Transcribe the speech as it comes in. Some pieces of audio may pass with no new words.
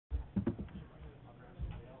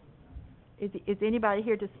Is anybody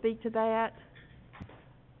here to speak to that?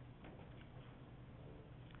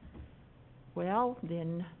 Well,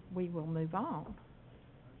 then we will move on.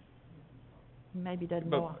 Maybe doesn't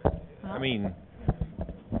know. Huh? I mean,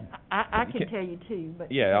 I can tell you too,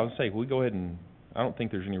 but yeah, I would say we go ahead and I don't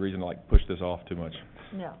think there's any reason to like push this off too much.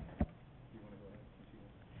 no.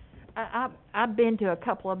 I've been to a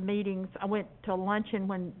couple of meetings. I went to a luncheon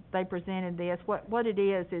when they presented this. What it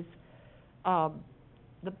is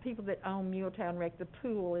the people that own Muletown Rec, the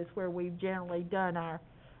pool is where we've generally done our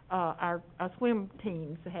swim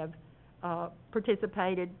teams have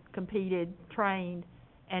participated, competed, trained,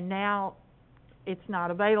 and now it's not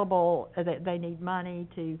available. They need money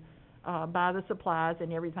to buy the supplies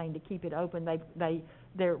and everything to keep it open.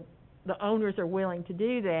 The owners are willing to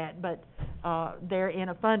do that, but they're in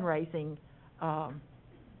a fundraising time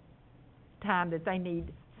that they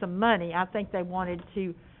need some money. I think they wanted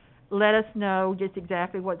to let us know just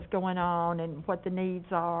exactly what's going on and what the needs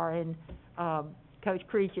are. And Coach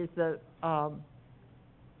Creech is the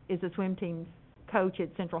swim team's coach at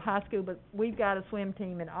Central High School, but we've got a swim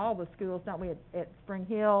team in all the schools, don't we, at Spring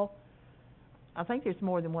Hill? I think there's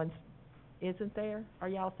more than one, isn't there? Are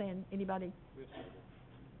y'all saying anybody?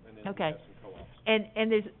 Okay. And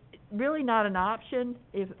there's really not an option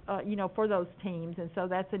if for those teams, and so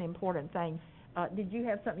that's an important thing. Did you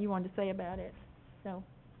have something you wanted to say about it? No.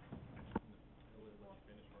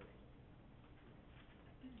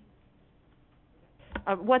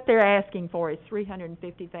 What they're asking for is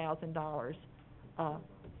 $350,000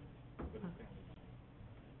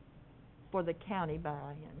 for the county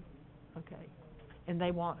buy-in. Okay, and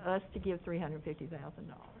they want us to give $350,000.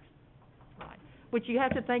 Right. Which you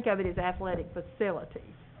have to think of it as athletic facilities.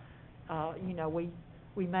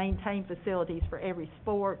 We maintain facilities for every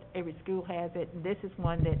sport. Every school has it, and this is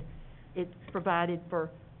one that it's provided for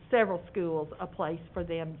several schools, a place for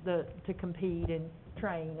them to compete and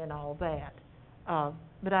train and all that.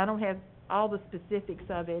 But I don't have all the specifics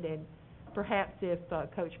of it, and perhaps if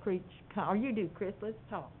Coach Creech, or you do, Chris, let's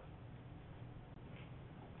talk.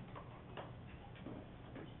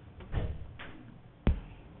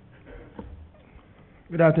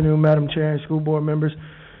 Good afternoon, Madam Chair and school board members.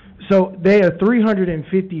 So they are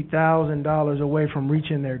 $350,000 away from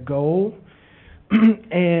reaching their goal,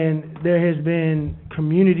 and there has been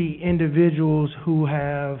community individuals who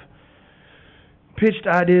have pitched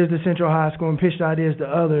ideas to Central High School and pitched ideas to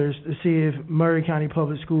others to see if Maury County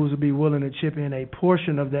Public Schools would be willing to chip in a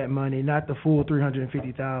portion of that money, not the full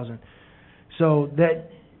 $350,000. So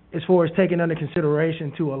that, as far as taking under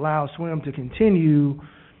consideration to allow swim to continue,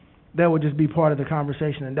 that would just be part of the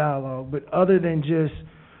conversation and dialogue. But other than just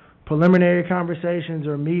preliminary conversations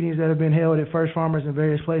or meetings that have been held at First Farmers in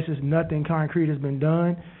various places, nothing concrete has been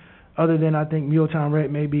done, other than I think Muletown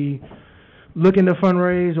Rec may be looking to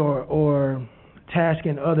fundraise or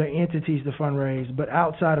tasking other entities to fundraise. But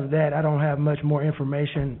outside of that, I don't have much more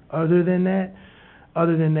information other than that,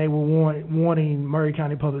 other than they were wanting Maury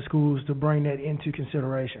County Public Schools to bring that into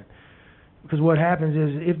consideration. Because what happens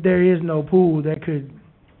is if there is no pool, that could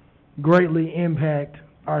greatly impact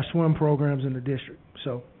our swim programs in the district.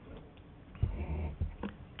 So,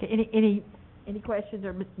 okay, any questions,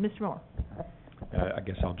 or Mr. Moore? I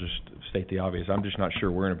guess I'll just state the obvious. I'm just not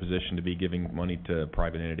sure we're in a position to be giving money to a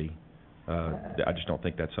private entity. I just don't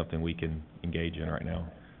think that's something we can engage in right now.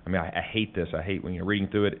 I mean, I hate this. I hate when you're reading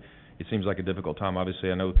through it. It seems like a difficult time.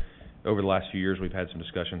 Obviously, I know over the last few years we've had some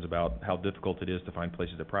discussions about how difficult it is to find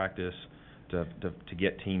places to practice, to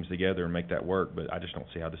get teams together and make that work. But I just don't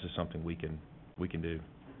see how this is something we can do.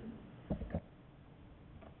 Okay,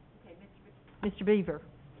 Mr. Beaver.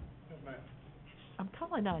 Yes, ma'am. I'm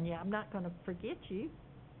calling on you. I'm not going to forget you.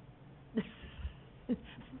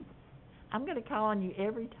 I'm going to call on you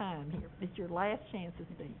every time here. It's your last chance to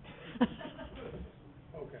speak.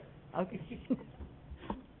 Okay.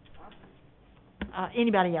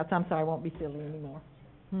 Anybody else? I'm sorry, I won't be silly anymore.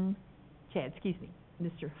 Chad, excuse me.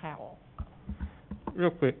 Mr. Howell.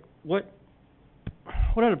 Real quick, what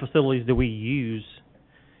other facilities do we use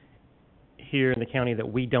here in the county that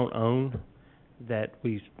we don't own that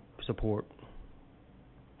we support?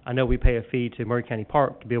 I know we pay a fee to Maury County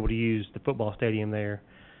Park to be able to use the football stadium there.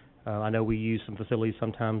 I know we use some facilities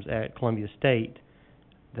sometimes at Columbia State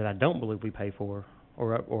that I don't believe we pay for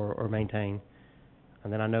or maintain.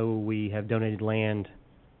 And then I know we have donated land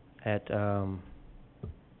at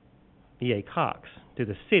E.A. Cox to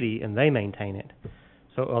the city, and they maintain it.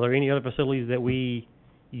 So are there any other facilities that we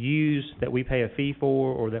use that we pay a fee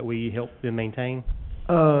for or that we help them maintain?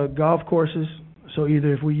 Golf courses. So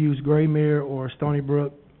either if we use Graymere or Stony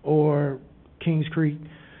Brook or Kings Creek,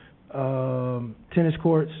 tennis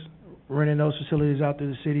courts, renting those facilities out to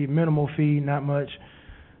the city, minimal fee, not much.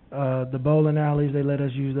 The bowling alleys, they let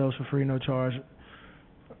us use those for free, no charge.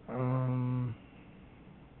 Then,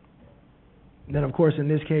 of course, in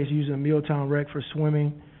this case, using Milltown Rec for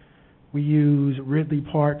swimming. We use Ridley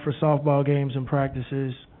Park for softball games and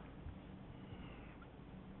practices.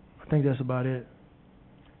 I think that's about it.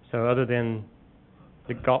 So other than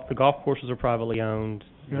the golf courses are privately owned,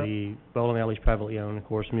 Yep. the bowling alley's privately owned, of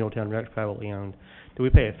course, Milltown Rec's privately owned. Do we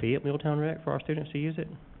pay a fee at Milltown Rec for our students to use it?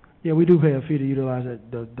 Yeah, we do pay a fee to utilize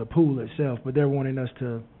the pool itself, but they're wanting us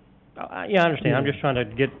to. Yeah, I understand. I'm Yeah. just trying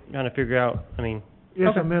to figure out, I mean, It's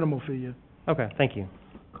Okay. a minimal fee. Yeah. okay, thank you.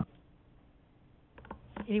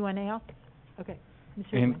 Anyone else? Okay,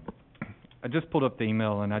 Mr. And Hickman. I just pulled up the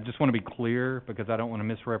email, and I just want to be clear, because I don't want to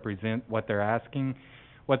misrepresent what they're asking.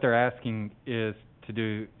 What they're asking is to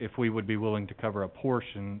do, if we would be willing to cover a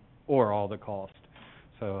portion or all the cost.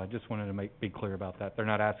 So I just wanted to be clear about that. They're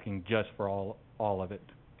not asking just for all of it.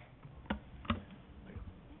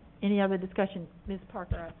 Any other discussion? Ms.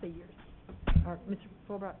 Parker, I see yours. Or Mr.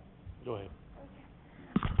 Fulbright? Go ahead.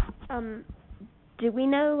 Do we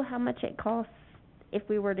know how much it costs if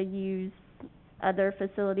we were to use other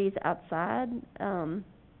facilities outside?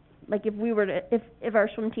 Like if we were to, if our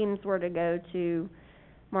swim teams were to go to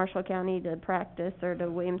Marshall County to practice or to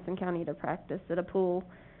Williamson County to practice at a pool,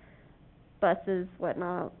 buses,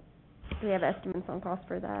 whatnot, do we have estimates on cost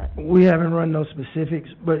for that? We haven't run those specifics,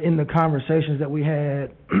 but in the conversations that we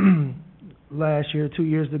had last year, 2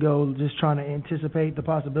 years ago, just trying to anticipate the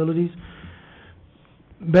possibilities.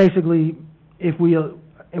 Basically, if we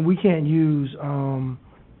and we can't use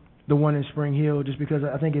the one in Spring Hill just because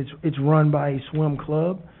I think it's run by a swim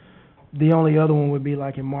club. The only other one would be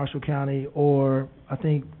like in Marshall County, or I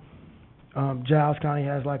think Giles County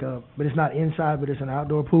has like but it's not inside, but it's an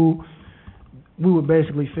outdoor pool. We would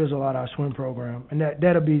basically fizzle out our swim program, and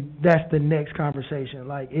that's the next conversation.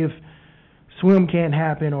 Like if swim can't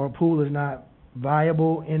happen or a pool is not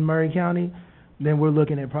viable in Murray County, then we're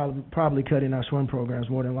looking at probably cutting our swim programs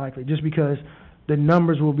more than likely, just because the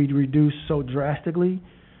numbers will be reduced so drastically.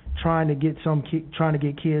 Trying to get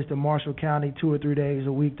kids to Marshall County 2 or 3 days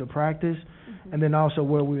a week to practice, and then also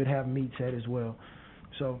where we would have meets at as well.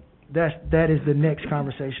 So that is the next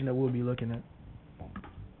conversation that we'll be looking at.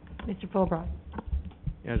 Mr. Fulbright?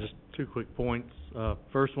 Yeah, just 2 quick points.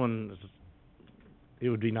 First one is, it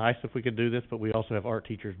would be nice if we could do this, but we also have art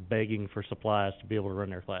teachers begging for supplies to be able to run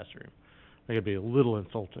their classroom. I think it'd be a little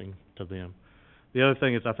insulting to them. The other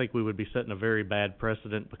thing is, I think we would be setting a very bad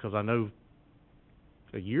precedent, because I know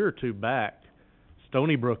a year or 2 back,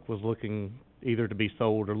 Stony Brook was looking either to be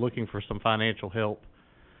sold or looking for some financial help,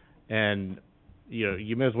 and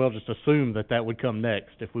you may as well just assume that would come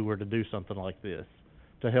next if we were to do something like this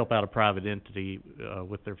to help out a private entity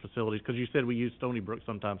with their facilities, because you said we use Stony Brook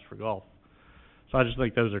sometimes for golf. So I just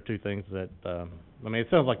think those are 2 things that it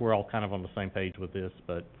sounds like we're all kind of on the same page with this,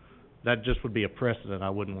 but that just would be a precedent I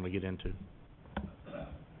wouldn't want to get into.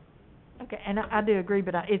 Okay, and I do agree,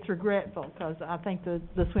 but it's regretful, because I think the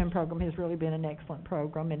swim program has really been an excellent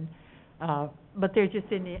program, and but there just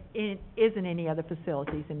isn't any other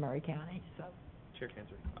facilities in Murray County, so. Chair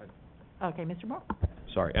Cancer. Okay, Mr. Moore?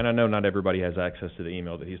 Sorry, and I know not everybody has access to the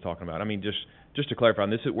email that he's talking about. I mean, just to clarify,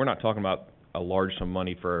 we're not talking about a large sum of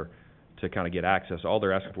money to kind of get access. All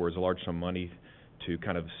they're asking for is a large sum of money to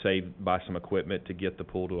kind of buy some equipment to get the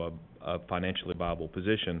pool to a financially viable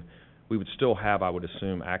position. We would still have, I would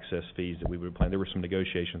assume, access fees that we would plan. There were some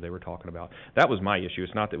negotiations they were talking about. That was my issue.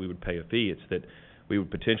 It's not that we would pay a fee. It's that we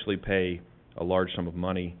would potentially pay a large sum of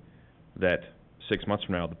money that 6 months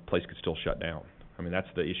from now the place could still shut down. I mean, that's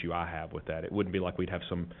the issue I have with that. It wouldn't be like we'd have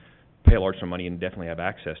pay a large sum of money and definitely have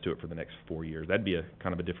access to it for the next 4 years. That'd be a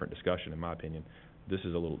kind of a different discussion, in my opinion. This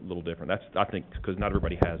is a little different. That's, I think, because not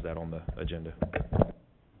everybody has that on the agenda.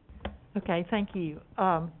 Okay, thank you.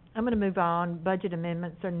 I'm going to move on. Budget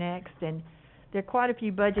amendments are next, and there are quite a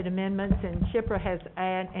few budget amendments, and Chipra has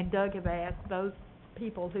and Doug have asked those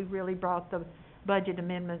people who really brought the budget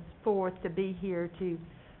amendments forth to be here to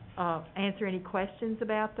answer any questions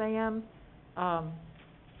about them.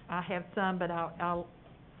 I have some, but I'll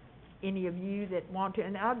any of you that want to,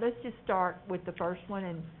 and let's just start with the first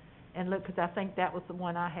one and look, because I think that was the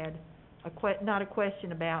one I had not a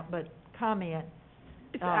question about, but comment.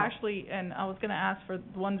 It's actually, and I was going to ask for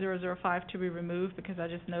 1005 to be removed, because I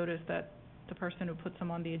just noticed that the person who puts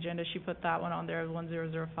them on the agenda, she put that one on there,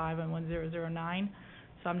 1005 and 1009.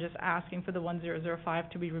 So I'm just asking for the 1005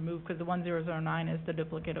 to be removed, because the 1009 is the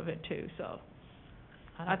duplicate of it too. So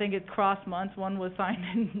I think it's cross months. One was signed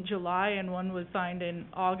in July and one was signed in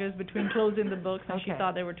August between closing the books, and she Okay.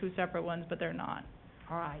 thought they were 2 separate ones, but they're not.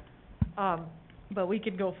 All right. but we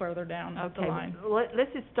could go further down the Okay, line.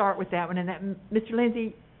 let's just start with that one, and that, Mr.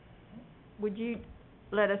 Lindsay, would you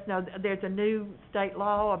let us know, there's a new state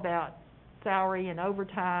law about salary and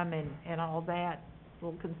overtime and all that, a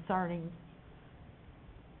little concerning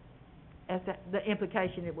as the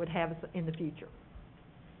implication it would have in the future.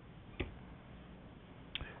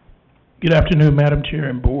 Good afternoon, Madam Chair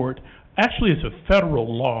and Board. Actually, it's a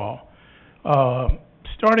federal law.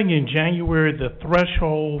 Starting in January, the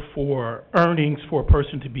threshold for earnings for a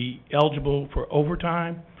person to be eligible for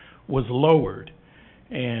overtime was lowered.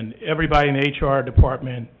 And everybody in the HR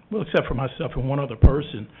department, well, except for myself and one other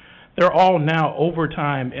person, they're all now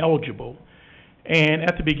overtime eligible. And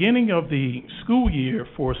at the beginning of the school year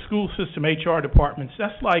for school system HR departments,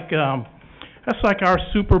 that's like our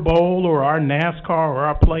Super Bowl or our NASCAR or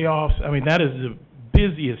our playoffs. I mean, that is the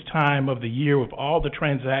busiest time of the year with all the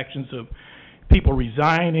transactions of people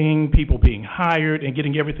resigning, people being hired, and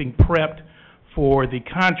getting everything prepped for the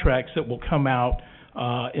contracts that will come out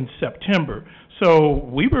in September. So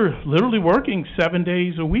we were literally working 7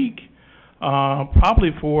 days a week, probably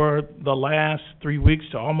for the last 3 weeks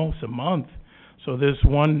to almost a month. So this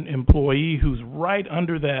one employee who's right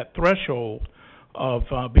under that threshold of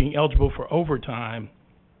being eligible for overtime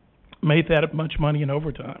made that much money in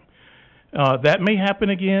overtime. That may happen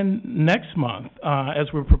again next month as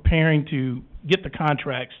we're preparing to get the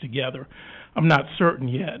contracts together. I'm not certain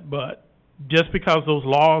yet, but just because those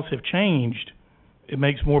laws have changed, it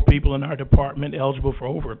makes more people in our department eligible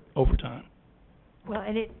for overtime. Well,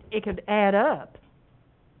 and it could add up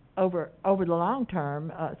over the long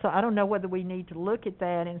term. So I don't know whether we need to look at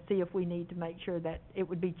that and see if we need to make sure that it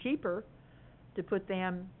would be cheaper to put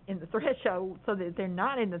them in the threshold so that if they're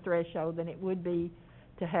not in the threshold, then it would be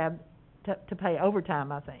to have to pay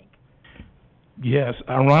overtime, I think. Yes,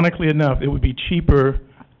 ironically enough, it would be cheaper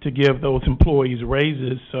to give those employees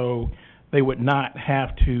raises so they would not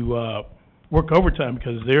have to work overtime,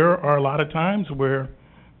 because there are a lot of times where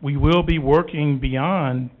we will be working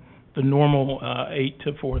beyond the normal 8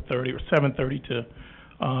 to 4:30 or 7:30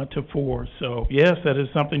 to 4. So yes, that is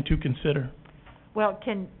something to consider. Well,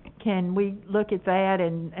 can we look at that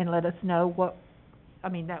and let us know what, I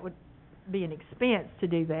mean, that would be an expense to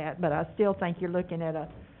do that, but I still think you're looking at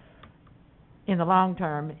in the long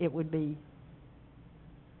term, it would be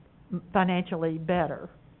financially better.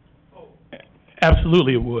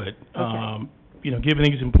 Absolutely it would. Okay. Giving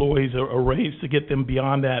these employees a raise to get them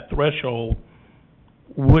beyond that threshold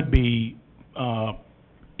would be,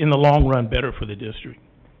 in the long run, better for the district.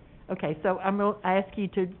 Okay, so I'm going to ask you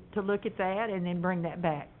to look at that and then bring that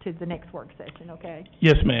back to the next work session, okay?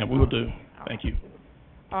 Yes, ma'am, we will do. Thank you.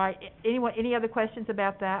 All right, anyone, any other questions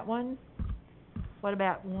about that one? What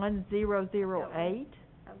about 1008?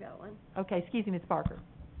 I've got one. Okay, excuse me, Ms. Parker.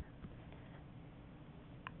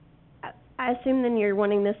 I assume then you're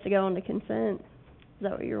wanting this to go into consent? Is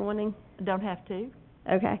that what you're wanting? Don't have to.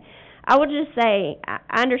 Okay. I would just say,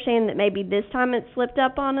 I understand that maybe this time it slipped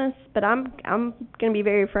up on us, but I'm going to be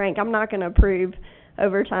very frank. I'm not going to approve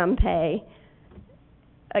overtime pay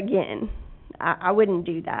again. I wouldn't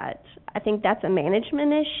do that. I think that's a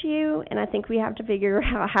management issue, and I think we have to figure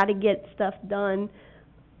out how to get stuff done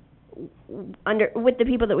with the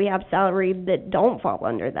people that we have salaried that don't fall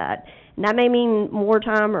under that. And that may mean more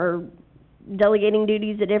time or delegating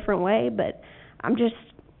duties a different way, but I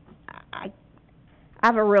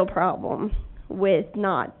have a real problem with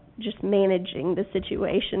not just managing the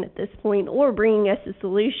situation at this point or bringing us a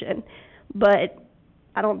solution. But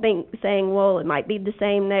I don't think saying, well, it might be the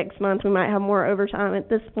same next month, we might have more overtime at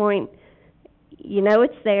this point.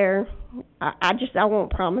 It's there. I won't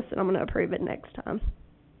promise that I'm going to approve it next time.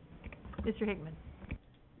 Mr. Hickman.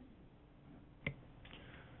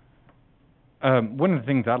 One of the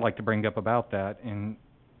things I'd like to bring up about that, and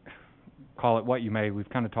call it what you may, we've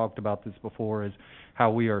kind of talked about this before, is how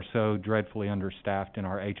we are so dreadfully understaffed in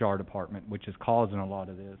our HR department, which is causing a lot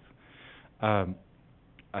of this.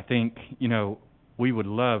 I think, we would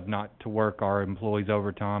love not to work our employees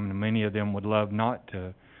overtime, and many of them would love not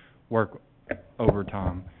to work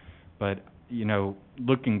overtime. But,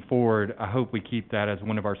 looking forward, I hope we keep that as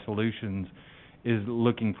one of our solutions, is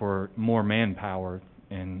looking for more manpower,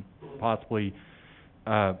 and possibly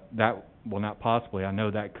not possibly, I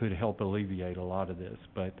know that could help alleviate a lot of this,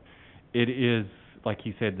 but it is, like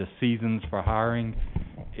you said, the seasons for hiring,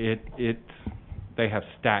 they have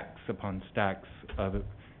stacks upon stacks of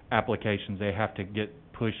applications they have to get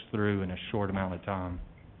pushed through in a short amount of time.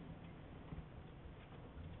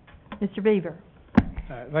 Mr. Beaver.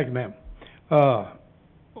 Thank you, ma'am.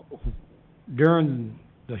 During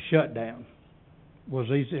the shutdown, was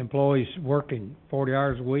these employees working 40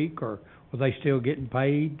 hours a week, or were they still getting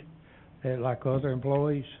paid like other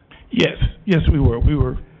employees? Yes, we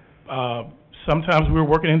were. Sometimes we were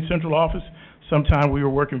working in central office, sometimes we were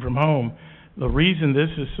working from home. The reason this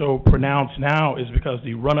is so pronounced now is because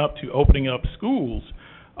the run-up to opening up schools,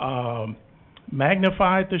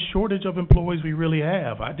 magnified the shortage of employees we really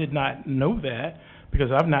have. I did not know that because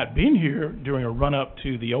I've not been here during a run-up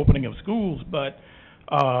to the opening of schools, but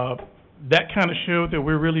that kind of showed that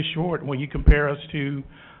we're really short when you compare us to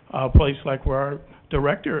a place like where our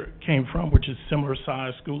director came from, which is similar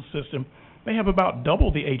size school system. They have about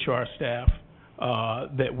double the HR staff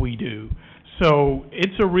that we do. So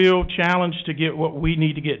it's a real challenge to get what we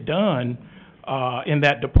need to get done in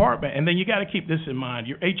that department. And then you got to keep this in mind.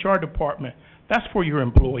 Your HR department, that's for your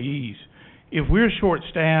employees. If we're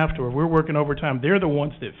short-staffed or we're working overtime, they're the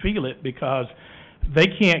ones that feel it because they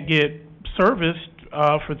can't get serviced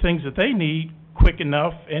for things that they need quick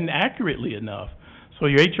enough and accurately enough. So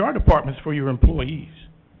your HR department's for your employees.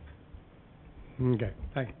 Okay,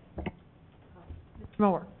 thank you. Mr.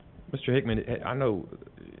 Moore? Mr. Hickman, I know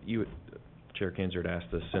you, Chair Kinzer, had asked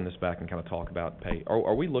to send this back and kind of talk about pay.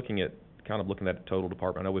 Are we looking at the total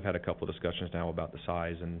department? I know we've had a couple of discussions now about the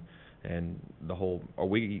size and the whole,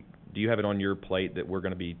 do you have it on your plate that we're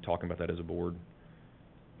going to be talking about that as a board?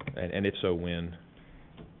 And if so, when?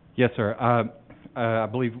 Yes, sir. I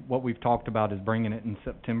believe what we've talked about is bringing it in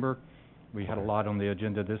September. We had a lot on the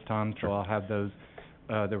agenda this time, so I'll have those,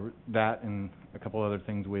 that and a couple other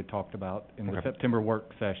things we had talked about in the September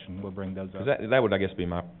work session. We'll bring those up. That would, I guess, be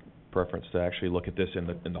my preference, to actually look at this in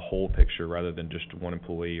the whole picture rather than just one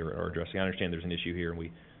employee or addressing. I understand there's an issue here, and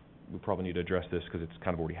we probably need to address this because it's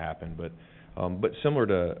kind of already happened. But similar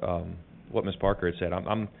to what Ms. Parker had said,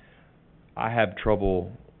 I have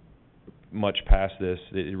trouble much past this.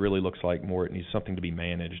 It really looks like it needs something to be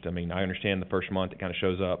managed. I mean, I understand the first month it kind of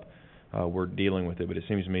shows up. We're dealing with it, but it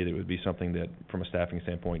seems to me that it would be something that, from a staffing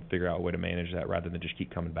standpoint, figure out a way to manage that rather than just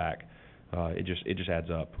keep coming back. It just adds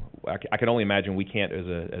up. I can only imagine we can't, as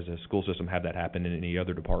a school system, have that happen in any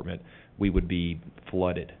other department. We would be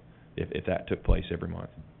flooded if that took place every month.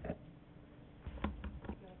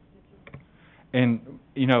 And,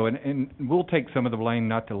 and we'll take some of the blame,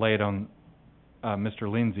 not to lay it on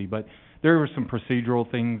Mr. Lindsay, but there are some procedural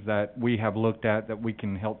things that we have looked at that we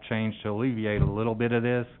can help change to alleviate a little bit of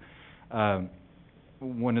this.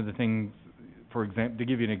 One of the things, for example, to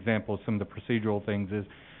give you an example of some of the procedural things is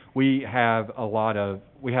we have a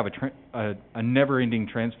never-ending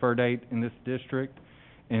transfer date in this district,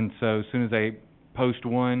 and so as soon as they post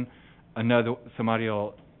one, somebody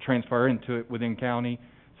will transfer into it within county,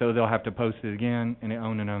 so they'll have to post it again, and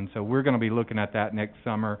on and on. So we're going to be looking at that next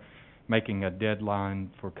summer, making a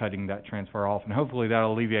deadline for cutting that transfer off, and hopefully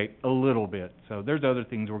that'll alleviate a little bit. So there's other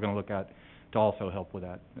things we're going to look at to also help with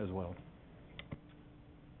that as well.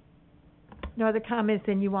 No other comments,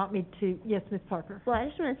 then you want me to, yes, Ms. Parker? Well, I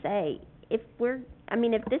just want to say, if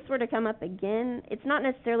this were to come up again, it's not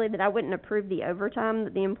necessarily that I wouldn't approve the overtime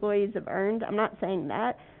that the employees have earned. I'm not saying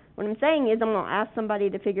that. What I'm saying is I'm going to ask somebody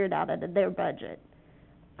to figure it out out of their budget.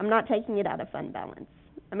 I'm not taking it out of fund balance.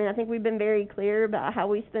 I think we've been very clear about how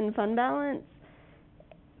we spend fund balance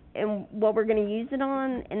and what we're going to use it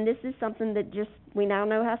on, and this is something that we now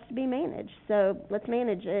know has to be managed. So let's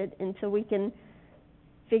manage it until we can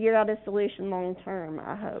figure out a solution long term,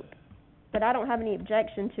 I hope. But I don't have any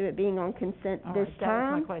objection to it being on consent this time.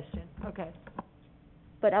 That was my question. Okay.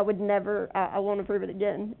 But I would never, I won't approve it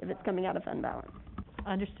again if it's coming out of fund balance.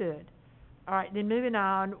 Understood. All right, then moving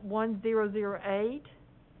on, 1008,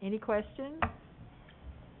 any questions?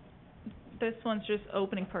 This one's just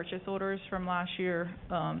opening purchase orders from last year,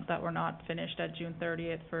 that were not finished at June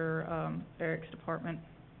 30th for, Eric's department.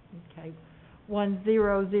 Okay.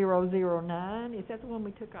 10009, is that the one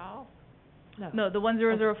we took off? No, the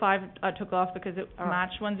 1005 I took off because it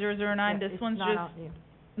matched 1009. Yeah, This one's not just on you.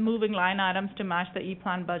 moving line items to match the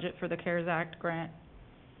E-Plan budget for the CARES Act grant.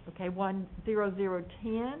 Okay,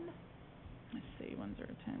 10010, Let's see,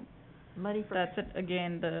 1010. money for, That's it,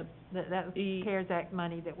 again, that was E- CARES Act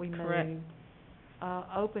money that we moved. Correct.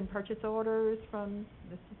 Open purchase orders from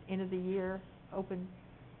the end of the year, open.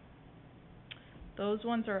 Those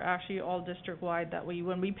ones are actually all district-wide that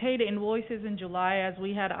when we paid invoices in July, as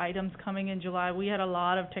we had items coming in July, we had a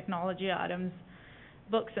lot of technology items,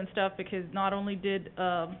 books and stuff, because not only did,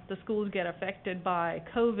 the schools get affected by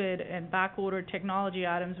COVID and back-ordered technology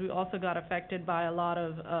items, we also got affected by a lot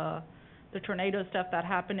of, the tornado stuff that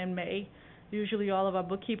happened in May. Usually all of our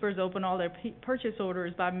bookkeepers open all their purchase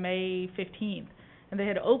orders by May 15th. And they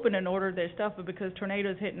had opened and ordered their stuff, but because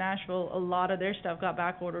tornadoes hit Nashville, a lot of their stuff got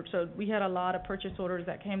back ordered. So we had a lot of purchase orders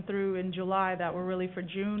that came through in July that were really for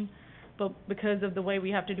June, but because of the way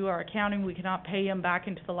we have to do our accounting, we cannot pay them back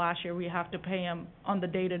into the last year. We have to pay them on the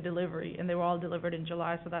date of delivery, and they were all delivered in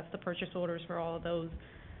July, so that's the purchase orders for all of those.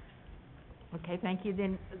 Okay, thank you.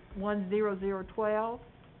 Then 10012,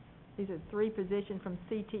 these are 3 positions from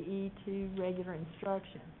CTE to regular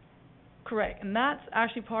instruction. Correct, and that's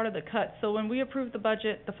actually part of the cut. So when we approved the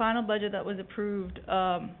budget, the final budget that was approved,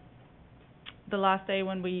 the last day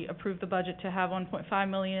when we approved the budget to have 1.5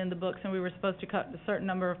 million in the books, and we were supposed to cut a certain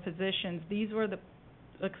number of positions, these were the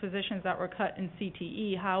positions that were cut in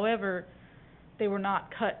CTE. However, they were not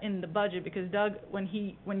cut in the budget, because Doug, when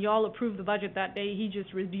y'all approved the budget that day, he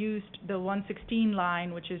just reduced the 116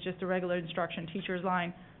 line, which is just a regular instruction teacher's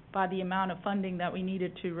line, by the amount of funding that we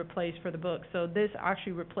needed to replace for the book. So this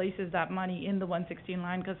actually replaces that money in the 116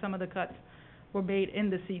 line, because some of the cuts were made in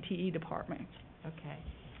the CTE department. Okay.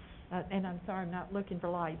 And I'm sorry, I'm not looking for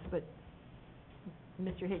lights, but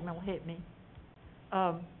Mr. Hickman will hit me.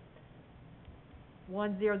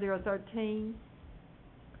 10013,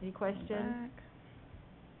 any questions? Back.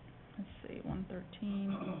 Let's see,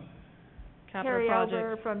 113, capital projects.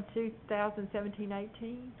 Carryover from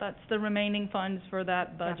 2017-18? That's the remaining funds for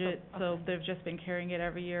that budget, Capital, okay. so they've just been carrying it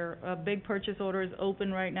every year. A big purchase order is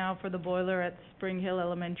open right now for the boiler at Spring Hill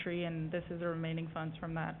Elementary, and this is the remaining funds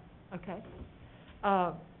from that. Okay.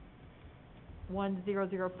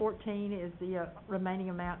 10014 is the remaining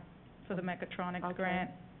amount. For the mechatronics Okay. grant.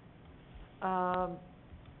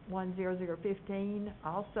 10015,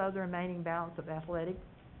 also the remaining balance of athletic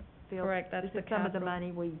field. Correct, that's the This is some of the capital.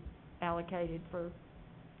 money we allocated for,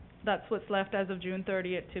 That's what's left as of June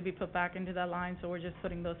 30th to be put back into that line, so we're just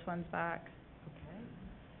putting those funds back.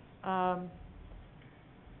 okay.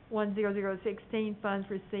 10016, funds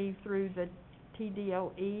received through the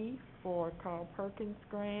TDOE for Carl Perkins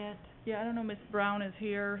grant. Yeah, I don't know, Ms. Brown is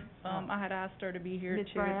here. I had asked her to be here Ms.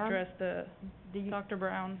 to Brown? address the, Do you, Dr.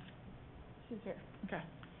 Brown. she's here. Okay.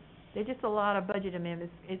 There's just a lot of budget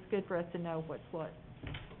amendments. It's good for us to know what's what.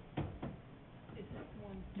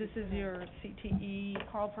 This is your CTE,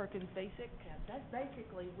 Carl Perkins Basic. That's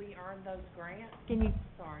basically, we earn those grants. Can you,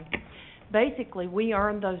 Sorry. Basically, we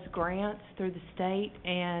earn those grants through the state,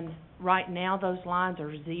 and right now, those lines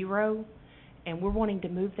are zero, and we're wanting to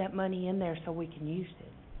move that money in there so we can use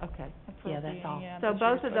it. okay. Yeah, that's all. So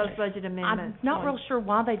both of those budget amendments. I'm not real sure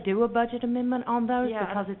why they do a budget amendment on those, Yeah, I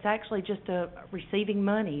because it's actually just a receiving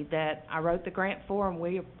money that I wrote the grant for, and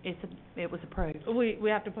it was approved. We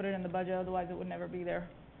have to put it in the budget, otherwise it would never be there.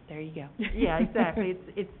 There you go. Yeah, exactly.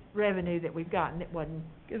 It's revenue that we've gotten that wasn't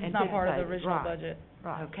It's not part of the anticipated. original Right, budget.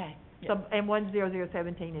 Right. Okay, So, and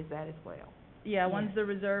 10017 is that as well. Yeah, one's the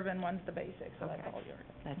reserve and one's the basic, so that's Okay. all yours.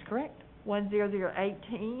 that's correct.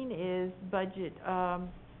 10018 is budget,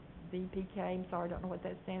 VPK, I'm sorry, I don't know what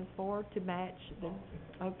that stands for, to match the,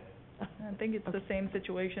 okay. I think it's the same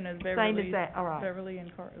situation as Same Beverly. as that, all right. Beverly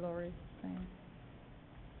and Lori, same.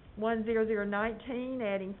 10019,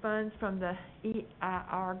 adding funds from the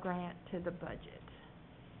EIR grant to the budget.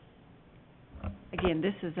 Again,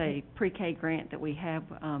 this is a pre-K grant that we have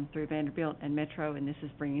through Vanderbilt and Metro, and this is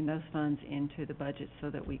bringing those funds into the budget so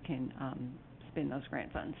that we can spend those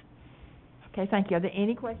grant funds. Okay, thank you. Are there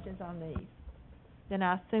any questions on these? Then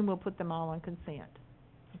I assume we'll put them all on consent.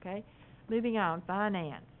 Okay? Moving on,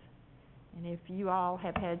 finance. And if you all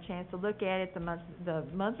have had a chance to look at it, the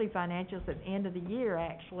monthly financials at the end of the year,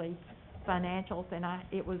 actually, financials, and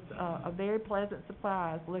it was a very pleasant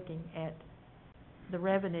surprise looking at the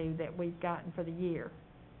revenue that we've gotten for the year.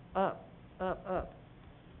 Up,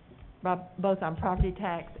 by both on property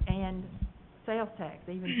tax and sales tax.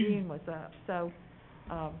 Even June was up. So,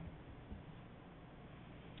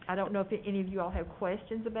 I don't know if any of you all have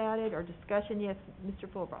questions about it or discussion. Yes, Mr.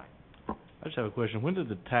 Fulbright. I just have a question. When did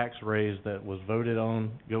the tax raise that was voted on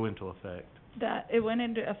go into effect? That, it went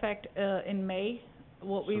into effect, in May,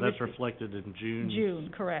 what we So that's rece- reflected in June?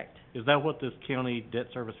 June, correct. Is that what this county debt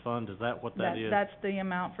service fund, is that what that is? That's the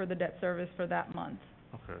amount for the debt service for that month.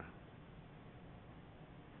 Okay.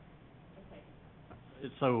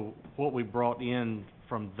 So what we brought in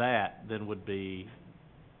from that then would be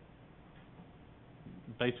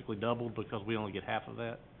basically doubled because we only get half of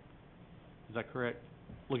that? Is that correct?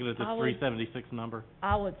 Looking at this I would- 376 number?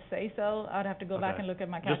 I would say so. I'd have to go back Okay. and look at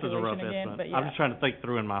my Just as a rough calculation again, estimate. but yeah. I'm just trying to think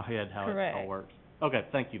through in my head how it all Correct. works. Okay,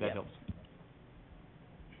 thank you, that Yep. helps.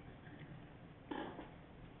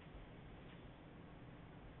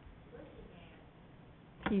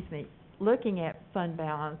 Excuse me, looking at fund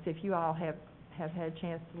balance, if you all have had a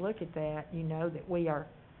chance to look at that, you know that we're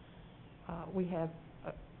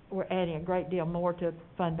adding a great deal more to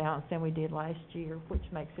fund balance than we did last year, which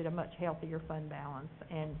makes it a much healthier fund balance.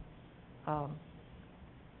 And,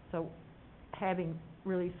 so having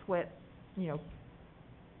really sweat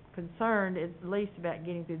concerned at least about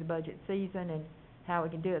getting through the budget season and how we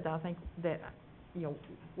can do it. I think that,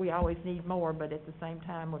 we always need more, but at the same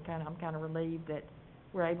time, I'm kind of relieved that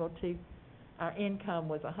we're able to, our income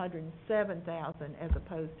was $107,000 as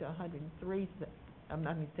opposed to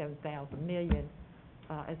 $7,000 million,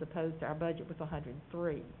 as opposed to our budget was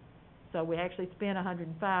 $103. So we actually spent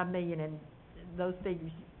 $105 million, and those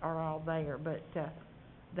figures are all there, but,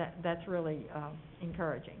 that's really,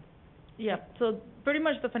 encouraging. Yeah, so pretty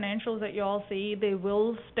much the financials that you all see, they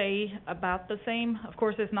will stay about the same. Of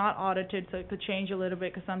course, it's not audited, so it could change a little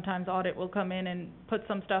bit, because sometimes audit will come in and put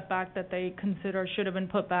some stuff back that they consider should have been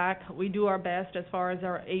put back. We do our best as far as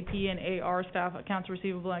our AP and AR staff, accounts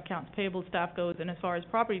receivable and accounts payable staff goes, and as far as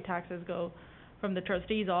property taxes go from the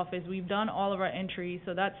trustee's office, we've done all of our entries,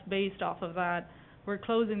 so that's based off of that. We're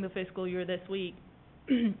closing the fiscal year this week.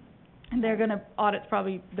 And they're gonna, audits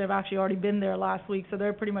probably, they've actually already been there last week, so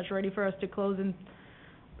they're pretty much ready for us to close, and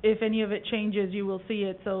if any of it changes, you will see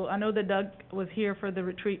it. So I know that Doug was here for the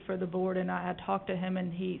retreat for the board, and I had talked to him,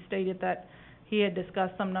 and he stated that he had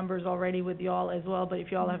discussed some numbers already with y'all as well, but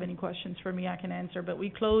if y'all have any questions for me, I can answer. But we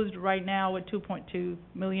closed right now with $2.2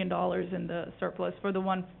 million in the surplus for the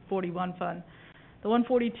 141 fund. The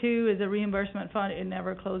 142 is a reimbursement fund. It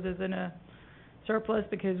never closes in a surplus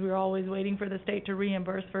because we're always waiting for the state to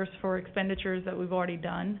reimburse first for expenditures that we've already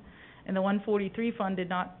done. And the 143 fund did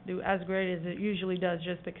not do as great as it usually does,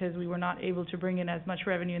 just because we were not able to bring in as much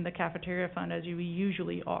revenue in the cafeteria fund as we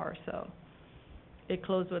usually are, so it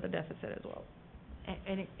closed with a deficit as well.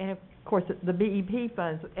 And of course, the BEP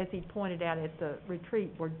funds, as he pointed out at the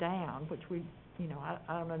retreat, were down, which we, I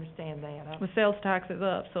don't understand that. With sales taxes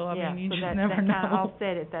up, so I mean, you just never know. Yeah, so that kind of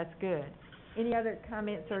offset it, that's good. Any other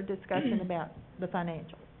comments or discussion about the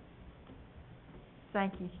financials?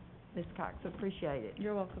 Thank you, Ms. Cox, appreciate it.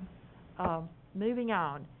 You're welcome. Moving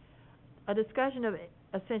on, a discussion of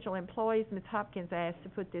essential employees. Ms. Hopkins asked to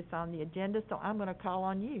put this on the agenda, so I'm going to call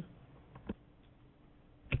on you.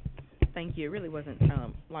 Thank you. It really wasn't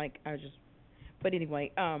but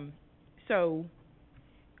anyway, so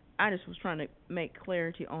I just was trying to make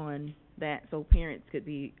clarity on that so parents could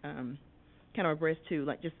be kind of abreast to,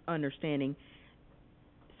 just understanding.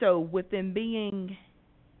 So with them being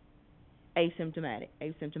asymptomatic,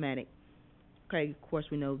 okay, of course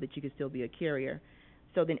we know that you could still be a carrier.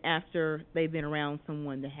 So then after they've been around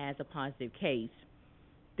someone that has a positive case,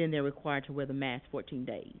 then they're required to wear the mask 14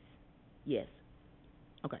 days. Yes.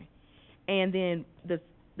 Okay. And then the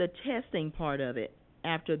testing part of it,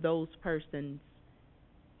 after those persons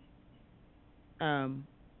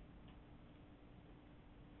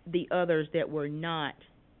the others that were not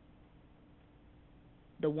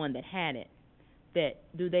the one that had it,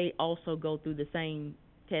 do they also go through the same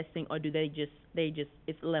testing, or do they just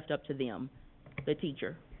it's left up to them, the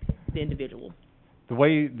teacher, the individual? The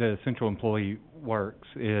way the essential employee works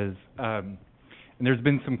is, and there's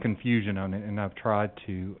been some confusion on it, and I've tried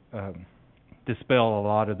to dispel a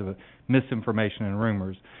lot of the misinformation and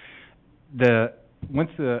rumors. Once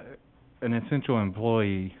an essential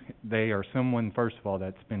employee, they are someone, first of all,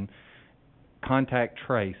 that's been contact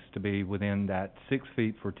traced to be within that 6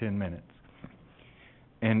 feet for 10 minutes.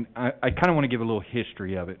 And I kind of want to give a little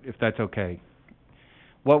history of it, if that's okay.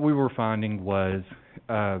 What we were finding was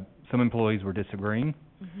some employees were disagreeing.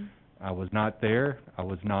 Mm-hmm. I was not there. I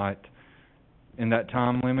was not in that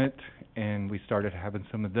time limit, and we started having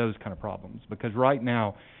some of those kind of problems. Because right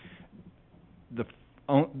now,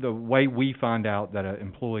 the way we find out that an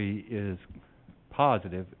employee is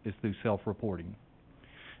positive is through self-reporting.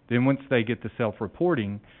 Then once they get the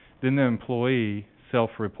self-reporting, then the employee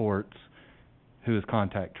self-reports who is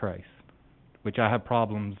contact traced, which I have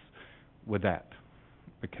problems with that,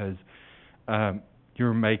 because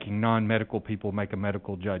you're making non-medical people make a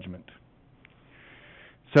medical judgment.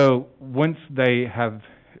 So once they have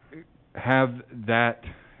that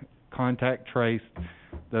contact traced,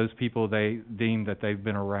 those people they deem that they've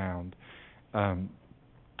been around,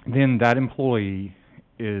 then that employee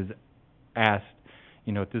is asked,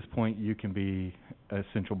 at this point you can be an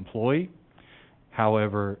essential employee.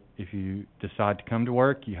 However, if you decide to come to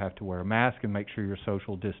work, you have to wear a mask and make sure you're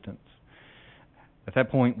social distance. At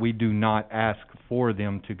that point, we do not ask for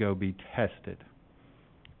them to go be tested.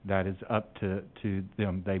 That is up to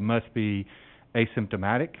them. They must be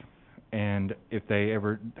asymptomatic, and if they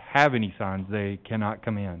ever have any signs, they cannot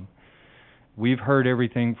come in. We've heard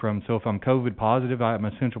everything from, so if I'm COVID positive, I'm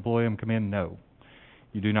an essential employee, I'm come in. No.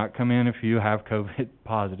 You do not come in if you have COVID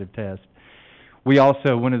positive test. We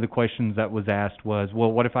also, one of the questions that was asked was,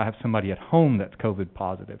 well, what if I have somebody at home that's COVID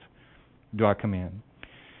positive? Do I come in?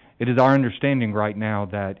 It is our understanding right now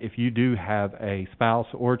that if you do have a spouse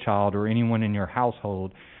or child or anyone in your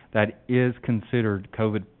household that is considered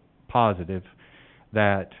COVID positive,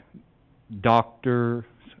 that doctors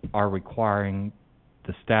are requiring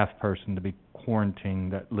the staff person to be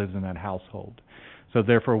quarantined that lives in that household. So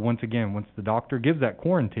therefore, once again, once the doctor gives that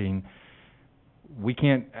quarantine, we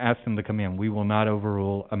can't ask them to come in. We will not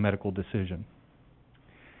overrule a medical decision.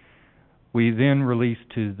 We then release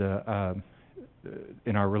to the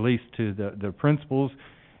in our release to the principals,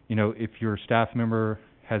 you know, if your staff member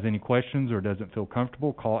has any questions or doesn't feel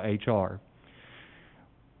comfortable, call HR.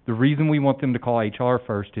 The reason we want them to call HR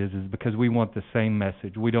first is because we want the same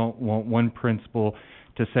message. We don't want one principal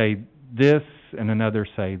to say this and another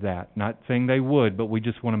say that. Not saying they would, but we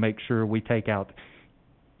just want to make sure we take out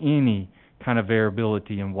any kind of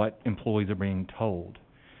variability in what employees are being told.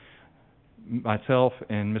 Myself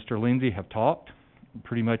and Mr. Lindsay have talked.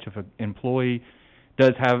 Pretty much if an employee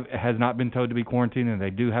has not been told to be quarantined and they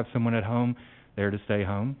do have someone at home, they're to stay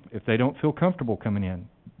home. If they don't feel comfortable coming in,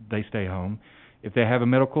 they stay home. If they have a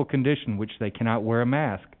medical condition which they cannot wear a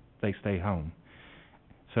mask, they stay home.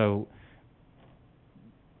 So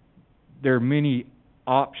there are many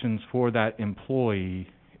options for that employee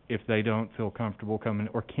if they don't feel comfortable coming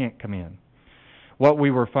or can't come in. What we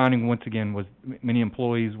were finding once again was many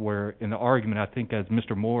employees were in the argument, I think as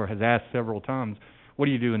Mr. Moore has asked several times, what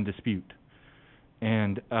do you do in dispute?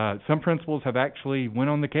 And some principals have actually went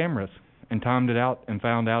on the cameras and timed it out and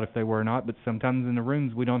found out if they were or not, but sometimes in the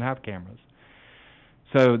rooms we don't have cameras.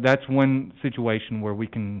 So that's one situation where we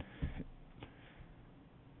can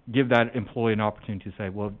give that employee an opportunity to say,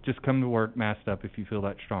 well, just come to work masked up if you feel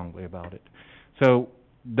that strongly about it. So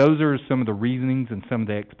those are some of the reasonings and some of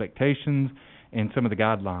the expectations and some of the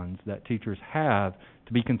guidelines that teachers have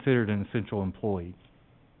to be considered an essential employee.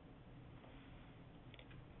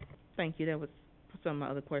 Thank you. That was some of my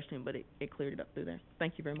other question, but it cleared it up through there.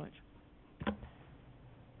 Thank you very much.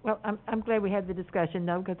 Well, I'm glad we had the discussion,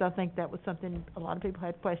 though, because I think that was something a lot of people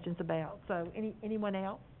had questions about. So, anyone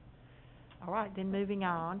else? All right, then moving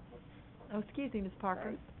on. Oh, excuse me, Ms.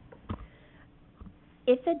 Parker.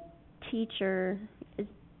 If a teacher is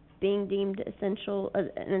being deemed essential,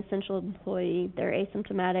 an essential employee, they're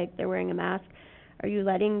asymptomatic, they're wearing a mask, are you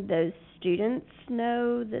letting those students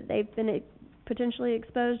know that they've been potentially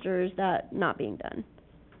exposed, or is that not being done?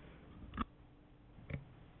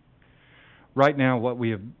 Right now, what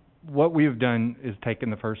we have done is taken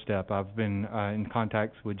the first step. I've been in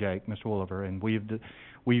contact with Jake, Mr. Wolliver, and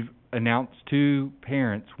we've announced to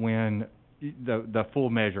parents when the full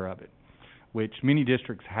measure of it, which many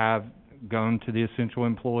districts have gone to the essential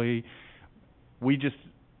employee. We just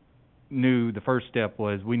knew the first step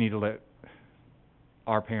was we need to let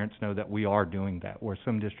our parents know that we are doing that, where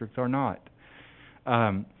some districts are not.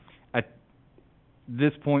 At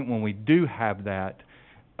this point, when we do have that,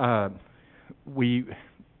 we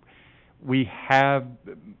have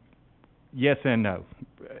yes and no.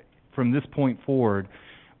 From this point forward,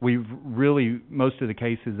 we've really, most of the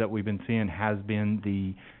cases that we've been seeing has been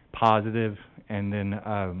the positive, and then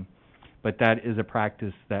but that is a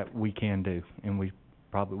practice that we can do, and we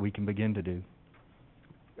can begin to do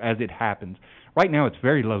as it happens. Right now, it's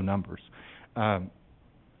very low numbers. If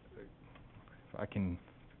I can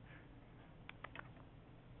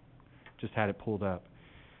just had it pulled up.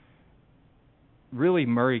 Really,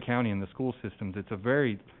 Murray County and the school systems, it's a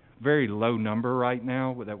very, very low number right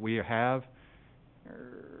now that we have.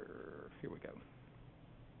 Here we go.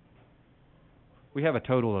 We have a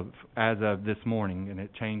total of, as of this morning, and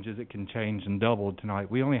it changes, it can change and double tonight.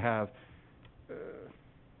 We only have,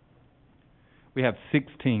 we have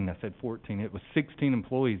 16, I said 14. It was 16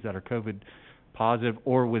 employees that are COVID positive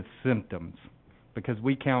or with symptoms, because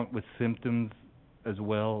we count with symptoms as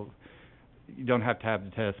well. You don't have to have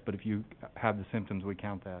the test, but if you have the symptoms, we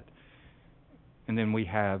count that. And then we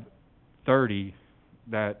have 30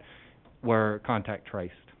 that were contact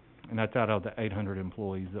traced, and that's out of the 800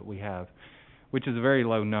 employees that we have, which is a very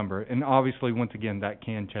low number. And obviously, once again, that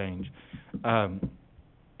can change.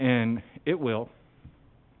 And it will.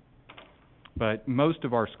 But most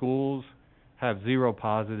of our schools have 0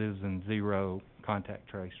 positives and 0 contact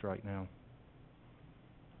traced right now.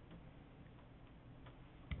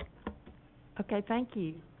 Okay, thank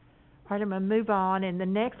you. All right, I'm going to move on. And the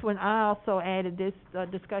next one, I also added this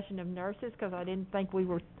discussion of nurses because I didn't think we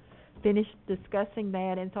were finished discussing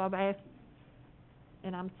that. And so I've asked,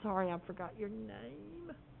 and I'm sorry, I forgot your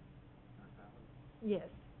name. Yes.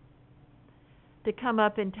 To come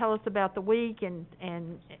up and tell us about the week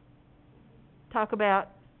and talk about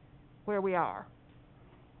where we are.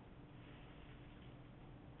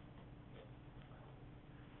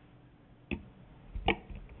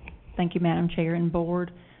 Thank you, Madam Chair and Board.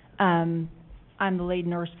 I'm the lead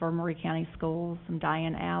nurse for Maury County Schools. I'm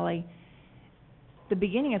Diane Alley. The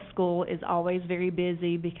beginning of school is always very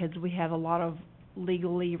busy because we have a lot of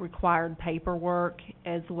legally required paperwork,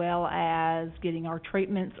 as well as getting our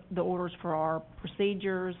treatments, the orders for our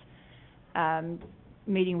procedures,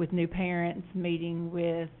 meeting with new parents, meeting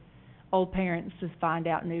with old parents to find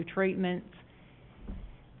out new treatments.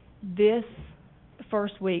 This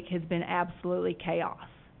first week has been absolutely chaos.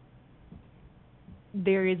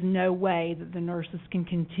 There is no way that the nurses can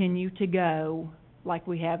continue to go like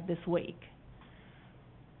we have this week.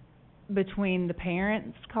 Between the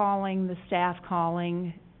parents calling, the staff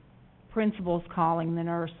calling, principals calling the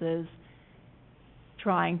nurses,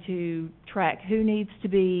 trying to track who needs to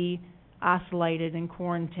be isolated and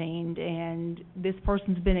quarantined, and this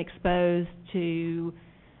person's been exposed to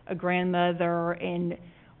a grandmother, and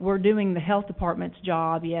we're doing the health department's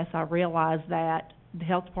job. Yes, I realize that. The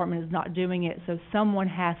health department is not doing it, so someone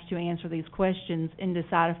has to answer these questions and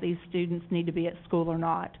decide if these students need to be at school or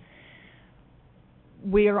not.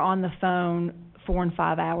 We are on the phone 4 and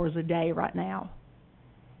 5 hours a day right now.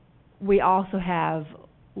 We also have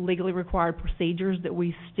legally required procedures that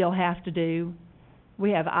we still have to do.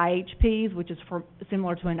 We have IHPs, which is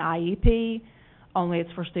similar to an IEP, only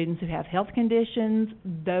it's for students who have health conditions.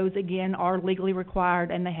 Those, again, are legally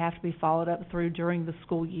required, and they have to be followed up through during the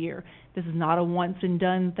school year. This is not a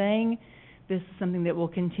once-and-done thing. This is something that will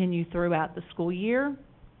continue throughout the school year.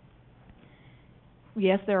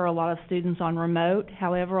 Yes, there are a lot of students on remote.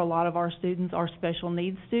 However, a lot of our students are special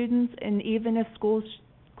needs students, and even if schools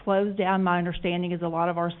close down, my understanding is a lot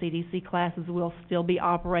of our CDC classes will still be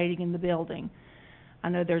operating in the building. I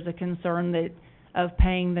know there's a concern of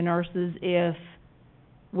paying the nurses if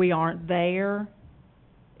we aren't there,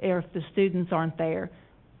 or if the students aren't there.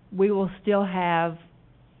 We will still have,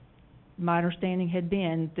 my understanding had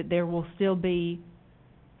been that there will still be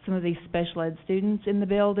some of these special ed students in the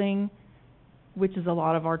building, which is a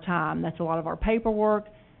lot of our time. That's a lot of our paperwork.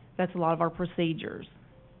 That's a lot of our procedures.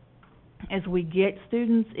 As we get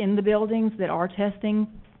students in the buildings that are testing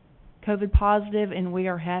COVID positive, and we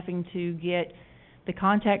are having to get the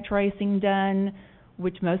contact tracing done,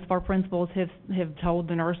 which most of our principals have told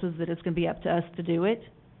the nurses that it's going to be up to us to do it.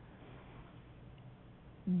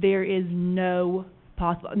 There is no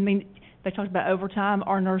possible, I mean, they talked about overtime.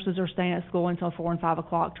 Our nurses are staying at school until 4 and 5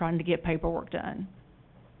 o'clock trying to get paperwork done.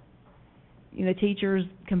 You know, teachers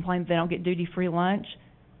complain that they don't get duty-free lunch.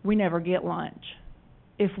 We never get lunch.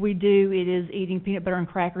 If we do, it is eating peanut butter and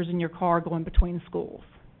crackers in your car going between schools.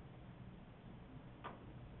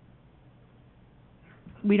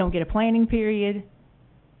 We don't get a planning period.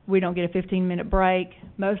 We don't get a 15-minute break.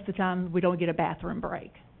 Most of the time, we don't get a bathroom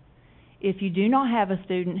break. If you do not have a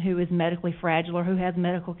student who is medically fragile or who has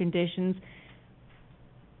medical conditions,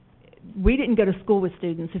 we didn't go to school with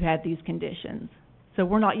students who had these conditions, so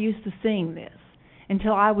we're not used to seeing this.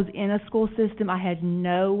 Until I was in a school system, I had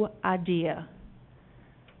no idea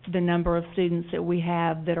the number of students that we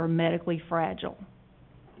have that are medically fragile.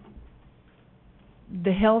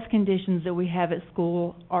 The health conditions that we have at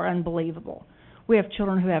school are unbelievable. We have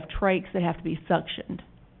children who have trachs that have to be suctioned.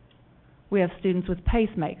 We have students with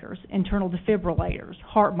pacemakers, internal defibrillators,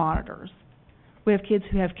 heart monitors. We have kids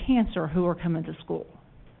who have cancer who are coming to school.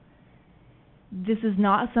 This is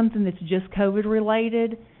not something that's just COVID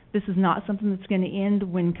related. This is not something that's going to end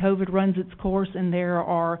when COVID runs its course and there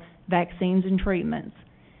are vaccines and treatments.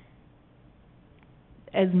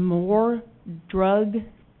 As more drug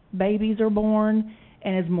babies are born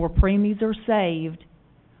and as more preemies are saved,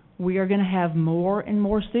 we are going to have more and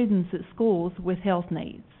more students at schools with health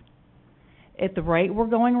needs. At the rate we're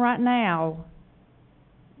going right now,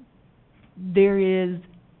 I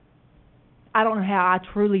don't know how,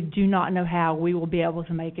 I truly do not know how we will be able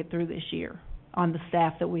to make it through this year on the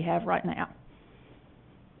staff that we have right now.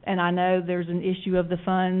 And I know there's an issue of the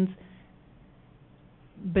funds,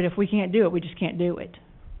 but if we can't do it, we just can't do it.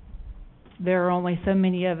 There are only so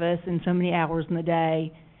many of us and so many hours in the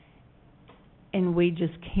day, and we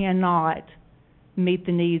just cannot meet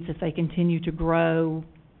the needs if they continue to grow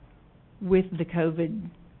with the COVID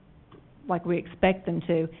like we expect them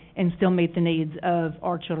to, and still meet the needs of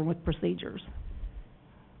our children with procedures.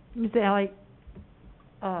 Ms. Alley,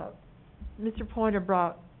 Mr. Pointer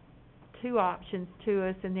brought 2 options to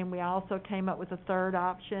us, and then we also came up with a third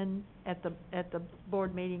option at the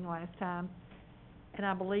board meeting last time. And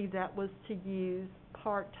I believe that was to use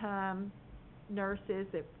part-time nurses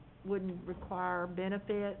that wouldn't require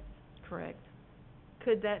benefits. Correct.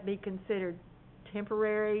 Could that be considered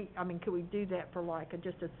temporary? I mean, could we do that for like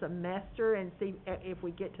just a semester and see if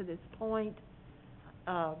we get to this point?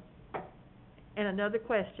 And another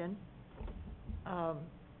question,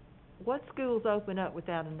 what schools open up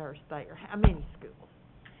without a nurse there? How many schools?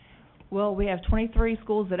 Well, we have 23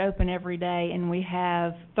 schools that open every day, and we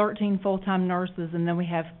have 13 full-time nurses, and then we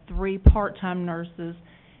have 3 part-time nurses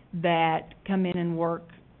that come in and work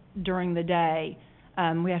during the day.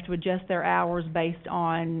 We have to adjust their hours based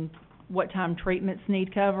on what time treatments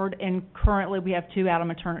need covered, and currently we have 2 out on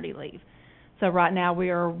maternity leave. So right now we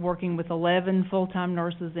are working with 11 full-time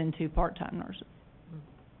nurses and 2 part-time nurses.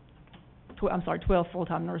 12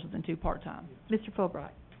 full-time nurses and 2 part-time. Mr. Fulbright?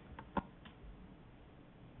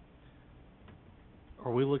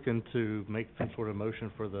 Are we looking to make some sort of motion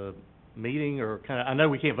for the meeting, or kinda, I know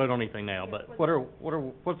we can't vote on anything now, but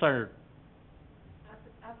what's our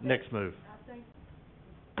next move?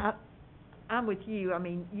 I'm with you. I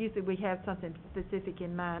mean, usually we have something specific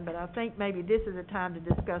in mind, but I think maybe this is a time to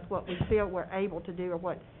discuss what we feel we're able to do, or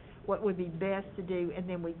what would be best to do, and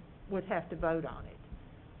then we would have to vote on it.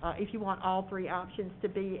 If you want all 3 options to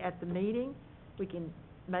be at the meeting, we can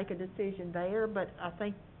make a decision there, but I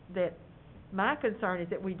think that my concern is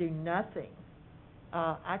that we do nothing.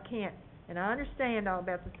 I can't, and I understand all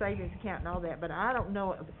about the savings account and all that, but I don't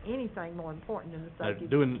know of anything more important than the safety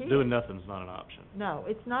of the kids. Doing nothing's not an option. No,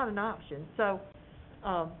 it's not an option. So,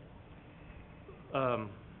 I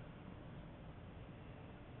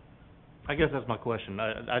guess that's my question.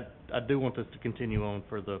 I do want this to continue on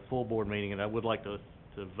for the full board meeting, and I would like to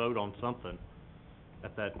vote on something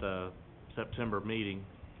at that September meeting.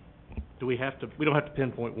 Do we have to? We don't have to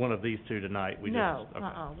pinpoint one of these 2 tonight. no,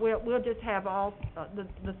 Okay. We'll just have all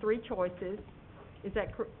the 3 choices. Would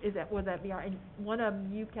that be all right? And one of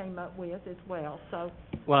them you came up with as well. So.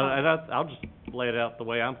 Well, and I'll just lay it out the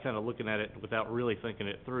way I'm kind of looking at it without really thinking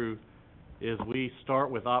it through. Is we start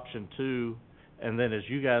with option 2, and then as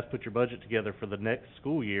you guys put your budget together for the next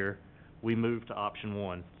school year, we move to option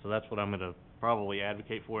 1. So that's what I'm going to probably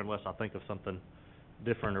advocate for, unless I think of something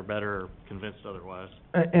different or better or convinced otherwise.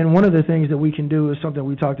 And one of the things that we can do is something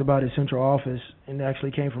we talked about at central office, and actually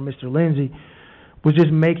came from Mr. Lindsay, was just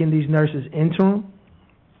making these nurses interim,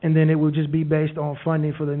 and then it would just be based on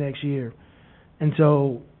funding for the next year. And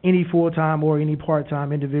so any full-time or any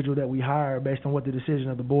part-time individual that we hire, based on what the decision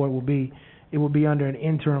of the board will be, it will be under an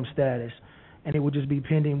interim status, and it would just be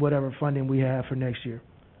pending whatever funding we have for next year.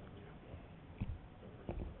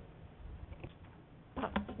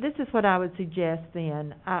 This is what I would suggest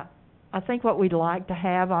then. I think what we'd like to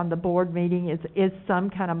have on the board meeting is some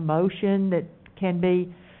kind of motion that can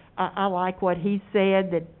be, I like what he said,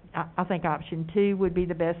 that I think option 2 would be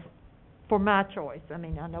the best for my choice. I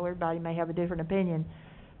mean, I know everybody may have a different opinion.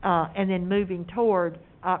 And then moving toward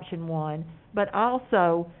option 1, but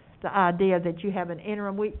also the idea that you have an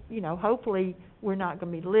interim. Hopefully we're not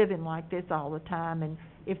going to be living like this all the time, and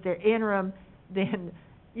if they're interim, then,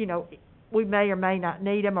 we may or may not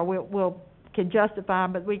need them, or we'll can justify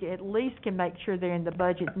them, but we at least can make sure they're in the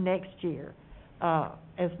budget next year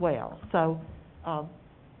as well. So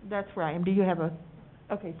that's where I am. Do you have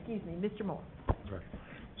okay, excuse me, Mr. Moore. Right.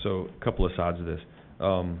 So a couple of sides of this.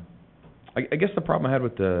 I guess the problem I had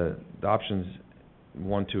with the options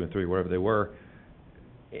 1, 2, and 3, whatever they were,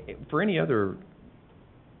 for any other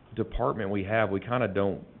department we have, we kind of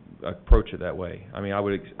don't approach it that way. I mean, I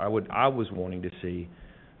was wanting to see,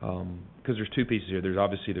 because there's 2 pieces here. There's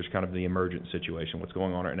kind of the emergent situation, what's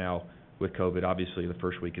going on right now with COVID. Obviously, the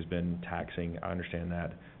first week has been taxing. I understand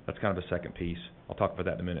that. That's kind of a second piece. I'll talk about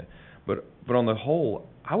that in a minute. But on the whole,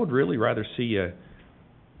 I would really rather see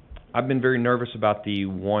I've been very nervous about the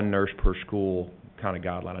 1 nurse per school kind of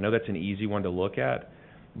guideline. I know that's an easy one to look at,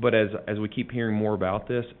 but as we keep hearing more about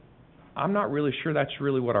this, I'm not really sure that's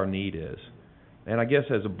really what our need is. And I guess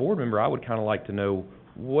as a board member, I would kind of like to know,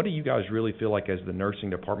 what do you guys really feel like as the nursing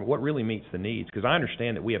department, what really meets the needs? Because I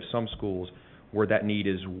understand that we have some schools where that need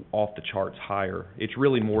is off the charts higher. It's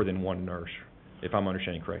really more than 1 nurse, if I'm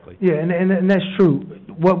understanding correctly. Yeah, and that's true.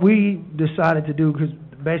 What we decided to do, because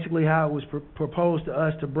basically how it was proposed to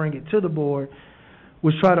us to bring it to the board,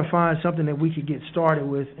 was try to find something that we could get started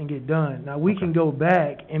with and get done. Now, we can go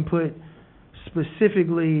back and put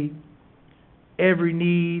specifically every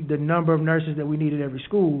need, the number of nurses that we need at every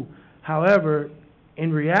school. However,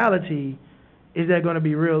 in reality, is that going to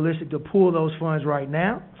be realistic to pull those funds right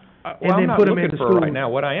now? Well, I'm not looking for it right now.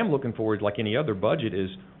 What I am looking for is, like any other budget, is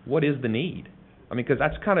what is the need? I mean, because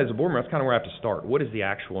that's kind of, as a board member, that's kind of where I have to start. What is the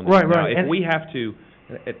actual need? Right. Now, if we have to,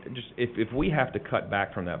 if we have to cut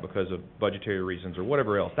back from that because of budgetary reasons or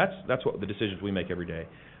whatever else, that's what the decisions we make every day.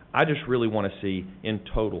 I just really want to see in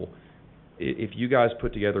total, if you guys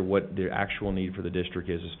put together what the actual need for the district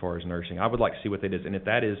is as far as nursing. I would like to see what that is, and if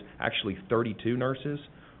that is actually 32 nurses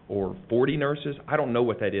or 40 nurses, I don't know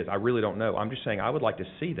what that is. I really don't know. I'm just saying I would like to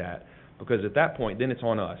see that, Because at that point, then it's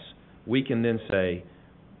on us. We can then say,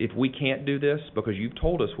 if we can't do this, because you've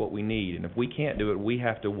told us what we need, and if we can't do it, we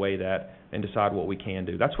have to weigh that and decide what we can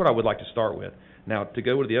do. That's what I would like to start with. Now, to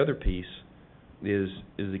go to the other piece is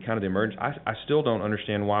the kind of the emergency. I still don't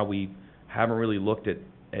understand why we haven't really looked at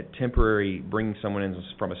temporary, bringing someone in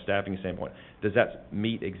from a staffing standpoint. Does that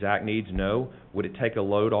meet exact needs? No. Would it take a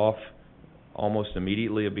load off almost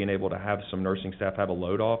immediately of being able to have some nursing staff have a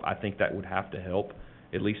load off? I think that would have to help,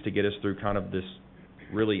 at least to get us through kind of this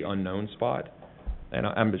really unknown spot. And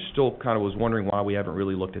I'm still kind of was wondering why we haven't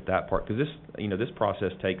really looked at that part, because this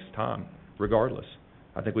process takes time, regardless.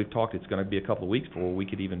 I think we've talked, it's going to be a couple of weeks before we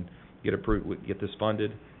could even get approved, get this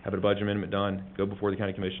funded, have a budget amendment done, go before the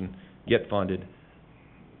county commission, get funded,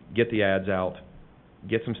 get the ads out,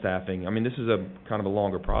 get some staffing. I mean, this is a kind of a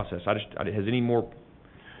longer process. Has any more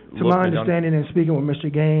To my understanding, and speaking with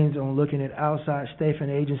Mr. Gaines on looking at outside staffing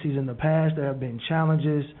agencies in the past, there have been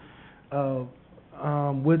challenges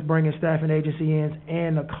with bringing staffing agency in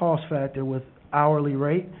and the cost factor with hourly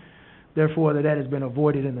rate. Therefore, that has been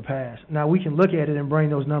avoided in the past. Now, we can look at it and bring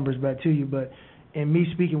those numbers back to you, but in me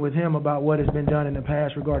speaking with him about what has been done in the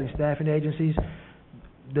past regarding staffing agencies,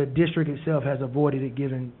 the district itself has avoided it,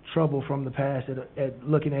 given trouble from the past at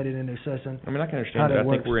looking at it and assessing. I mean, I can understand that. I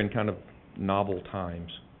think we're in kind of novel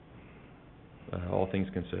times, all things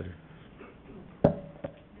considered.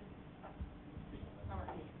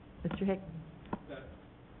 Mr. Hick?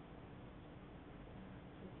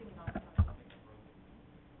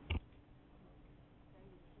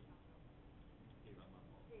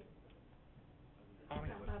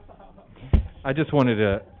 I just wanted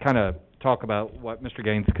to kind of talk about what Mr.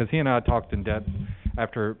 Gaines, because he and I talked in depth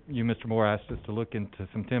after you, Mr. Moore, asked us to look into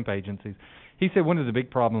some temp agencies. He said one of the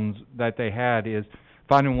big problems that they had is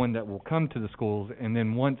finding one that will come to the schools, and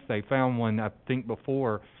then once they found one, I think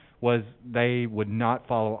before, was they would not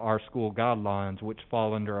follow our school guidelines, which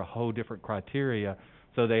fall under a whole different criteria,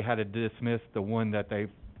 so they had to dismiss the one that they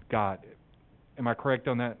got. Am I correct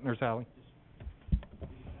on that, Nurse Allie?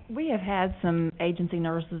 We have had some agency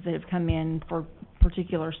nurses that have come in for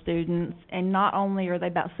particular students, and not only are they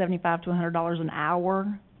about $75 to $100 an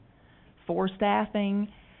hour for staffing,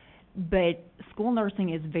 but school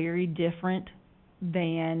nursing is very different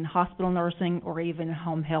than hospital nursing or even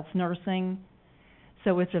home health nursing.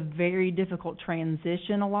 So it's a very difficult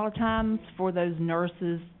transition a lot of times for those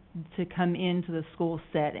nurses to come into the school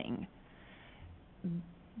setting.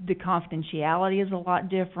 The confidentiality is a lot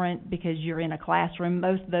different because you're in a classroom.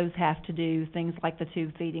 Most of those have to do things like the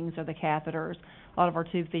tube feedings or the catheters. A lot of our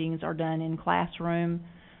tube feedings are done in classroom.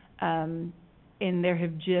 And there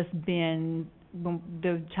have just been,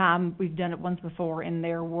 the time we've done it once before, and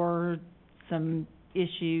there were some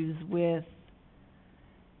issues with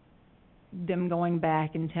them going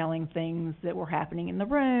back and telling things that were happening in the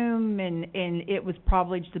room, and it was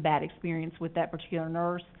probably just a bad experience with that particular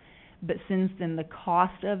nurse. But since then, the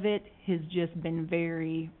cost of it has just been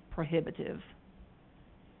very prohibitive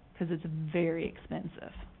because it's very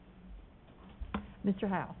expensive. Mr.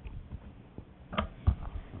 Howe?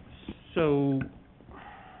 So,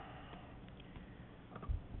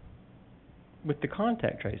 with the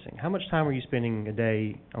contact tracing, how much time are you spending a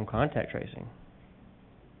day on contact tracing?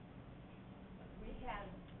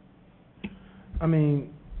 I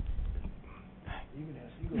mean,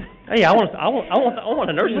 Hey, I want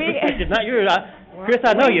a nurse's perspective, not yours. Chris,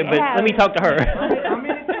 I know you, but let me talk to her. I'm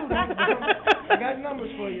in it too. I got numbers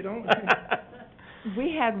for you, don't.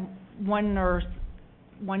 We had one nurse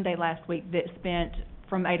one day last week that spent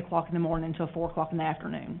from 8 o'clock in the morning until 4 o'clock in the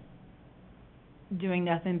afternoon doing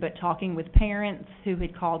nothing but talking with parents who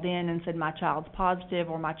had called in and said, my child's positive,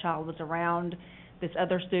 or my child was around this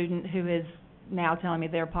other student who is now telling me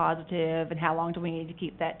they're positive, and how long do we need to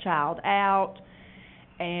keep that child out?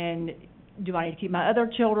 And do I need to keep my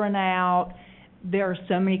other children out? There are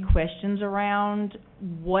so many questions around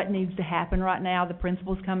what needs to happen right now. The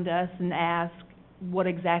principals come to us and ask, what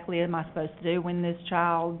exactly am I supposed to do when this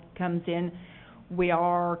child comes in? We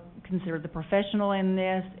are considered the professional in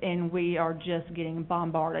this, and we are just getting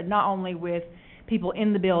bombarded, not only with people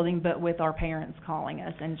in the building, but with our parents calling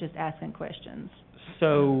us and just asking questions.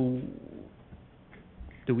 So,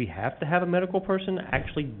 do we have to have a medical person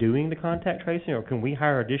actually doing the contact tracing, or can we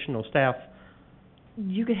hire additional staff?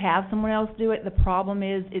 You could have someone else do it. The problem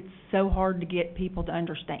is it's so hard to get people to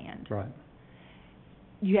understand. Right.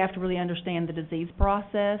 You have to really understand the disease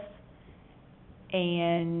process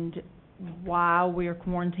and why we're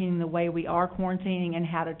quarantining the way we are quarantining and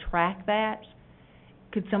how to track that.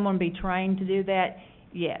 Could someone be trained to do that?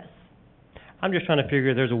 Yes. I'm just trying to figure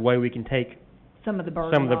if there's a way we can take some of the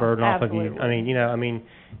burden off of you. Absolutely. I mean,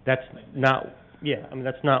 that's not Yeah, I mean,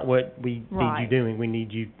 that's not what we need you Right. doing. We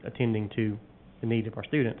need you attending to the need of our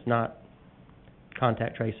students, not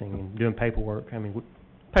contact tracing and doing paperwork. I mean,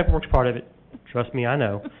 paperwork's part of it, trust me, I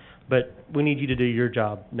know. But we need you to do your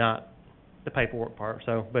job, not the paperwork part,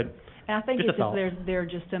 so, but And I think just it's a just thought. there are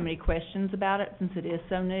just so many questions about it, since it is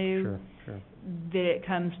so new. Sure. That it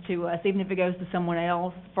comes to us, even if it goes to someone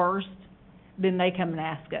else first, then they come and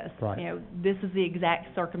ask us. Right. You know, this is the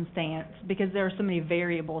exact circumstance, because there are so many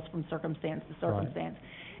variables from circumstance to Right. circumstance.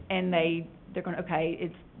 And they're going,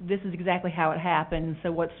 okay, this is exactly how it happened,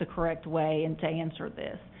 so what's the correct way and to answer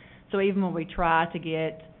this? So even when we try to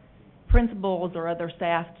get principals or other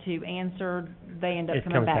staff to answer, they end up It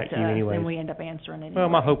coming comes back back to to you us, anyways. and we end up answering it Well,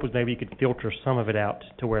 my anyway. hope was maybe you could filter some of it out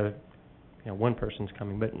to where, one person's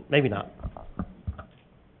coming, but maybe not.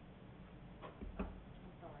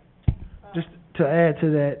 Just to add to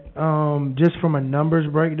that, just from a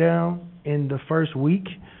numbers breakdown, in the first week,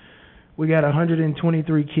 we got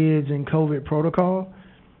 123 kids in COVID protocol.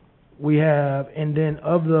 We have, and then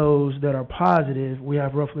of those that are positive, we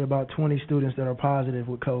have roughly about 20 students that are positive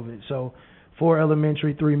with COVID. So 4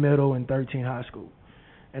 elementary, 3 middle, and 13 high school.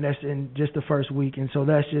 And that's in just the first week. And so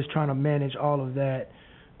that's just trying to manage all of that.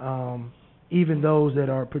 Even those that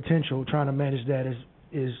are potential, trying to manage that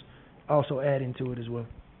is also adding to it as well.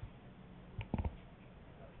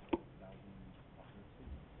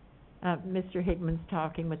 Mr. Hickman's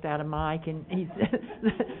talking without a mic, and he said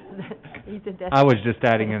that's... I was just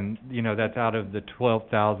adding in, that's out of the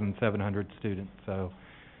 12,700 students, so,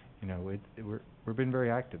 we're being very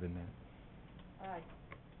active in that. All right.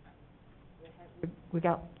 We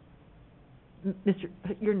got,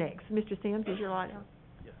 you're next. Mr. Sims, is your light on?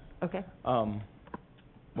 Yes. Okay.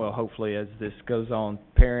 Well, hopefully as this goes on,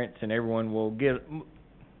 parents and everyone will get,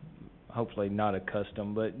 hopefully not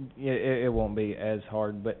accustomed, but it won't be as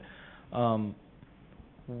hard, but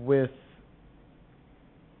with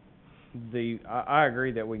I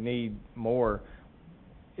agree that we need more.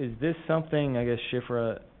 Is this something, I guess,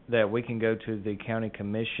 Shifra, that we can go to the county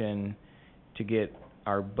commission to get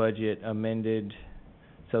our budget amended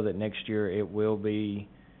so that next year it will be,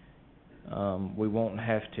 we won't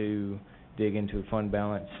have to dig into a fund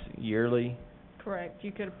balance yearly? Correct.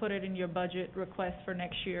 You could put it in your budget request for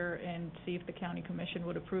next year and see if the county commission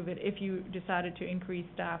would approve it. If you decided to increase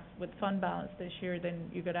staff with fund balance this year, then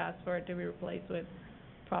you could ask for it to be replaced with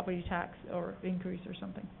property tax or increase or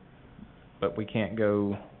something. But we can't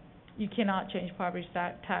go, You cannot change property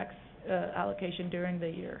tax allocation during the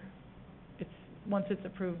year. Once it's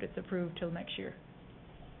approved till next year.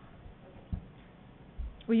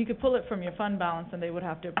 Well, you could pull it from your fund balance and they would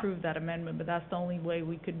have to approve that amendment, but that's the only way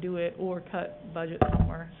we could do it, or cut budget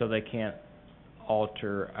somewhere. so they can't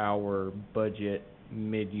alter our budget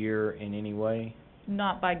mid-year in any way?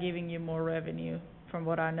 Not by giving you more revenue, from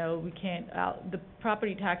what I know. We can't, the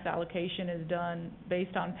property tax allocation is done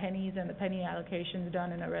based on pennies, and the penny allocation is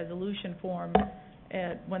done in a resolution form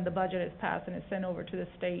when the budget is passed and it's sent over to the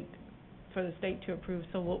state, for the state to approve.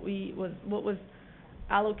 So what was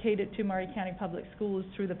allocated to Maury County Public Schools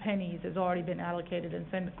through the pennies has already been allocated and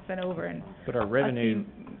sent over, and But our revenue,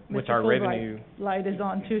 with Mr. our Fulbright's revenue, light is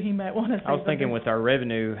on too, he might want to say I was thinking something. with our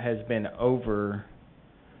revenue has been over,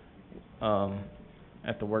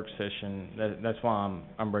 at the work session. That's why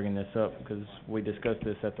I'm bringing this up, because we discussed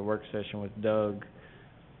this at the work session with Doug.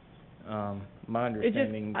 My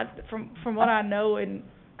understanding. From what I know, and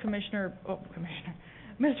Mr.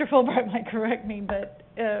 Fulbright might correct me, but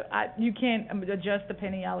you can't adjust the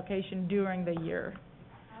penny allocation during the year.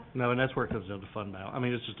 No, and that's where it comes down to fund balance. I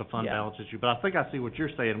mean, it's just a fund Yeah. balance issue, but I think I see what you're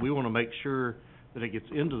saying. We want to make sure that it gets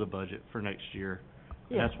into the budget for next year.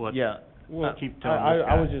 And Yeah. that's what Yeah. I keep telling I this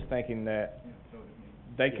guy. was just thinking that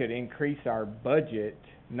they could increase our budget,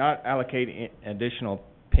 not allocate additional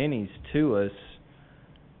pennies to us.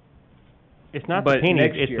 It's not But the pennies,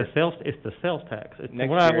 next it's year- the sales tax. Next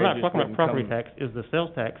We're year it not just talking about wouldn't property come- tax, it's the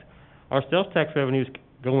sales tax. Our sales tax revenue's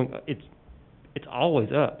going, it's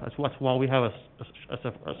always up. That's why we have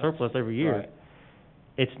a surplus every year. Right.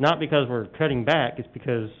 It's not because we're cutting back, it's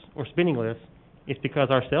because, or spending less, it's because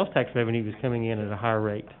our sales tax revenue is coming in at a higher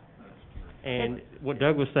rate. And what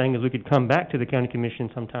Doug was saying is we could come back to the county commission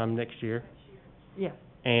sometime next year Yeah.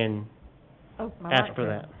 and Oh, my ask light for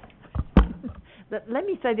went. that. Let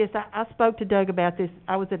me say this, I spoke to Doug about this.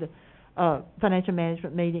 I was at a financial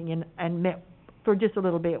management meeting and met for just a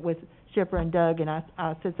little bit with Shipper and Doug, and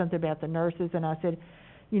I said something about the nurses, and I said,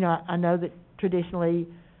 I know that traditionally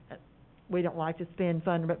we don't like to spend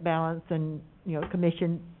fund balance, and,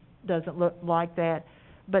 commission doesn't look like that,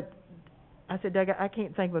 but I said, Doug, I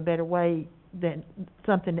can't think of a better way than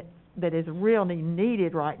something that is really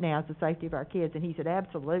needed right now is the safety of our kids, and he said,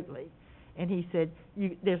 absolutely. And he said,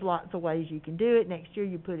 there's lots of ways you can do it. Next year,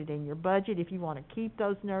 you put it in your budget if you want to keep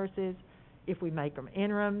those nurses, if we make them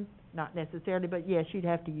interim, not necessarily, but yes, you'd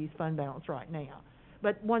have to use fund balance right now.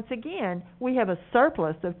 But once again, we have a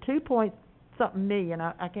surplus of 2-point-something million,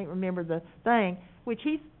 I can't remember the thing, which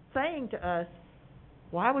he's saying to us,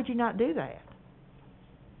 why would you not do that?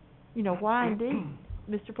 You know, why indeed?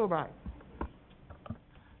 Mr. Fulbright?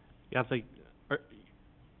 Yeah, I think,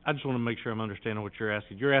 I just want to make sure I'm understanding what you're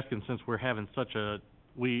asking. You're asking, since we're having such a,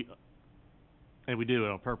 and we do it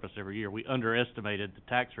on purpose every year, we underestimated the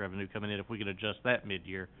tax revenue coming in, if we could adjust that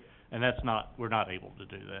mid-year, and we're not able to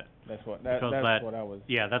do that. That's what I was.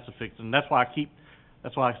 Yeah, that's a fix, and that's why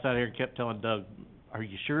I sat here and kept telling Doug, are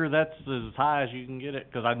you sure that's as high as you can get it?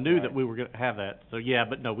 Because I knew that we were gonna have that, so yeah,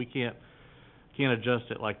 but no, we can't adjust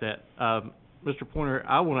it like that. Mr. Pointer,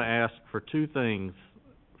 I want to ask for two things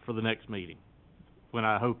for the next meeting, when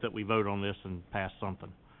I hope that we vote on this and pass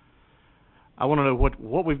something. I want to know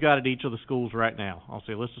what we've got at each of the schools right now. I'll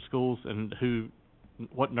say a list of schools and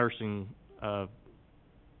what nursing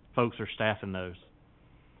folks are staffing those.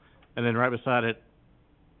 And then right beside it,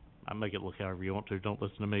 I make it look however you want to, don't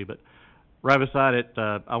listen to me, but right beside it,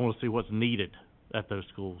 I want to see what's needed at those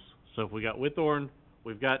schools. So if we got Whitthorne,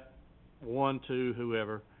 we've got 1, 2,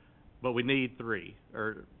 whoever, but we need 3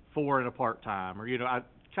 or 4 in a part-time, or,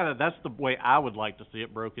 that's the way I would like to see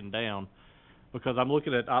it broken down, because I'm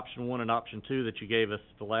looking at option 1 and option 2 that you gave us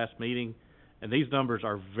at the last meeting, and these numbers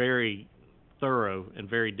are very thorough and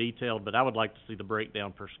very detailed, but I would like to see the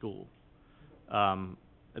breakdown per school. And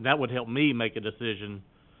that would help me make a decision,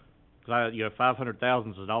 because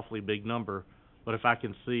 500,000 is an awfully big number, but if I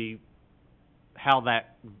can see how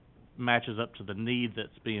that matches up to the need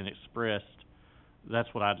that's being expressed, that's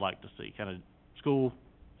what I'd like to see. Kind of school,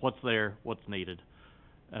 what's there, what's needed.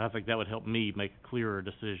 And I think that would help me make a clearer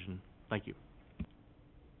decision. Thank you.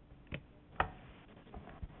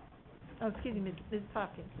 Oh, excuse me, Ms.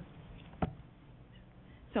 Hopkins.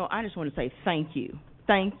 So I just want to say thank you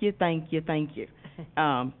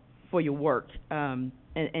for your work and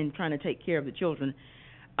trying to take care of the children.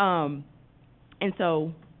 And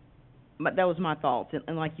so that was my thoughts.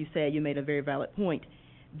 And like you said, you made a very valid point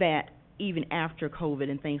that even after COVID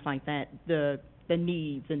and things like that, the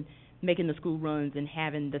needs and making the school runs and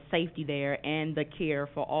having the safety there and the care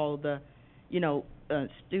for all the,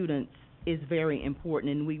 students is very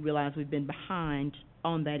important. And we realize we've been behind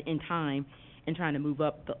on that in time and trying to move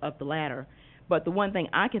up the ladder. But the one thing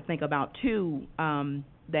I can think about too,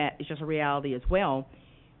 that is just a reality as well,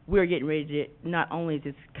 we're getting ready to, not only is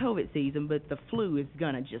this COVID season, but the flu is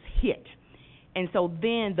gonna just hit. And so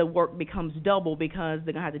then the work becomes double, because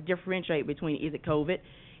they're gonna have to differentiate between, is it COVID,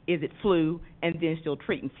 is it flu, and then still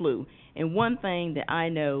treating flu. And one thing that I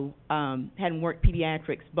know, hadn't worked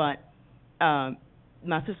pediatrics, but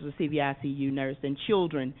my sister's a CVICU nurse, and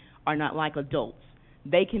children are not like adults.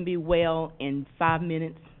 They can be well in 5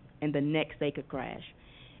 minutes, and the next they could crash.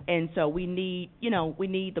 And so we need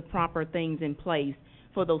the proper things in place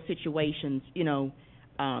for those situations,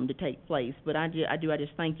 to take place. But I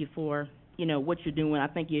just thank you for, what you're doing. I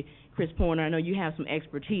thank you, Chris Pointer. I know you have some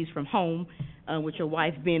expertise from home, with your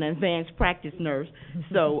wife being an advanced practice nurse.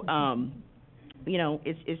 So,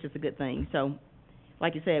 it's just a good thing. So,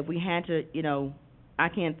 like you said, if we had to, I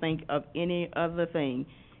can't think of any other thing,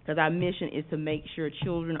 because our mission is to make sure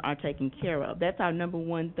children are taken care of. That's our number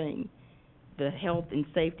one thing, the health and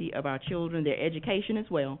safety of our children, their education as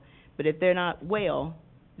well. But if they're not well,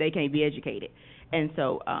 they can't be educated. And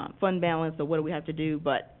so fund balance, or what do we have to do?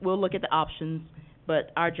 But we'll look at the options.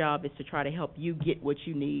 But our job is to try to help you get what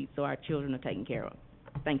you need so our children are taken care of.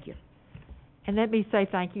 Thank you. And let me say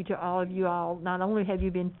thank you to all of you all. Not only have you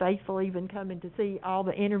been faithful, even coming to see all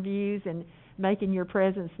the interviews and making your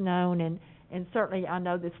presence known, and certainly I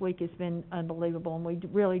know this week has been unbelievable, and we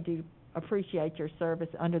really do appreciate your service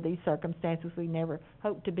under these circumstances. We never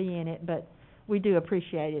hoped to be in it, but we do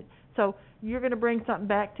appreciate it. So you're going to bring something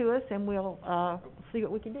back to us, and we'll see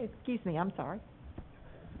what we can do. Excuse me, I'm sorry.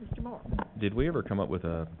 Mr. Moore. Did we ever come up with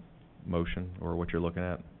a motion, or what you're looking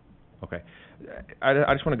at? Okay.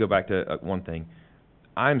 I just want to go back to one thing.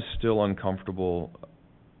 I'm still uncomfortable,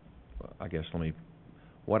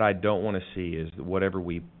 what I don't want to see is whatever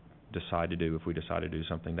we decide to do, if we decide to do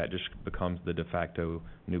something, that just becomes the de facto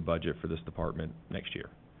new budget for this department next year.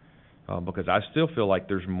 Because I still feel like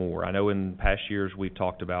there's more. I know in past years we've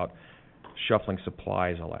talked about shuffling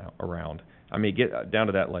supplies around. Get down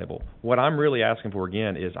to that level. What I'm really asking for,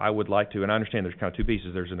 again, is I would like to, and I understand there's kind of two pieces.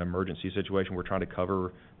 There's an emergency situation. We're trying to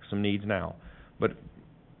cover some needs now. But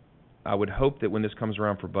I would hope that when this comes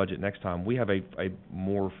around for budget next time, we have a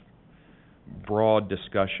more broad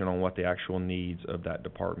discussion on what the actual needs of that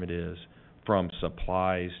department is, from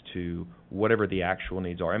supplies to whatever the actual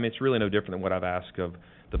needs are. I mean, it's really no different than what I've asked of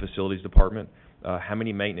the facilities department, how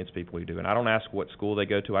many maintenance people we do. And I don't ask what school they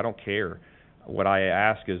go to, I don't care. What I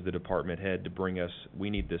ask is the department head to bring us, we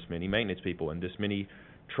need this many maintenance people and this many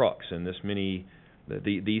trucks and this many,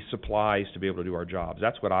 these supplies to be able to do our jobs.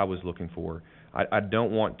 That's what I was looking for. I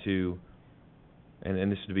don't want to,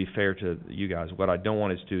 and this is to be fair to you guys, what I don't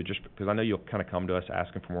want is to, just because I know you'll kind of come to us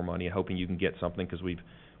asking for more money and hoping you can get something, because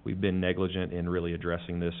we've been negligent in really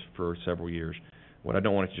addressing this for several years. What I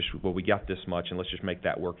don't want is just, well, we got this much and let's just make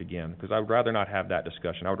that work again, because I would rather not have that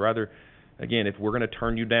discussion. I would rather, again, if we're going to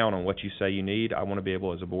turn you down on what you say you need, I want to be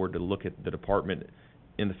able as a board to look at the department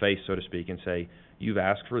in the face, so to speak, and say, you've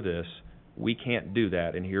asked for this, we can't do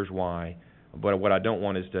that, and here's why. But what I don't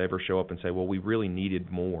want is to ever show up and say, well, we really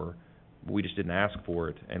needed more, we just didn't ask for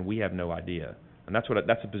it, and we have no idea. And that's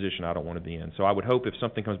a position I don't want to be in. So I would hope if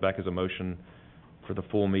something comes back as a motion for the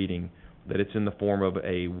full meeting, that it's in the form of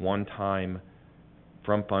a one-time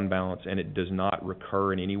from fund balance, and it does not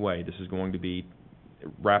recur in any way. This is going to be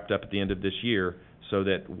wrapped up at the end of this year, so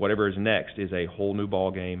that whatever is next is a whole new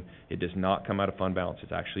ball game. It does not come out of fund balance.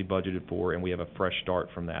 It's actually budgeted for, and we have a fresh start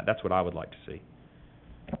from that. That's what I would like to see.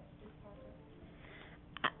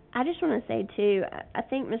 I just want to say, too, I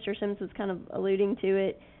think Mr. Sims was kind of alluding to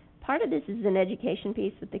it. Part of this is an education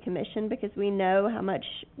piece with the commission, because we know how much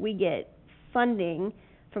we get funding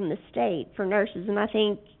from the state for nurses. And I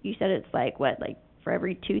think you said it's like for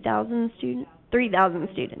every 2,000 students? 3,000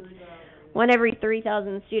 students. One every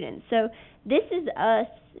 3,000 students. So this is us,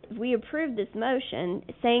 if we approve this motion,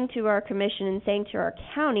 saying to our commission and saying to our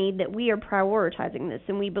county that we are prioritizing this,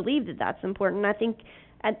 and we believe that that's important. I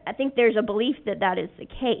think there's a belief that that is the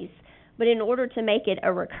case. But in order to make it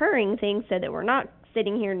a recurring thing, so that we're not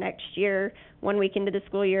sitting here next year, 1 week into the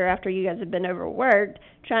school year after you guys have been overworked,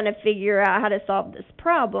 trying to figure out how to solve this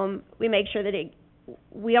problem, we make sure that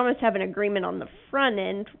we almost have an agreement on the front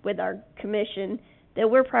end with our commission that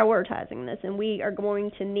we're prioritizing this, and we are going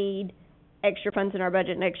to need extra funds in our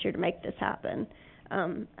budget next year to make this happen.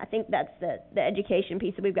 I think that's the education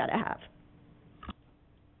piece that we've got to have.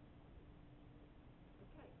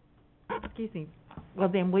 Excuse me. Well,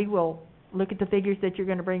 then we will look at the figures that you're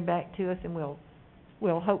going to bring back to us, and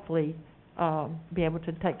we'll hopefully be able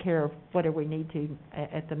to take care of whatever we need to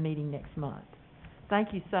at the meeting next month.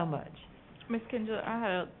 Thank you so much. Ms. Kinja, I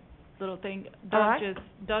had a little thing. All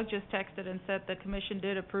Doug just texted and said the commission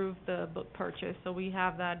did approve the book purchase, so we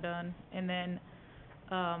have that done. And then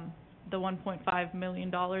the $1.5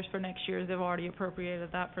 million for next year, they've already appropriated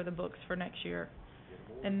that for the books for next year.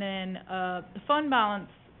 And then the fund balance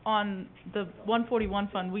on the 141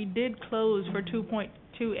 fund, we did close for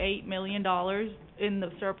 $2.28 million in the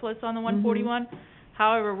surplus on the 141.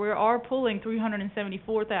 However, we are pulling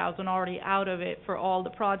 $374,000 already out of it for all the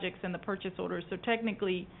projects and the purchase orders. So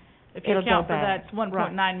technically, if you account for that, it's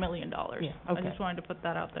 $1.9 million. Yeah, okay. I just wanted to put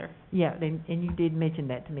that out there. Yeah, and you did mention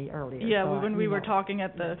that to me earlier. Yeah, so when we were talking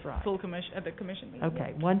at the right. full commission, at the commission meeting.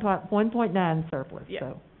 Okay, 1.9 surplus, Yeah.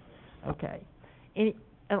 so, okay.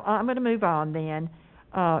 I'm going to move on then.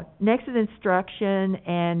 Next is instruction,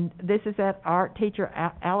 and this is that art teacher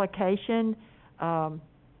allocation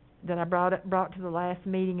that I brought to the last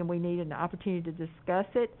meeting, and we needed an opportunity to discuss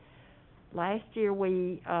it. Last year,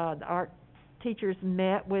 the art teachers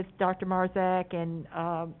met with Dr. Marzak, and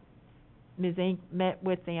Ms. Inc. met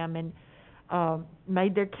with them and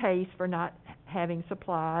made their case for not having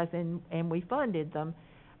supplies, and we funded them.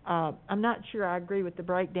 I'm not sure I agree with the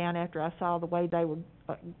breakdown after I saw the way they were,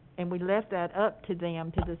 and we left that up to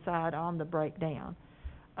them to decide on the breakdown.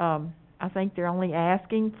 I think they're only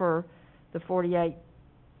asking for the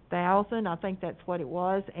 $48,000. I think that's what it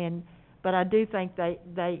was, but I do think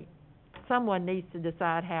someone needs to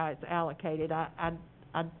decide how it's allocated. I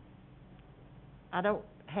don't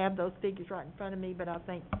have those figures right in front of me, but I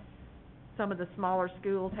think some of the smaller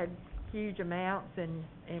schools had huge amounts, and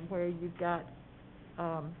where you've got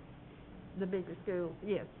the bigger schools.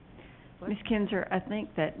 Yes. Ms. Kinzer, I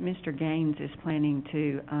think that Mr. Gaines is planning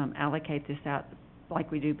to allocate this out like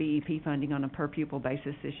we do BEP funding on a per pupil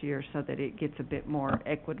basis this year, so that it gets a bit more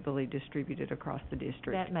equitably distributed across the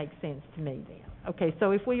district. That makes sense to me then. Okay,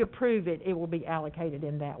 so if we approve it, it will be allocated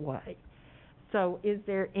in that way. So is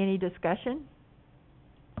there any discussion?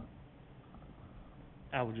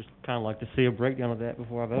 I would just kind of like to see a breakdown of that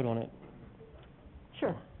before I vote on it.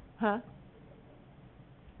 Sure. Huh?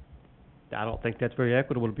 I don't think that's very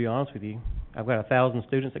equitable, to be honest with you. I've got 1,000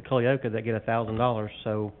 students at Culleoka that get $1,000,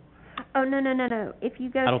 so. Oh, no. If you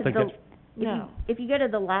go I don't to think the, that's. if you go to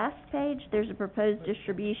the last page, there's a proposed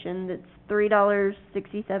distribution that's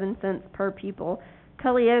 $3.67 per pupil,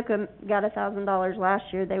 Culleoka got $1,000 last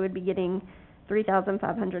year, they would be getting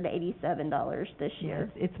 $3,587 this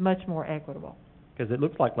year. Yes, it's much more equitable. Because it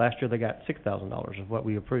looks like last year they got $6,000 of what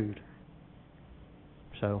we approved.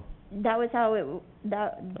 So, That was how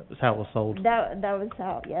that's how it was sold. that was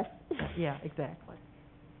how, yes. Yeah, exactly.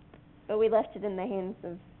 But we left it in the hands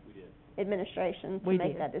of administration to We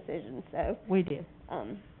make did. that decision, so, We did.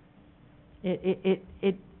 um,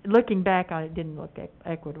 It, looking back on it, didn't look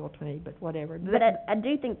equitable to me, but whatever. but I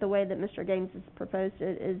do think the way that Mr. Gaines has proposed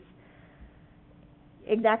it is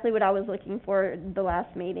exactly what I was looking for the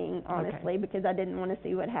last meeting, honestly, because I didn't want to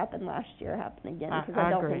see what happened last year happen again, because I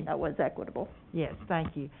don't agree. think that was equitable. Yes,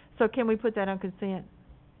 thank you. So can we put that on consent?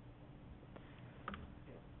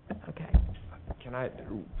 Okay. Can I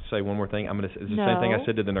say one more thing? It's the same thing I No.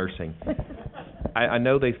 said to the nursing. I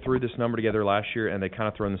know they threw this number together last year, and they kind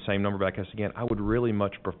of thrown the same number back at us again. I would really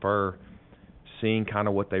much prefer seeing kind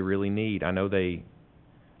of what they really need. I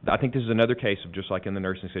think this is another case of just like in the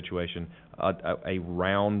nursing situation, a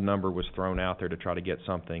round number was thrown out there to try to get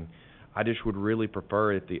something. I just would really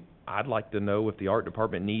prefer I'd like to know if the art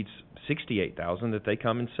department needs $68,000, that they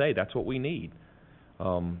come and say, that's what we need.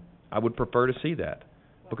 I would prefer to see that.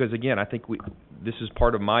 Because again, I think this is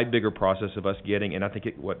part of my bigger process of us getting, and I think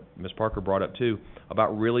what Ms. Parker brought up too,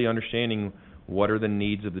 about really understanding what are the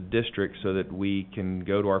needs of the district so that we can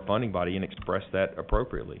go to our funding body and express that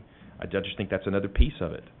appropriately. I just think that's another piece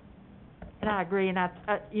of it. And I agree, and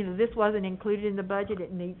this wasn't included in the budget,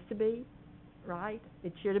 it needs to be, right?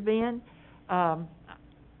 It should have been.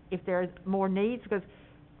 If there's more needs, because,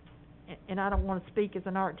 and I don't want to speak as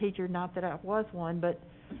an art teacher, not that I was one, but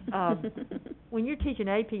when you're teaching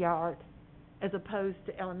AP art as opposed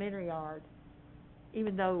to elementary art,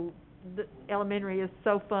 even though the elementary is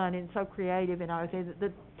so fun and so creative, and I would say that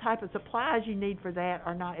the type of supplies you need for that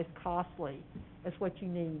are not as costly as what you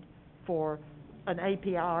need for an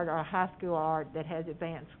AP art or a high school art that has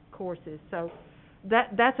advanced courses. So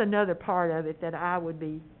that's another part of it that I would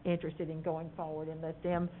be interested in going forward, and let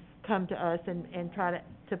them come to us and try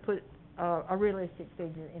to put a realistic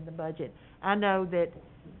figure in the budget. I know that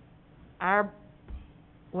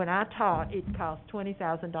when I taught, it cost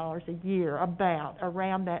 $20,000 a year,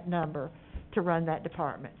 around that number, to run that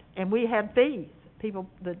department. And we have fees.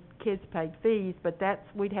 The kids paid fees, but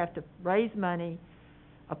we'd have to raise money,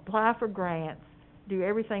 apply for grants, do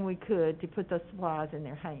everything we could to put those supplies in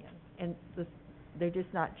their hands. And they're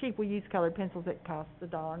just not cheap. We use colored pencils that cost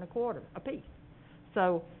 $1.25 a piece.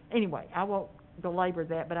 So anyway, I won't belabor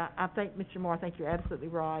that, but I think, Mr. Moore, I think you're absolutely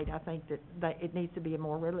right. I think that it needs to be a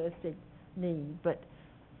more realistic need, but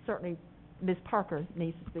certainly Ms. Parker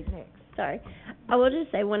needs to speak next. Sorry. I will just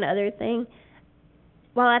say one other thing.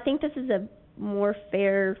 While I think this is a more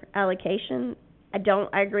fair allocation,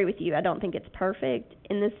 I agree with you. I don't think it's perfect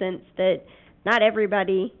in the sense that not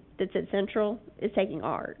everybody that's at Central is taking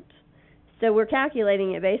art. So we're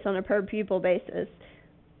calculating it based on a per pupil basis,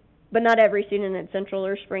 but not every student at Central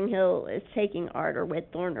or Spring Hill is taking art or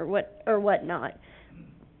Whitthorne or whatnot.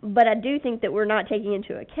 But I do think that we're not taking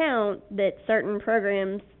into account that certain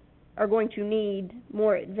programs are going to need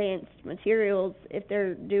more advanced materials if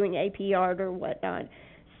they're doing AP art or whatnot.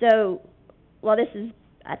 So while this is,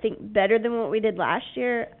 I think, better than what we did last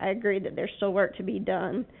year, I agree that there's still work to be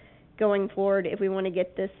done going forward if we want to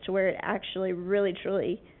get this to where it actually really,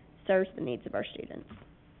 truly serves the needs of our students.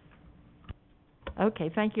 Okay,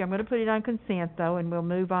 thank you. I'm going to put it on consent, though, and we'll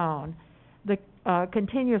move on. The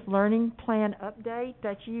continuous learning plan update,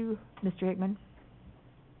 that's you, Mr. Hickman.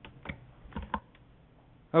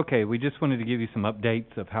 Okay, we just wanted to give you some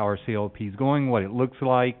updates of how our CLP is going, what it looks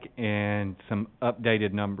like, and some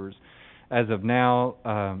updated numbers. As of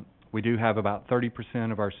now, we do have about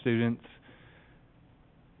 30% of our students,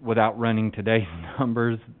 without running today's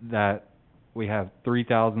numbers, that we have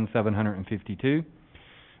 3,752.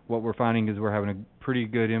 What we're finding is we're having a pretty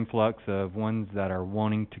good influx of ones that are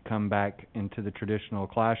wanting to come back into the traditional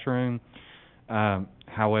classroom.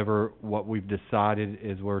 However, what we've decided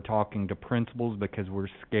is we're talking to principals because we're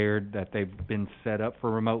scared that they've been set up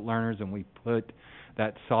for remote learners, and we put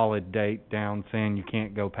that solid date down saying you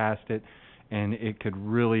can't go past it, and it could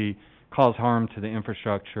really cause harm to the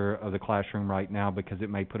infrastructure of the classroom right now because it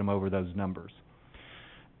may put them over those numbers.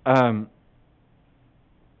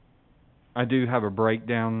 I do have a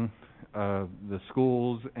breakdown of the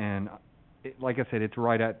schools, and like I said, it's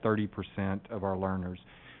right at 30% of our learners.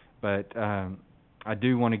 But I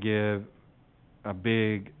do want to give a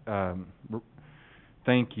big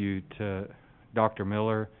thank you to Dr.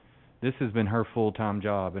 Miller. This has been her full-time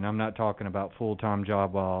job, and I'm not talking about full-time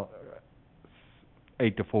job while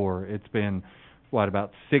 8 to 4. It's been,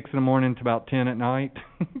 about 6 in the morning to about 10 at night.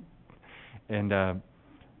 And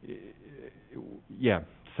Yeah,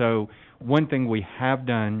 so one thing we have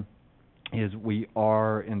done is we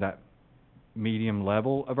are in that medium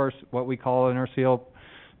level of our, what we call in our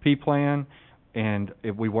CLP plan, and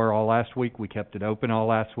if we were all last week, we kept it open all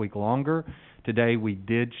last week longer. Today, we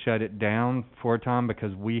did shut it down for a time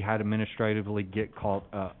because we had administratively get caught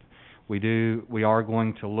up. We are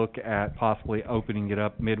going to look at possibly opening it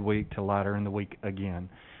up midweek to later in the week again,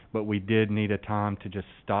 but we did need a time to just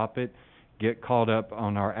stop it, get caught up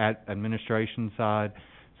on our administration side,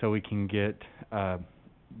 so we can get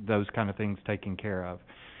those kind of things taken care of.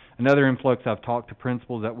 Another influx, I've talked to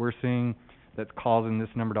principals that we're seeing that's causing this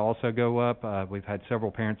number to also go up. We've had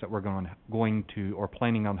several parents that were going to or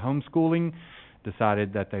planning on homeschooling,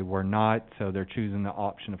 decided that they were not, so they're choosing the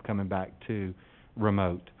option of coming back to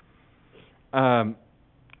remote. At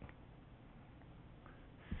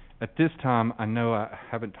this time, I know I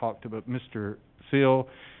haven't talked about Mr. Seal.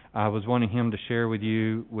 I was wanting him to share with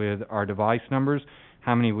you with our device numbers,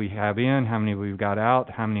 how many we have in, how many we've got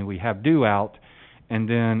out, how many we have due out, and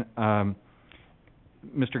then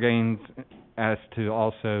Mr. Gaines asked to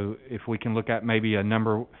also, if we can look at maybe a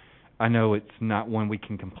number. I know it's not one we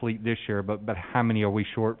can complete this year, but how many are we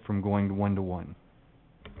short from going to 1-to-1?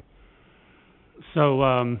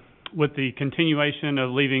 So, with the continuation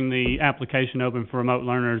of leaving the application open for remote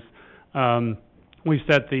learners, we've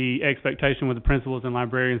set the expectation with the principals and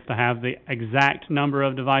librarians to have the exact number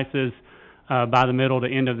of devices by the middle to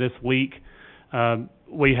end of this week.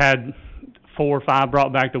 We had 4 or 5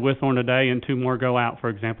 brought back to Withorn today and 2 more go out, for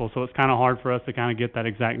example, so it's kind of hard for us to kind of get that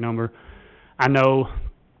exact number. I know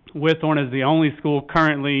Withorn is the only school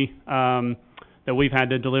currently that we've had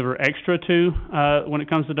to deliver extra to when it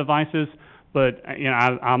comes to devices. But, you know,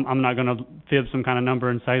 I'm not going to fib some kind of number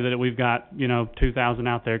and say that we've got, 2,000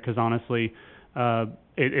 out there, because honestly,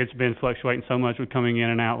 it's been fluctuating so much with coming in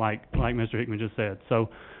and out, like Mr. Hickman just said. So,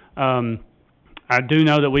 I do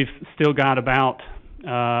know that we've still got about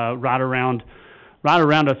right around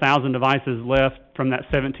 1,000 devices left from that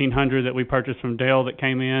 1,700 that we purchased from Dell that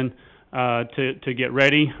came in to get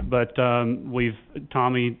ready. But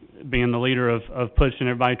Tommy being the leader of pushing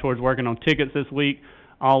everybody towards working on tickets this week.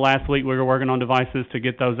 All last week we were working on devices to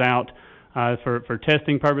get those out for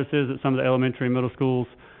testing purposes at some of the elementary and middle schools.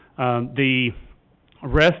 The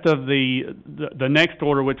rest of the next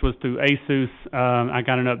order, which was through ASUS, I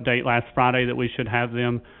got an update last Friday that we should have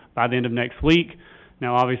them by the end of next week.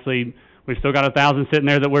 Now, obviously, we've still got 1,000 sitting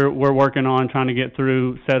there that we're working on, trying to get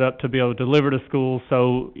through, set up to be able to deliver to schools.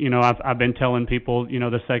 So, I've been telling people,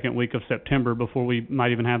 the second week of September before we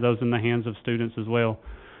might even have those in the hands of students as well.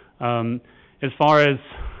 As far as,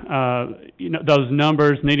 those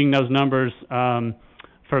numbers, needing those numbers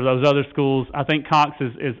for those other schools, I think Cox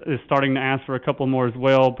is starting to ask for a couple more as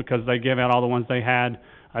well, because they gave out all the ones they had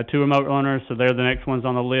to remote learners, so they're the next ones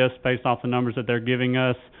on the list based off the numbers that they're giving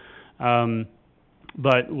us.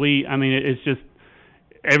 But it's just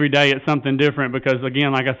every day it's something different, because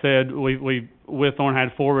again, like I said, Withorn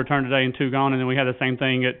had 4 returned today and 2 gone, and then we had the same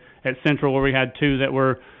thing at Central, where we had 2 that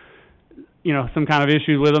were some kind of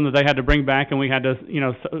issues with them that they had to bring back, and we had to,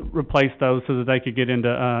 replace those so that they could get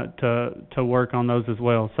into to work on those as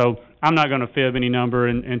well. So I'm not going to fib any number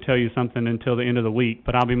and tell you something until the end of the week,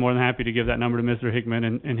 but I'll be more than happy to give that number to Mr. Hickman,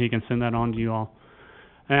 and he can send that on to you all.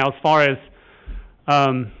 Now, as far as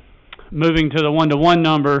moving to the 1-to-1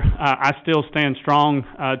 number, I still stand strong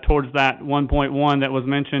towards that 1.1 that was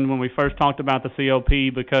mentioned when we first talked about the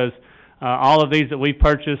COP, because all of these that we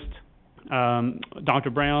purchased, Dr.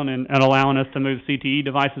 Brown and allowing us to move CTE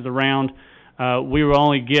devices around, we will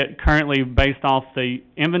only get currently, based off the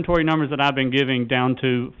inventory numbers that I've been giving, down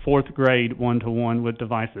to 4th grade 1-to-1 with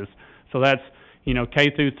devices. So that's,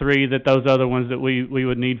 K through 3, that those other ones that we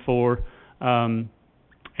would need for.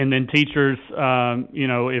 And then teachers,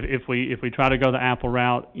 if we try to go the Apple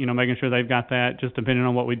route, making sure they've got that, just depending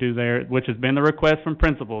on what we do there, which has been the request from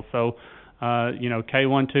principals. So,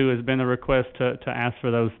 K-1-2 has been the request to ask for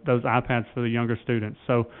those iPads for the younger students.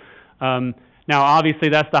 So, now obviously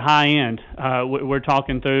that's the high end. We're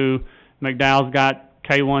talking through, McDowell's got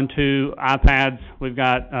K-1-2 iPads. We've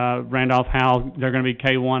got Randolph Howe, they're going to be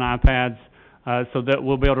K-1 iPads. So that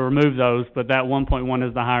we'll be able to remove those, but that 1.1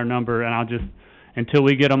 is the higher number, and until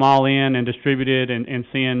we get them all in and distributed and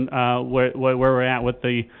seeing where we're at with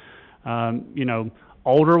the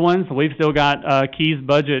older ones. We've still got Keys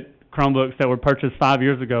budget Chromebooks that were purchased 5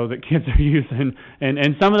 years ago that kids are using,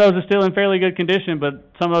 and some of those are still in fairly good condition,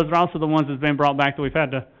 but some of those are also the ones that's been brought back that we've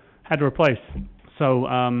had to replace. So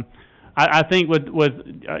I think with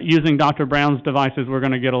using Dr. Brown's devices, we're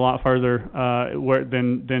going to get a lot further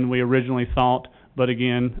than we originally thought. But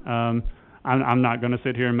again, I'm not gonna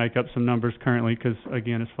sit here and make up some numbers currently, 'cause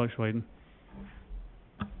again, it's fluctuating.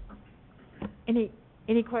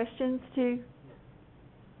 Any questions to,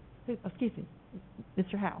 excuse me,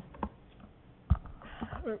 Mr. Howe?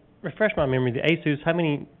 Refresh my memory, the ASUS, how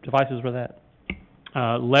many devices were that?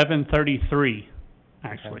 1133,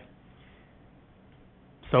 actually. Okay.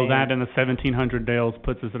 So And- that and the 1700 Dales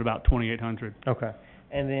puts us at about 2800. Okay.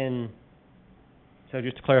 And then, so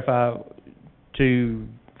just to clarify,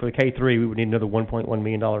 for the K-3, we would need another $1.1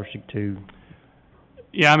 million to...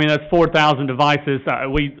 Yeah, I mean, that's 4,000 devices. The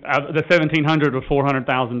 1,700 was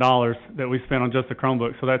 $400,000 that we spent on just the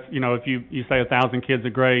Chromebook. So that's, if you say 1,000 kids a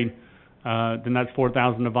grade, then that's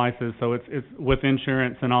 4,000 devices. So it's with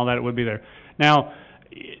insurance and all that, it would be there. Now,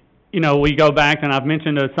 we go back, and I've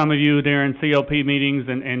mentioned to some of you during CLP meetings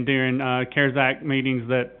and during CARES Act meetings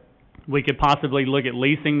that we could possibly look at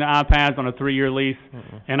leasing the iPads on a 3-year lease.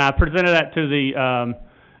 Mm-mm. And I presented that to the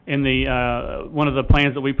in the one of the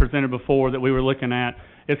plans that we presented before that we were looking at.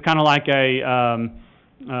 It's kind of like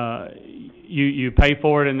you pay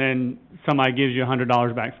for it, and then somebody gives you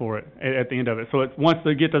 $100 back for it at the end of it. So it's, once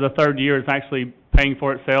they get to the 3rd year, it's actually paying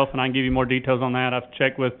for itself, and I can give you more details on that. I've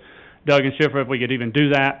checked with Doug and Schiffer if we could even do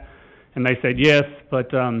that, and they said yes, but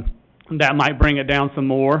that might bring it down some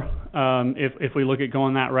more if we look at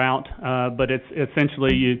going that route. But it's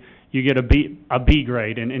essentially you get a B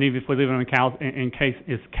grade, and even if we leave it in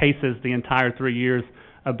cases the entire 3 years,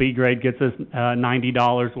 a B grade gets us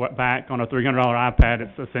 $90 back on a $300 iPad.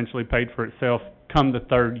 It's essentially paid for itself come the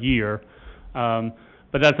 3rd year.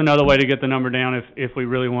 But that's another way to get the number down if we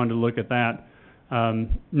really wanted to look at that.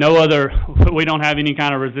 We don't have any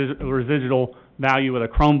kind of residual value with a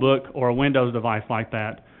Chromebook or a Windows device like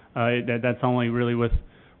that. That's only really with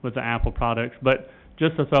the Apple products. But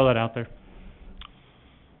just to throw that out there.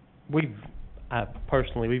 We've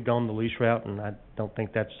gone the lease route, and I don't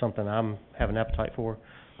think that's something I'm have an appetite for.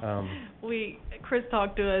 Chris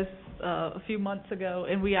talked to us a few months ago,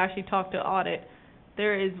 and we actually talked to audit.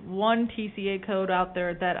 There is one TCA code out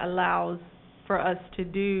there that allows for us to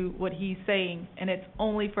do what he's saying, and it's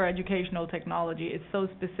only for educational technology. It's so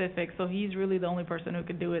specific, so he's really the only person who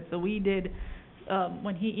could do it. So we did,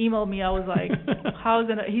 when he emailed me, I was like, how's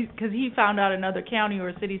it, because he found out another county or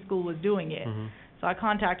a city school was doing it. Mm-hmm. So I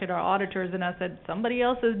contacted our auditors, and I said, somebody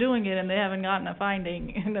else is doing it, and they haven't gotten a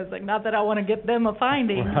finding. And I was like, not that I want to get them a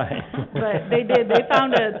finding, right. but they did.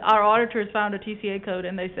 Our auditors found a TCA code,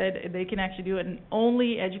 and they said they can actually do it, and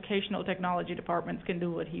only educational technology departments can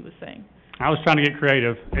do what he was saying. I was trying to get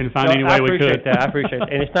creative and find any way we could. I appreciate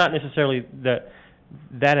that. And it's not necessarily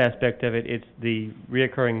that aspect of it. It's the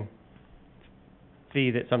reoccurring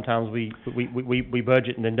fee that sometimes we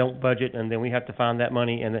budget and then don't budget, and then we have to find that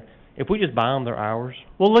money. And if we just buy them, they're ours.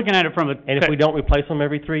 Well, looking at it from and if we don't replace them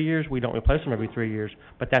every 3 years, we don't replace them every 3 years.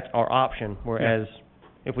 But that's our option. Whereas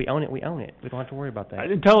if we own it, we own it. We don't have to worry about that. I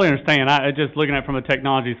totally understand. I just looking at it from a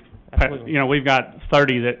technology. We've got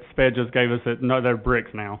 30 that SPED just gave us they're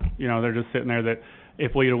bricks now. They're just sitting there that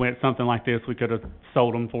if we had went something like this, we could have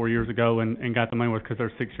sold them 4 years ago and got the money worth because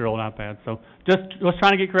they're 6-year-old iPads. So just let's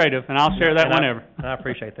try to get creative, and I'll share that whenever. I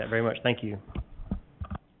appreciate that very much. Thank you.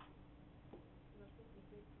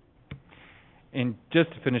 And just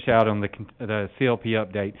to finish out on the CLP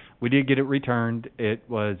update, we did get it returned. It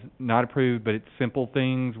was not approved, but it's simple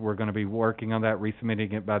things. We're going to be working on that,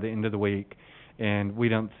 resubmitting it by the end of the week, and we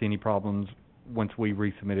don't see any problems once we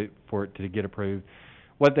resubmit it for it to get approved.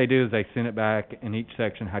 What they do is they send it back, and each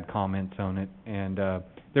section had comments on it, and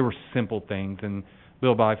there were simple things. And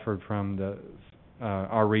Bill Byford from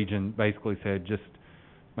our region basically said, just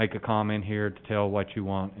make a comment here to tell what you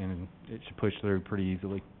want, and it should push through pretty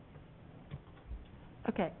easily.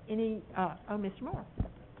 Okay, Mr. Moore.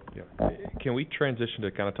 Yeah. Can we transition to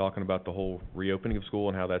kind of talking about the whole reopening of school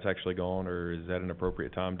and how that's actually gone, or is that an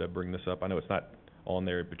appropriate time to bring this up? I know it's not on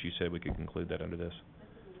there, but you said we could conclude that under this.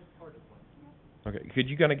 Okay, could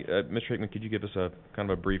you kind of, Mr. Hickman, could you give us a kind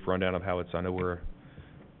of a brief rundown of how it's, I know we're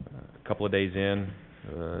a couple of days in,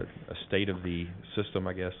 a state of the system,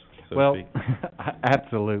 I guess, so to speak.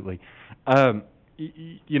 Absolutely.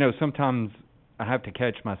 Sometimes I have to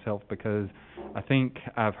catch myself because I think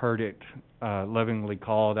I've heard it lovingly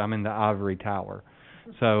called, I'm in the ivory tower.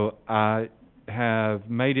 So I have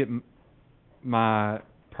made it my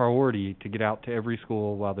priority to get out to every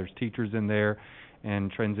school while there's teachers in there,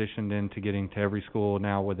 and transitioned into getting to every school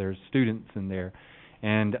now where there's students in there.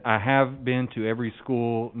 And I have been to every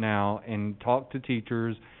school now and talked to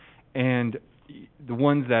teachers, and the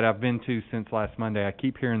ones that I've been to since last Monday, I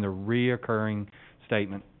keep hearing the reoccurring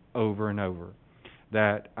statement over and over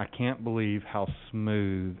that I can't believe how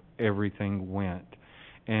smooth everything went.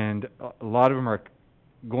 And a lot of them are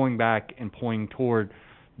going back and pointing toward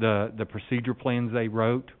the procedure plans they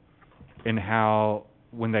wrote and how,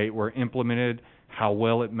 when they were implemented, how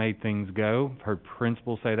well it made things go. I've heard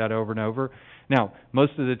principals say that over and over. Now,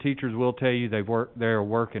 most of the teachers will tell you they're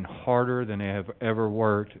working harder than they have ever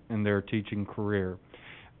worked in their teaching career.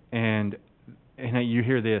 And you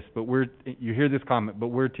hear this, you hear this comment, but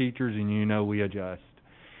we're teachers and you know we adjust.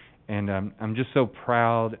 And I'm just so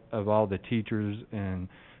proud of all the teachers and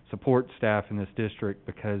support staff in this district,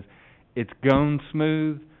 because it's gone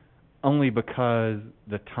smooth only because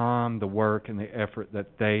the time, the work, and the effort that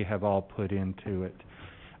they have all put into it.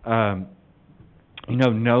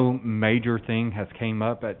 No major thing has came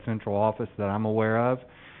up at central office that I'm aware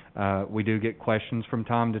of. We do get questions from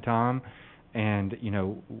time to time, and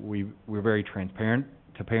we're very transparent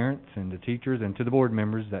to parents and to teachers and to the board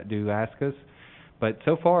members that do ask us. But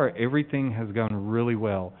so far, everything has gone really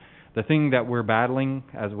well. The thing that we're battling,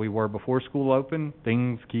 as we were before school opened,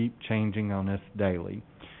 things keep changing on us daily.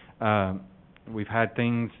 We've had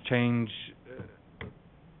things change.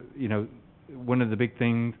 One of the big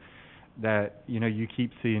things that you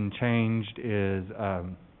keep seeing changed is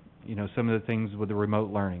some of the things with the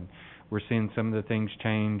remote learning. We're seeing some of the things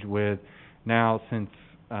change with now, since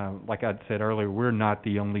like I said earlier, we're not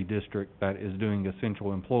the only district that is doing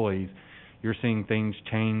essential employees. You're seeing things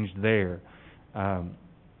change there.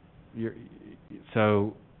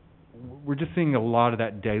 So we're just seeing a lot of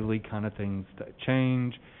that daily kind of things that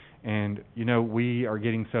change. And, we are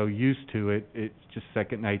getting so used to it, it's just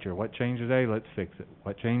second nature. What changed today? Let's fix it.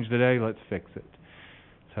 What changed today? Let's fix it.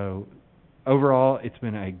 So overall, it's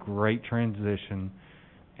been a great transition,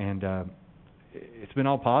 and it's been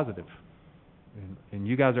all positive. And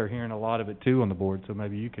you guys are hearing a lot of it, too, on the board, so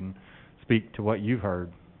maybe you can speak to what you've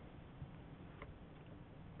heard.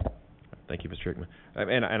 Thank you, Mr. Hickman.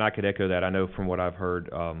 And I could echo that. I know from what I've heard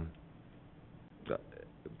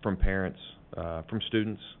from parents, from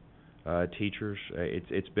students, teachers,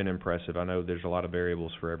 it's been impressive. I know there's a lot of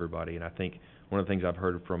variables for everybody, and I think one of the things I've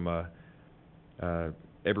heard from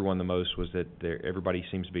everyone the most was that everybody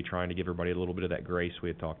seems to be trying to give everybody a little bit of that grace we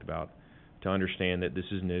had talked about, to understand that this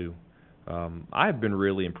is new. I've been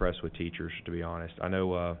really impressed with teachers, to be honest. I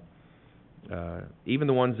know even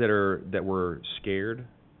the ones that were scared,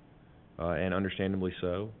 and understandably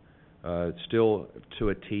so, still to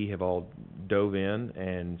a T have all dove in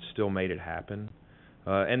and still made it happen.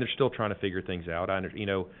 And they're still trying to figure things out.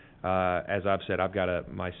 As I've said, I've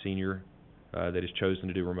got my senior that has chosen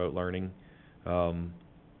to do remote learning.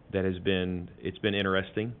 It's been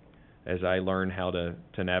interesting as I learn how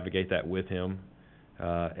to navigate that with him,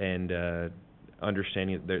 and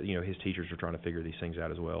understanding that his teachers are trying to figure these things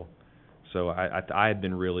out as well. So I have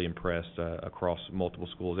been really impressed across multiple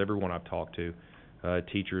schools. Everyone I've talked to,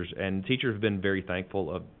 teachers have been very thankful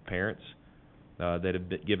of parents that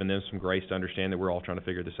have given them some grace to understand that we're all trying to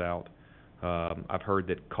figure this out. I've heard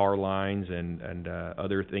that car lines and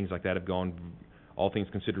other things like that have gone, all things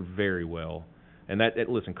considered, very well. And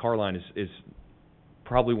listen, car line is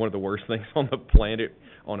probably one of the worst things on the planet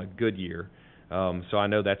on a good year. So I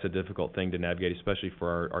know that's a difficult thing to navigate, especially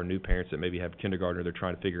for our new parents that maybe have kindergarten or they're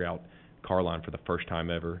trying to figure out car line for the first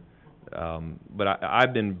time ever. But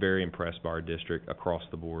I've been very impressed by our district across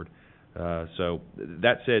the board. So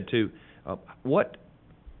that said, too,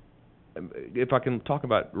 if I can talk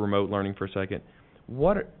about remote learning for a second,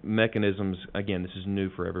 what mechanisms, again, this is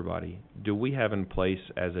new for everybody, do we have in place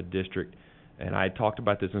as a district? And I talked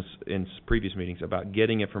about this in previous meetings about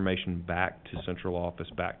getting information back to central office,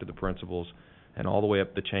 back to the principals, and all the way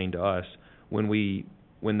up the chain to us when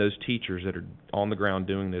those teachers that are on the ground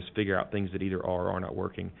doing this figure out things that either are or are not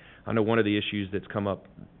working. I know one of the issues that's come up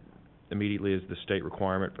immediately is the state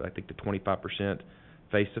requirement for, I think, the 25%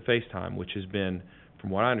 face-to-face time, which has been, from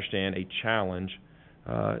what I understand, a challenge,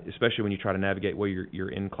 especially when you try to navigate where your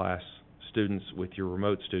in-class students with your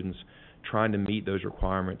remote students, trying to meet those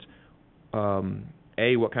requirements.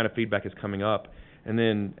 What kind of feedback is coming up? And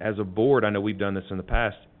then, as a board, I know we've done this in the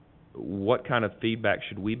past, what kind of feedback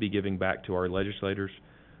should we be giving back to our legislators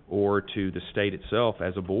or to the state itself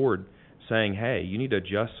as a board, saying, hey, you need to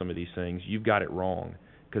adjust some of these things, you've got it wrong?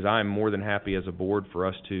 Because I'm more than happy as a board for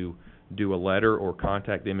us to do a letter or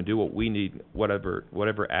contact them and do what we need,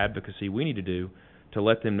 whatever advocacy we need to do to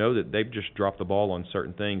let them know that they've just dropped the ball on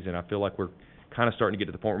certain things. And I feel like we're kind of starting to get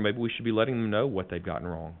to the point where maybe we should be letting them know what they've gotten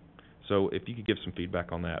wrong. So if you could give some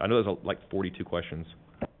feedback on that. I know there's like 42 questions.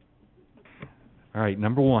 All right,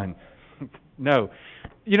 number one. No.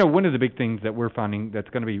 One of the big things that we're finding that's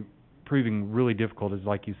going to be proving really difficult is,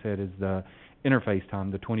 like you said, is the interface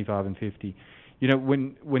time, the 25 and 50.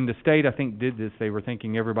 When the state, I think, did this, they were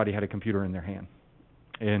thinking everybody had a computer in their hand.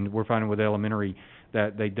 And we're finding with elementary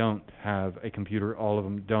that they don't have a computer, all of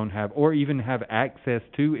them don't have, or even have access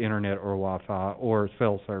to internet or Wi-Fi or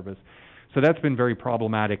cell service. So that's been very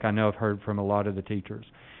problematic. I know I've heard from a lot of the teachers.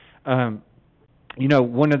 You know,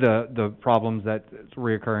 one of the problems that's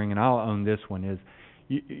reoccurring, and I'll own this one, is,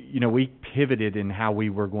 you know, we pivoted in how we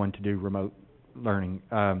were going to do remote learning.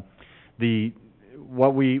 The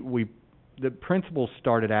principals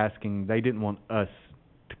started asking, they didn't want us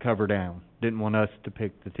to cover down, didn't want us to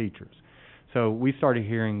pick the teachers. So we started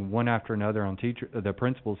hearing one after another on the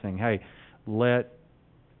principals saying, hey, let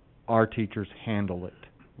our teachers handle it.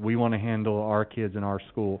 We want to handle our kids in our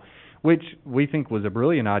school, which we think was a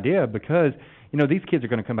brilliant idea because, you know, these kids are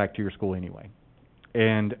going to come back to your school anyway.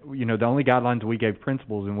 And, you know, the only guidelines we gave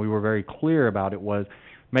principals, and we were very clear about it, was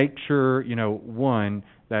make sure, you know, one,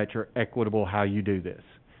 that you're equitable how you do this.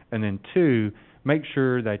 And then two, make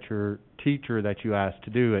sure that your teacher that you ask to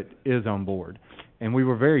do it is on board. And we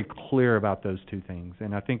were very clear about those two things.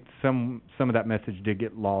 And I think some of that message did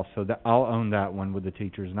get lost, so that I'll own that one with the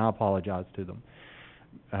teachers, and I apologize to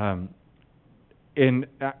them. And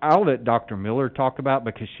I'll let Dr. Miller talk about,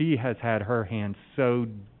 because she has had her hands so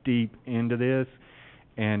deep into this,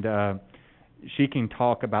 and she can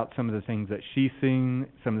talk about some of the things that she's seen,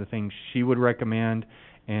 some of the things she would recommend,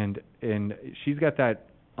 and she's got that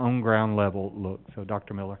on ground level look. So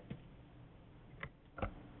Dr. Miller.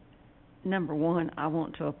 Number one, I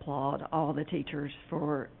want to applaud all the teachers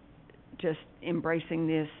for just embracing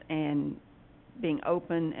this and being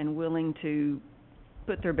open and willing to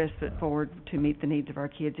put their best foot forward to meet the needs of our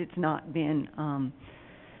kids. It's not been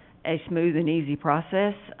a smooth and easy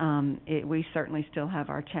process. We certainly still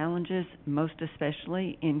have our challenges, most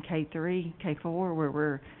especially in K3, K4, where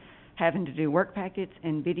we're having to do work packets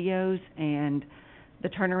and videos, and the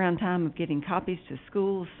turnaround time of getting copies to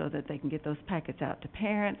schools so that they can get those packets out to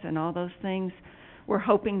parents and all those things. We're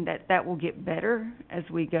hoping that that will get better as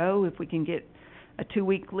we go, if we can get a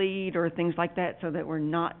 2-week lead or things like that, so that we're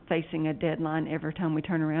not facing a deadline every time we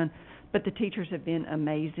turn around. But the teachers have been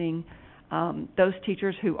amazing. Those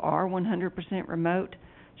teachers who are 100% remote,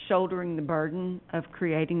 shouldering the burden of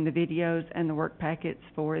creating the videos and the work packets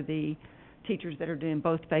for the teachers that are doing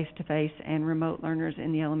both face-to-face and remote learners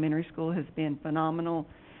in the elementary school, has been phenomenal,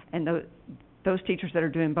 and those teachers that are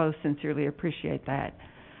doing both sincerely appreciate that.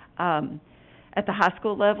 At the high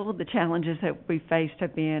school level, the challenges that we faced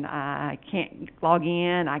have been, I can't log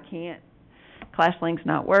in, ClassLink's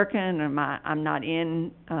not working, or I'm not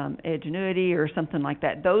in Edgenuity or something like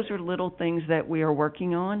that. Those are little things that we are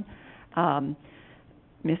working on.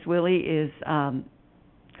 Miss Willie is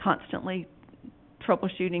constantly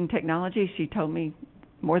troubleshooting technology. She told me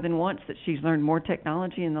more than once that she's learned more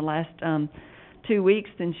technology in the last 2 weeks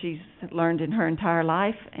than she's learned in her entire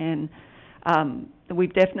life. And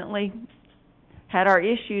we've definitely had our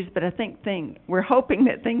issues, but I think we're hoping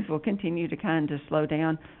that things will continue to kind of slow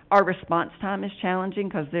down. Our response time is challenging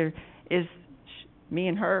because there is me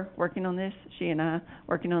and her working on this, she and I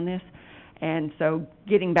working on this. And so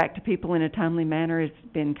getting back to people in a timely manner has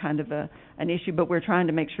been kind of an issue, but we're trying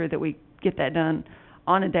to make sure that we get that done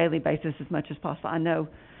on a daily basis as much as possible. I know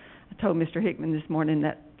I told Mr. Hickman this morning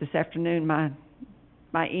that this afternoon my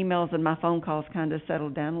emails and my phone calls kind of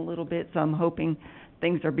settled down a little bit, so I'm hoping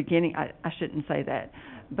things are beginning. I shouldn't say that,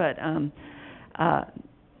 but I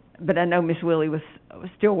know Miss Willie was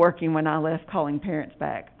still working when I left, calling parents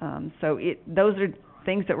back. So those are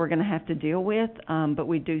things that we're going to have to deal with, but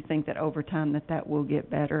we do think that over time that will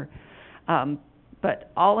get better.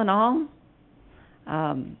 But all in all,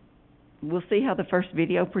 we'll see how the first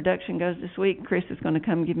video production goes this week. Chris is going to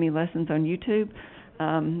come give me lessons on YouTube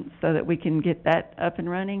so that we can get that up and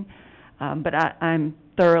running. But I'm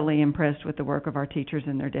thoroughly impressed with the work of our teachers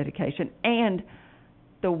and their dedication and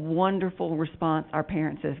the wonderful response our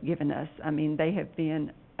parents have given us. I mean, they have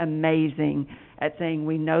been amazing at saying,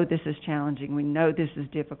 we know this is challenging, we know this is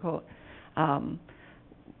difficult.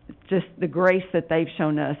 Just the grace that they've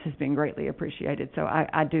shown us has been greatly appreciated. So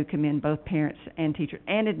I do commend both parents and teachers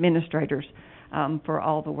and administrators for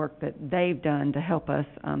all the work that they've done to help us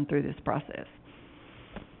through this process.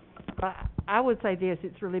 I would say this,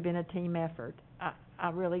 it's really been a team effort.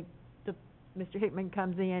 Mr. Hickman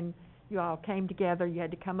comes in, you all came together, you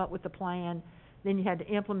had to come up with a plan, then you had to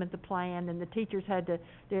implement the plan, and the teachers had to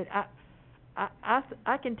do it.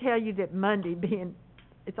 I can tell you that Monday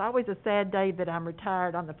it's always a sad day that I'm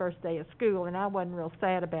retired on the first day of school, and I wasn't real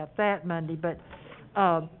sad about that Monday, but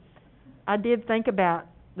I did think about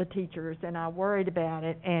the teachers, and I worried about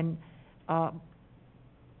it, and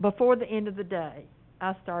before the end of the day,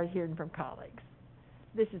 I started hearing from colleagues.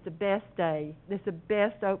 This is the best day, this is the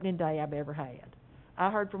best opening day I've ever had. I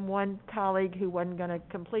heard from one colleague who wasn't gonna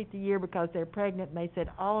complete the year because they're pregnant, and they said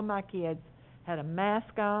all of my kids had a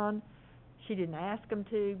mask on. She didn't ask them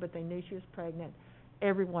to, but they knew she was pregnant.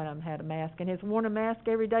 Every one of them had a mask and has worn a mask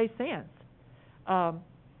every day since.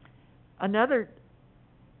 Another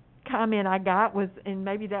comment I got was, and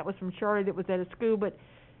maybe that was from Shirley that was at a school, but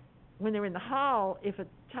when they were in the hall, if a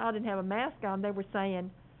child didn't have a mask on, they were saying,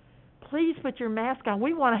 please put your mask on,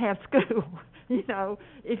 we want to have school. You know,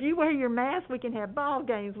 if you wear your mask, we can have ball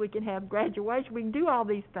games, we can have graduation, we can do all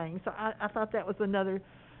these things. So I thought that was another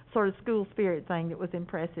sort of school spirit thing that was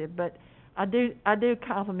impressive. But I do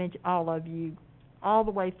compliment all of you all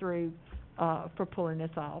the way through for pulling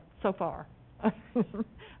this off so far.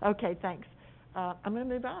 Okay, thanks. I'm going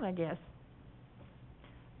to move on, I guess.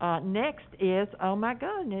 Next is, oh my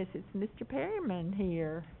goodness, it's Mr. Perryman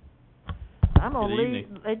here. I'm going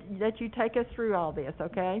to let you take us through all this,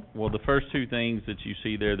 okay? Well, the first two things that you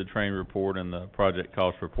see there, the training report and the project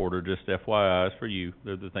cost report, are just FYIs for you.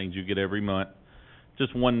 They're the things you get every month.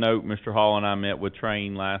 Just one note, Mr. Hall and I met with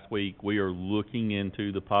Train last week. We are looking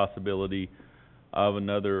into the possibility of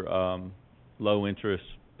another low-interest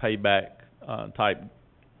payback type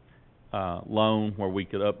loan where we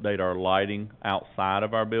could update our lighting outside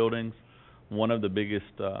of our buildings. One of the biggest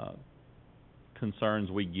concerns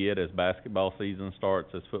we get as basketball season starts,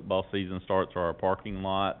 as football season starts, are our parking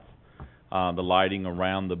lots, the lighting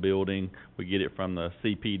around the building. We get it from the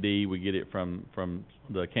CPD, we get it from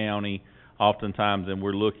the county oftentimes, and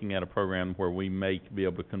we're looking at a program where we may be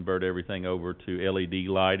able to convert everything over to LED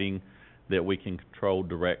lighting that we can control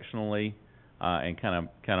directionally and kind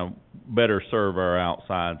of better serve our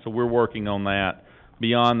outside. So we're working on that.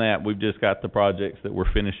 Beyond that, we've just got the projects that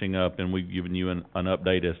we're finishing up, and we've given you an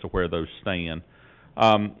update as to where those stand.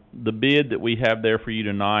 The bid that we have there for you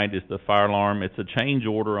tonight is the fire alarm. It's a change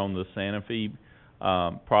order on the Santa Fe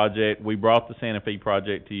project. We brought the Santa Fe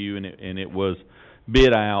project to you, and it was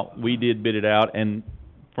bid out. We did bid it out, and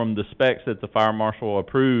from the specs that the fire marshal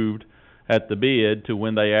approved at the bid to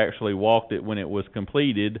when they actually walked it when it was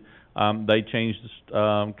completed, they changed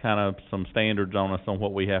kind of some standards on us on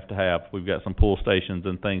what we have to have. We've got some pull stations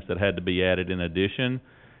and things that had to be added in addition,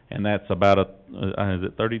 and that's about is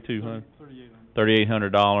it $3,200?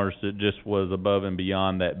 $3,800 that just was above and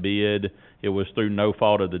beyond that bid. It was through no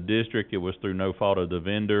fault of the district. It was through no fault of the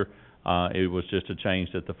vendor. It was just a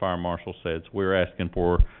change that the fire marshal said. So we're asking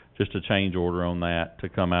for just a change order on that to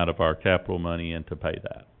come out of our capital money and to pay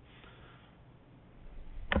that.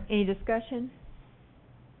 Any discussion?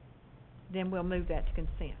 Then we'll move that to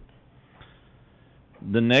consent.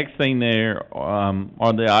 The next thing there are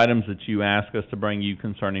the items that you asked us to bring you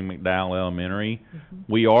concerning McDowell Elementary.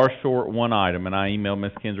 Mm-hmm. We are short one item, and I emailed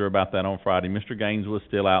Ms. Kinzer about that on Friday. Mr. Gaines was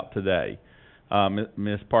still out today.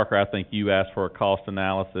 Ms. Parker, I think you asked for a cost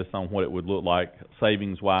analysis on what it would look like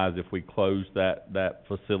savings-wise if we closed that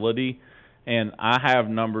facility. And I have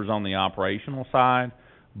numbers on the operational side,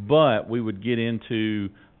 but we would get into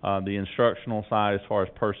the instructional side as far as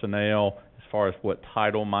personnel, as far as what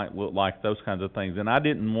title might look like, those kinds of things. And I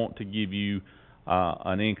didn't want to give you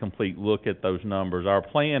an incomplete look at those numbers. Our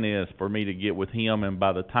plan is for me to get with him, and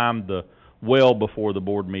by the time well before the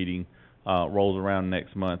board meeting rolls around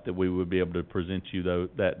next month, that we would be able to present you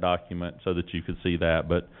that document so that you could see that.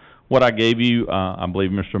 But what I gave you, I believe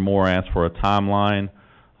Mr. Moore asked for a timeline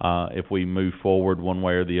if we move forward one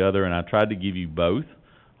way or the other, and I tried to give you both.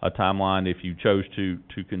 A timeline if you chose to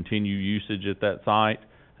continue usage at that site,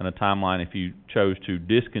 and a timeline if you chose to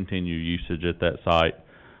discontinue usage at that site.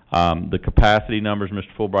 The capacity numbers, Mr.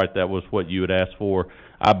 Fulbright, that was what you had asked for.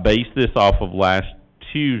 I based this off of last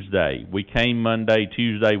Tuesday. We came Monday,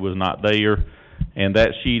 Tuesday was not there, and that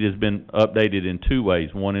sheet has been updated in two ways.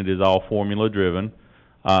 One, it is all formula driven,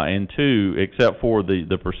 and two, except for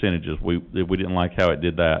the percentages, we didn't like how it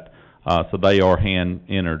did that, so they are hand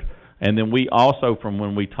entered. And then we also, from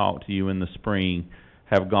when we talked to you in the spring,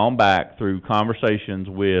 have gone back through conversations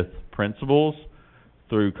with principals,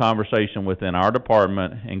 through conversation within our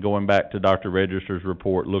department, and going back to Dr. Register's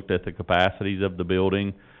report, looked at the capacities of the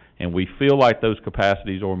building, and we feel like those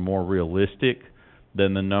capacities are more realistic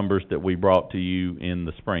than the numbers that we brought to you in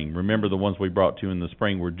the spring. Remember, the ones we brought to you in the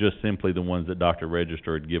spring were just simply the ones that Dr.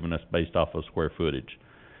 Register had given us based off of square footage.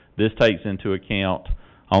 This takes into account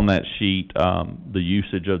on that sheet the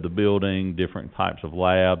usage of the building, different types of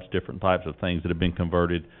labs, different types of things that have been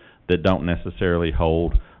converted that don't necessarily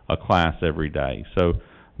hold a class every day. So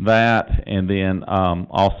that, and then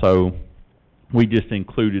also we just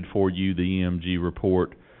included for you the EMG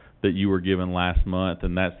report that you were given last month,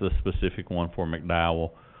 and that's the specific one for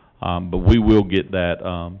McDowell. But we will get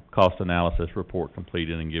that cost analysis report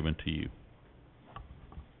completed and given to you.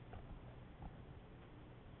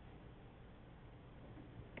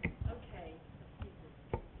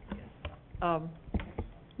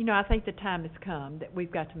 you know, I think the time has come that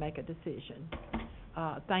we've got to make a decision.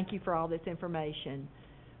 Thank you for all this information,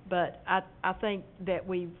 but I think that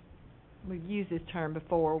we've used this term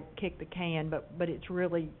before, kick the can, but it's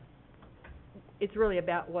really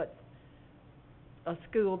about what a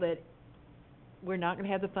school that we're not going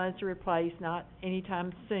to have the funds to replace, not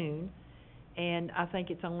anytime soon, and I think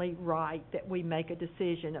it's only right that we make a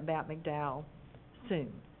decision about McDowell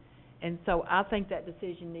soon. And so I think that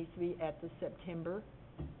decision needs to be at the September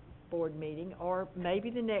board meeting, or maybe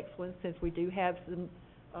the next one, since we do have some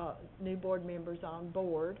new board members on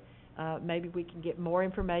board. Maybe we can get more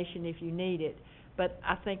information if you need it. But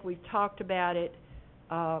I think we've talked about it.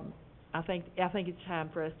 I think it's time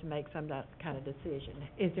for us to make some kind of decision.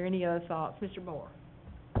 Is there any other thoughts? Mr. Moore?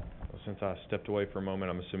 Well, since I stepped away for a moment,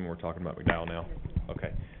 I'm assuming we're talking about McDowell now.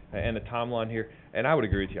 Okay. And the timeline here, and I would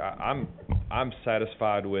agree with you. I'm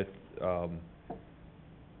satisfied with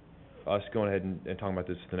us going ahead and talking about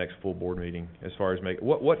this at the next full board meeting. As far as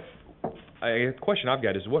the question I've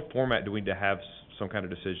got is, what format do we need to have some kind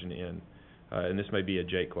of decision in? And this may be a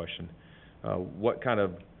Jake question. How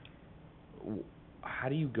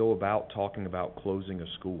do you go about talking about closing a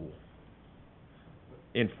school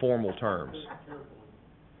in formal terms?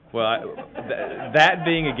 Well, that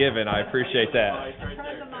being a given, I appreciate that.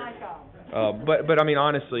 But I mean,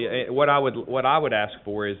 honestly, what I would ask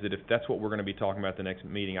for is that if that's what we're going to be talking about at the next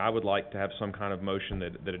meeting, I would like to have some kind of motion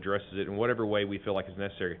that addresses it in whatever way we feel like is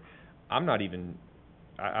necessary. I don't even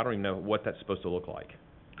know what that's supposed to look like.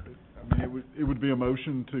 I mean, it would be a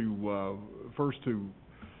motion to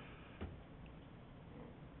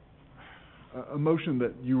a motion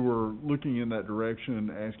that you were looking in that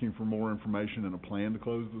direction, asking for more information and a plan to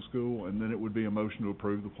close the school, and then it would be a motion to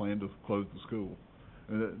approve the plan to close the school.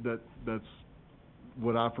 And that's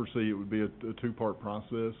what I foresee. It would be a two-part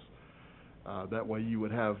process. That way you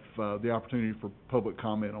would have the opportunity for public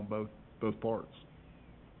comment on both parts.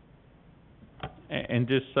 And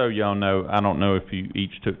just so y'all know, I don't know if you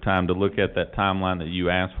each took time to look at that timeline that you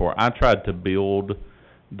asked for. I tried to build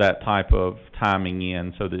that type of timing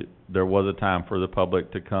in so that there was a time for the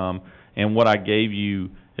public to come. And what I gave you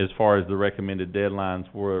as far as the recommended deadlines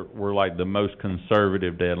were like the most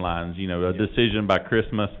conservative deadlines. You know, a decision by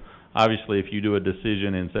Christmas. Obviously, if you do a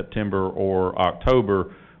decision in September or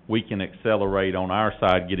October, we can accelerate on our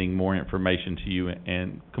side getting more information to you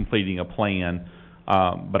and completing a plan.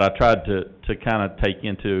 But I tried to kind of take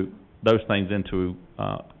those things into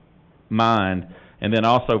mind. And then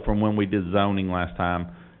also from when we did zoning last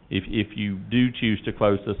time, if you do choose to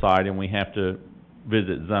close the site and we have to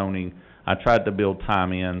visit zoning, I tried to build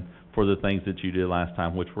time in for the things that you did last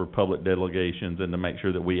time, which were public delegations, and to make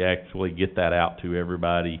sure that we actually get that out to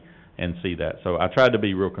everybody and see that. So I tried to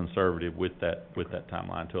be real conservative with that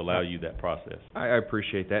timeline to allow you that process. I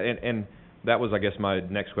appreciate that. And that was, I guess, my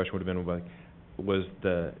next question would have been,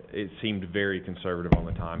 it seemed very conservative on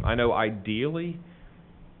the time. I know ideally,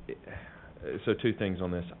 so two things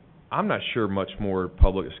on this. I'm not sure much more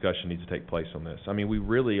public discussion needs to take place on this. I mean, we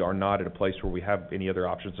really are not at a place where we have any other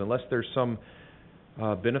options, unless there's some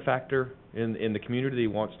benefactor in the community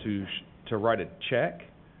that wants to write a check.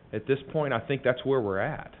 At this point, I think that's where we're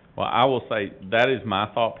at. Well, I will say that is my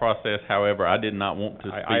thought process. However, I did not want to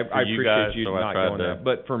speak for you guys, so I tried to.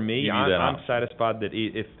 But for me, I'm satisfied that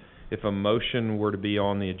if a motion were to be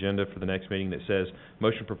on the agenda for the next meeting that says,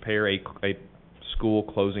 motion prepare a school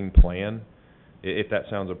closing plan, if that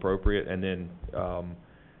sounds appropriate, and then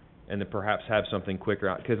perhaps have something quicker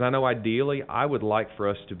out. Because I know ideally, I would like for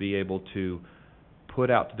us to be able to put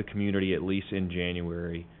out to the community, at least in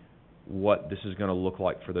January, what this is going to look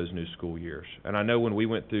like for those new school years. And I know when we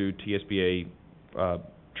went through TSBA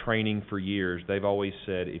training for years, they've always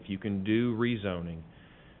said, if you can do rezoning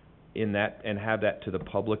in that and have that to the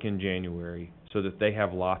public in January, so that they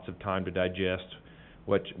have lots of time to digest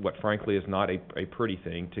what frankly is not a pretty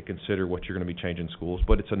thing to consider what you're going to be changing schools,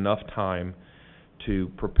 but it's enough time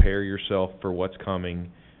to prepare yourself for what's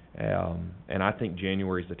coming. And I think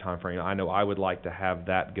January is the time frame. I know I would like to have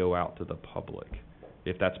that go out to the public,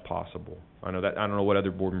 if that's possible. I don't know what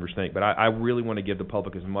other board members think, but I really want to give the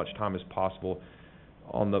public as much time as possible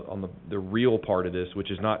on the real part of this,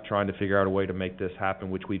 which is not trying to figure out a way to make this happen,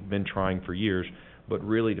 which we've been trying for years, but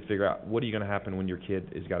really to figure out what are you going to happen when your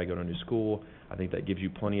kid has got to go to a new school. I think that gives you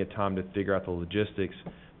plenty of time to figure out the logistics,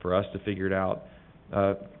 for us to figure it out,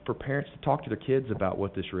 for parents to talk to their kids about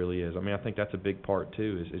what this really is. I mean, I think that's a big part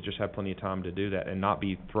too, is just have plenty of time to do that and not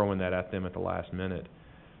be throwing that at them at the last minute.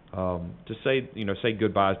 To say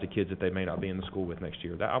goodbyes to kids that they may not be in the school with next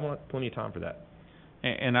year. I want plenty of time for that.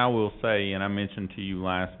 And I will say, and I mentioned to you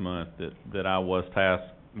last month that I was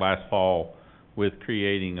tasked last fall with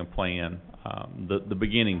creating a plan the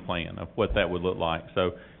beginning plan of what that would look like.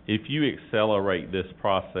 So if you accelerate this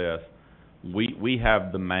process, we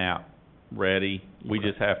have the map ready. We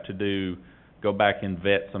just have to go back and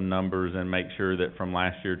vet some numbers and make sure that from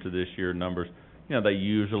last year to this year numbers, you know, they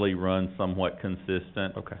usually run somewhat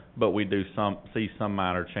consistent. Okay. But we do see some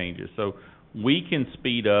minor changes. So we can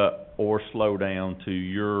speed up or slow down to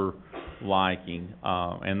your liking,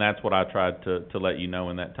 and that's what I tried to let you know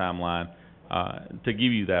in that timeline, to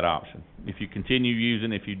give you that option. If you continue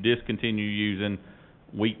using, if you discontinue using,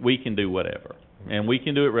 we can do whatever. And we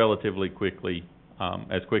can do it relatively quickly,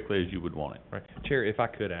 as quickly as you would want it. Right. Chair, if I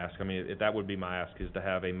could ask, I mean, that would be my ask, is to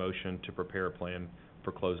have a motion to prepare a plan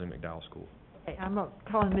for closing McDowell School. Okay, I'm not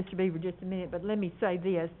calling Mr. Beaver just a minute, but let me say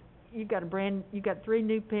this. You've got 3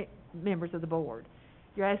 new members of the board.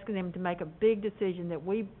 You're asking them to make a big decision that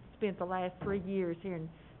we've spent the last 3 years hearing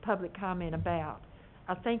public comment about.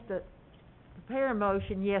 I think that prepare a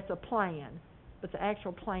motion, yes, a plan, but the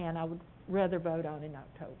actual plan I would rather vote on in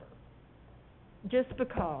October. Just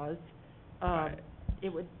because,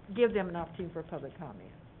 it would give them an opportunity for public comment.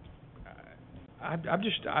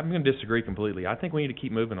 I'm going to disagree completely. I think we need to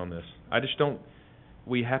keep moving on this. I just don't.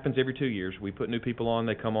 Happens every 2 years. We put new people on,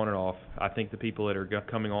 they come on and off. I think the people that are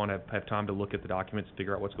coming on have time to look at the documents,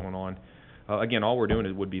 figure out what's going on. Again, all we're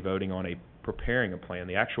doing would be voting on preparing a plan.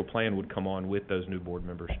 The actual plan would come on with those new board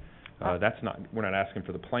members. We're not asking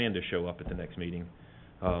for the plan to show up at the next meeting.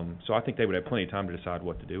 So I think they would have plenty of time to decide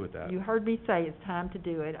what to do with that. You heard me say it's time to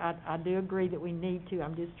do it. I do agree that we need to.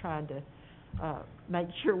 I'm just trying to make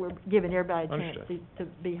sure we're giving everybody a chance to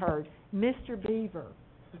be heard. Mr. Beaver.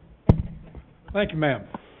 Thank you, ma'am.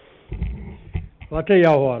 Well, I tell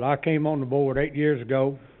y'all what, I came on the board 8 years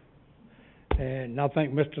ago, and I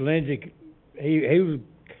think Mr. Lindsay, he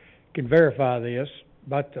can verify this.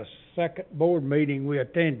 About the second board meeting we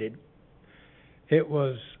attended, it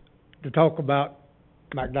was to talk about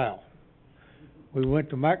McDowell. We went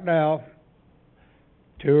to McDowell,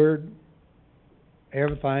 toured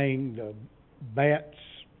everything, the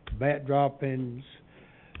bat droppings,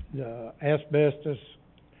 the asbestos,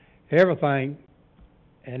 everything,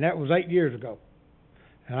 and that was 8 years ago.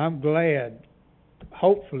 And I'm glad,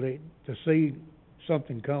 hopefully, to see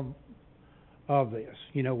something come of this.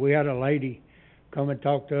 You know, we had a lady come and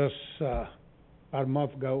talk to us about a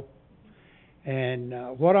month ago, and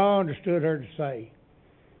what I understood her to say,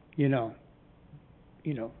 you know,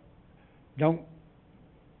 don't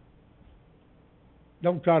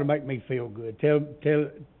try to make me feel good. Tell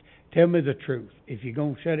me the truth. If you're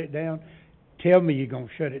gonna shut it down, tell me you're gonna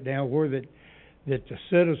shut it down where that the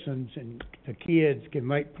citizens and the kids can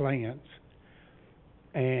make plans.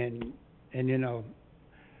 And you know,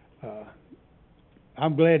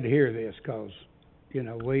 I'm glad to hear this, 'cause you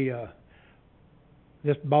know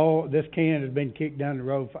this can has been kicked down the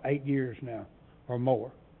road for 8 years now or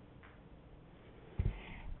more.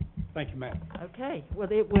 Thank you, ma'am. Okay, well,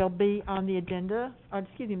 it will be on the agenda.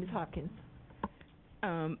 Excuse me, Ms. Hopkins.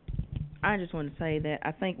 I just want to say that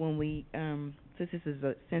I think when we, since this is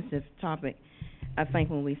a sensitive topic, I think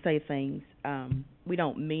when we say things, we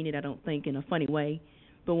don't mean it, I don't think, in a funny way,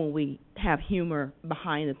 but when we have humor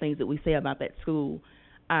behind the things that we say about that school,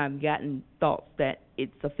 I've gotten thoughts that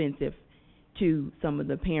it's offensive to some of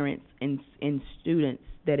the parents and students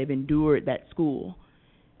that have endured that school.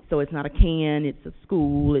 So it's not a can, it's a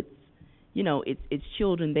school, it's, you know, it's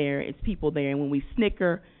children there, it's people there, and when we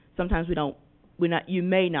snicker, sometimes you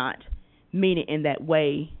may not mean it in that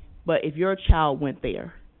way, but if your child went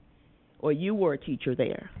there, or you were a teacher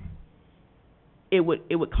there, it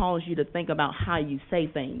would cause you to think about how you say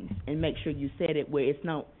things and make sure you said it where it's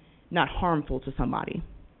not harmful to somebody.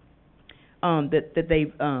 That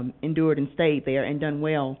they've endured and stayed there and done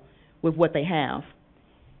well with what they have.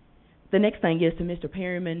 The next thing is to Mr.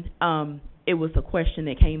 Perryman. It was a question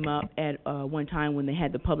that came up at one time when they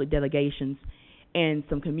had the public delegations, and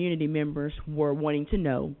some community members were wanting to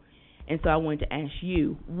know. And so I wanted to ask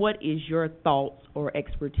you, what is your thoughts or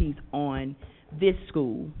expertise on this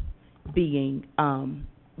school being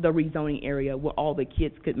the rezoning area where all the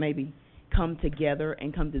kids could maybe come together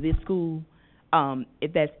and come to this school,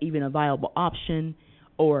 if that's even a viable option,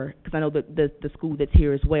 or, because I know the school that's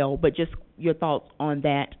here as well, but just your thoughts on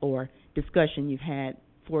that or discussion you've had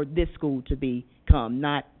for this school to become,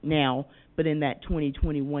 not now, but in that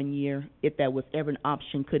 2021 year, if that was ever an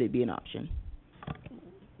option, could it be an option?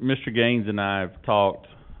 Mr. Gaines and I have talked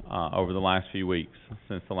over the last few weeks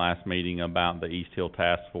since the last meeting about the East Hill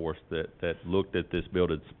Task Force that looked at this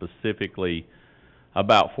building specifically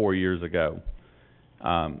about 4 years ago.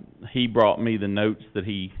 He brought me the notes that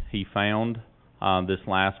he found this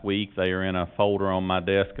last week. They are in a folder on my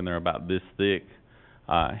desk, and they're about this thick.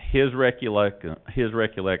 His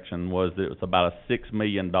recollection was that it was about a $6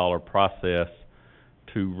 million process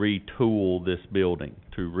to retool this building,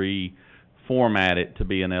 to reformat it to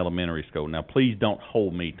be an elementary school. Now, please don't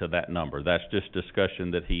hold me to that number. That's just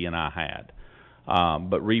discussion that he and I had.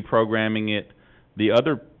 But reprogramming it, the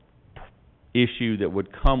other issue that would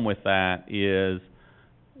come with that is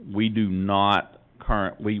we do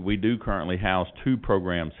currently house 2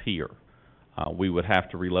 programs here. We would have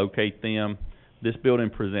to relocate them. This building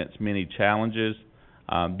presents many challenges.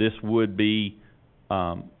 This would be,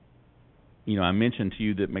 I mentioned to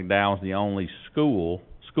you that McDowell is the only school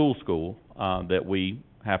that we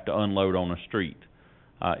have to unload on a street.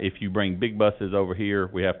 If you bring big buses over here,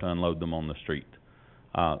 we have to unload them on the street.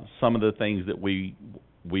 Some of the things that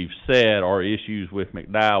we've said are issues with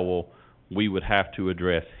McDowell we would have to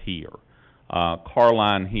address here.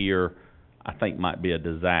 Carline here, I think, might be a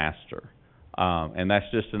disaster. And that's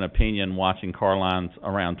just an opinion watching Carline's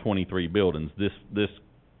around 23 buildings. This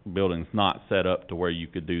building's not set up to where you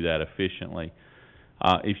could do that efficiently.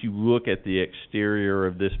 If you look at the exterior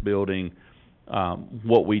of this building,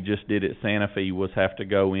 what we just did at Santa Fe was have to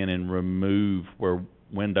go in and remove where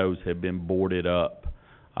windows had been boarded up.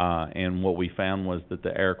 And what we found was that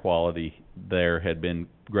the air quality there had been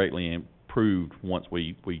greatly improved once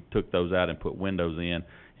we took those out and put windows in.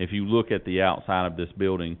 If you look at the outside of this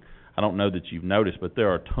building, I don't know that you've noticed, but there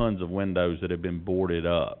are tons of windows that have been boarded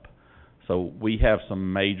up. So we have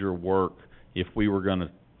some major work if we were going to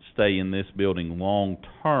stay in this building long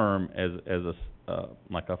term as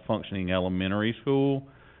like a functioning elementary school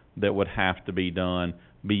that would have to be done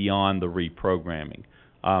beyond the reprogramming.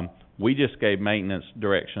 We just gave maintenance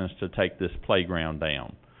directions to take this playground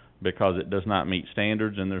down because it does not meet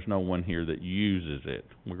standards and there's no one here that uses it.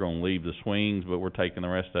 We're going to leave the swings, but we're taking the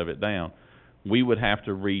rest of it down. We would have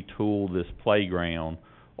to retool this playground,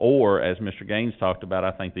 or as Mr. Gaines talked about,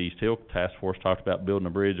 I think the East Hill Task Force talked about building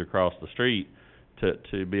a bridge across the street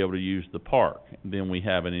to be able to use the park. Then we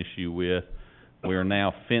have an issue with we are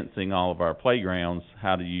now fencing all of our playgrounds.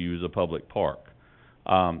 How do you use a public park?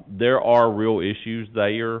 There are real issues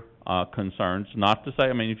there, concerns. Not to say,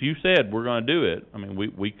 I mean, if you said we're going to do it, I mean,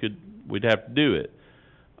 we'd have to do it,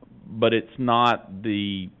 but it's not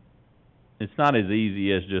as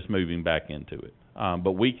easy as just moving back into it.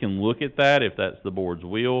 But we can look at that if that's the board's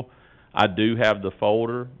will. I do have the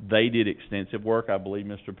folder. They did extensive work. I believe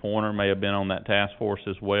Mr. Pointer may have been on that task force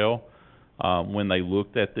as well when they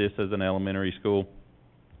looked at this as an elementary school.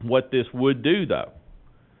 What this would do, though,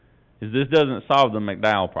 is this doesn't solve the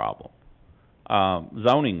McDowell problem,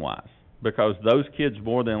 zoning-wise, because those kids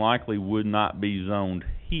more than likely would not be zoned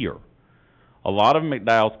here. A lot of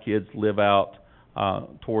McDowell's kids live out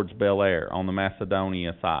towards Bel Air on the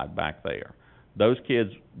Macedonia side back there. Those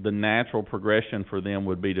kids, the natural progression for them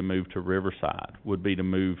would be to move to Riverside, would be to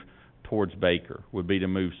move towards Baker, would be to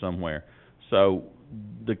move somewhere. So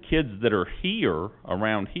the kids that are here,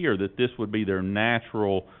 around here, that this would be their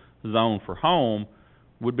natural zone for home,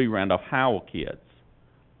 would be Randolph-Howell kids.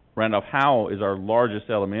 Randolph-Howell is our largest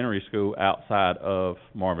elementary school outside of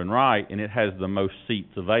Marvin Wright, and it has the most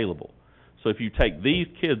seats available. So if you take these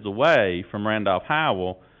kids away from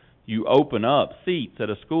Randolph-Howell, you open up seats at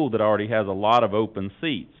a school that already has a lot of open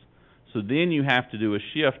seats. So then you have to do a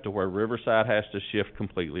shift to where Riverside has to shift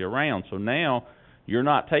completely around. So now you're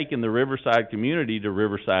not taking the Riverside community to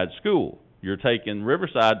Riverside School. You're taking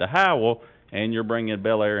Riverside to Howell, and you're bringing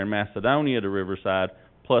Bel Air and Macedonia to Riverside,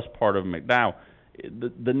 plus part of McDowell.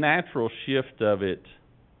 The natural shift of it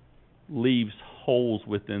leaves holes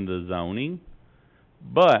within the zoning,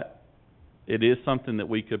 but it is something that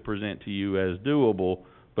we could present to you as doable.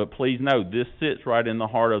 But please note, this sits right in the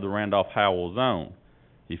heart of the Randolph-Howell zone.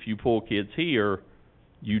 If you pull kids here,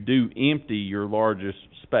 you do empty your largest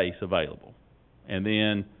space available. And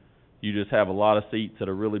then you just have a lot of seats at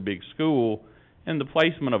a really big school, and the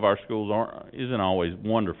placement of our schools isn't always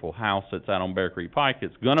wonderful. House that's out on Bear Creek Pike,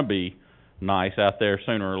 it's going to be nice out there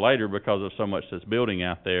sooner or later because of so much that's building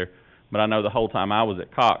out there. But I know the whole time I was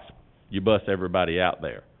at Cox, you bus everybody out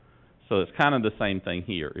there. So it's kind of the same thing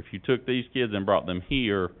here. If you took these kids and brought them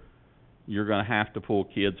here, you're going to have to pull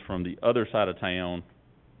kids from the other side of town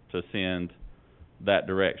to send that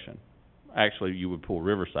direction. Actually, you would pull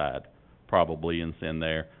Riverside probably and send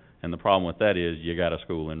there. And the problem with that is you got a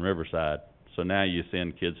school in Riverside. So now you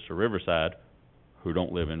send kids to Riverside who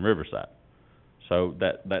don't live in Riverside. So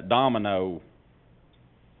that domino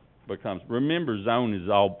becomes, remember, zoning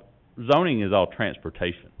is all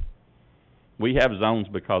transportation. We have zones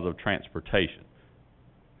because of transportation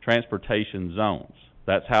zones.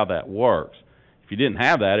 That's how that works. If you didn't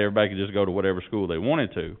have that, everybody could just go to whatever school they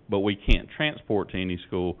wanted to, but we can't transport to any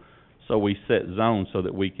school So we set zones so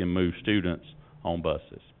that we can move students on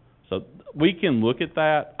buses. So we can look at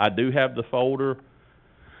that. I do have the folder.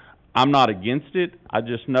 I'm not against it. I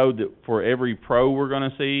just know that for every pro we're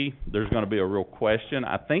gonna see, there's gonna be a real question.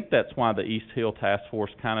 I think that's why the East Hill Task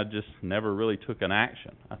Force kinda just never really took an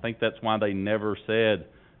action. I think that's why they never said,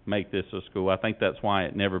 make this a school. I think that's why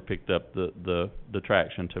it never picked up the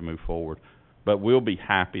traction to move forward. But we'll be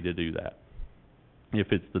happy to do that,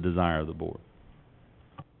 if it's the desire of the board.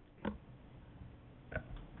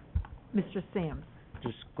 Mr. Sims?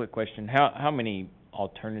 Just a quick question. How many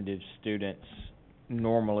alternative students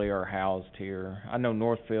normally are housed here? I know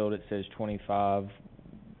Northfield, it says 25.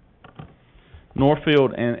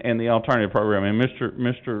 Northfield and the alternative program, and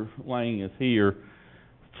Mr. Lang is here,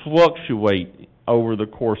 fluctuate over the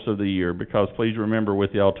course of the year, because please remember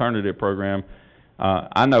with the alternative program,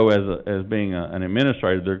 I know as being an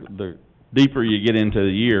administrator, the deeper you get into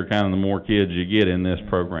the year, kind of the more kids you get in this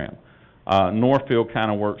program. Northfield kind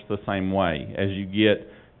of works the same way. As you get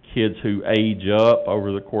kids who age up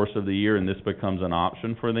over the course of the year and this becomes an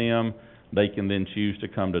option for them, they can then choose to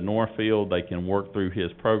come to Northfield. They can work through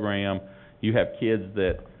his program. You have kids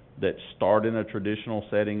that start in a traditional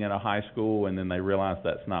setting at a high school and then they realize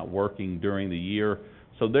that's not working during the year.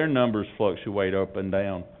 So their numbers fluctuate up and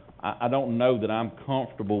down. I don't know that I'm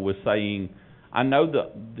comfortable with saying, I know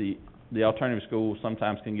that the alternative schools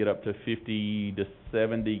sometimes can get up to 50 to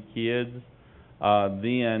 70 kids.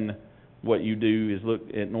 Then what you do is look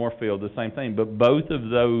at Northfield, the same thing. But both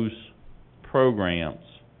of those programs,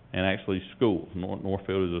 and actually schools,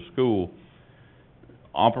 Northfield is a school,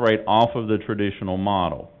 operate off of the traditional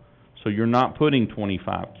model. So you're not putting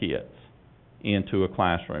 25 kids into a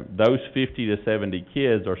classroom. Those 50 to 70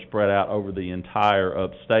 kids are spread out over the entire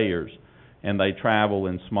upstairs, and they travel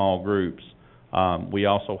in small groups. We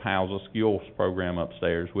also house a skills program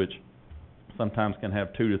upstairs, which sometimes can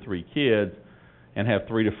have 2 to 3 kids and have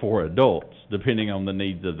 3 to 4 adults, depending on the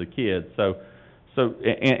needs of the kids.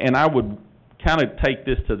 And I would kind of take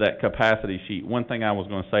this to that capacity sheet. One thing I was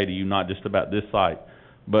going to say to you, not just about this site,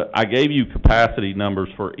 but I gave you capacity numbers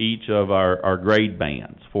for each of our grade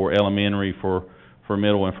bands, for elementary, for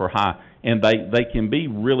middle, and for high. And they can be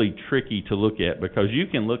really tricky to look at, because you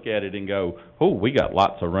can look at it and go, oh, we got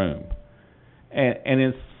lots of room. And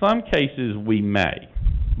in some cases we may,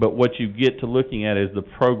 but what you get to looking at is the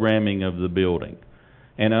programming of the building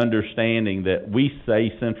and understanding that we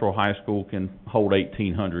say Central High School can hold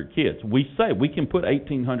 1,800 kids. We say we can put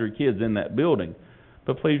 1,800 kids in that building,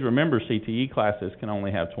 but please remember CTE classes can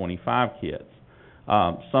only have 25 kids.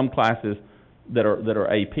 Some classes that are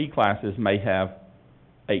AP classes may have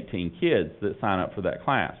 18 kids that sign up for that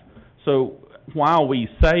class. So while we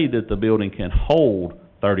say that the building can hold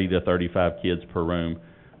 30 to 35 kids per room,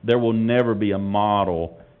 there will never be a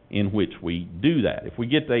model in which we do that. If we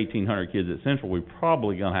get to 1,800 kids at Central, we're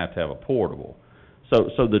probably going to have a portable. So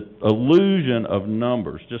the illusion of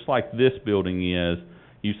numbers, just like this building is,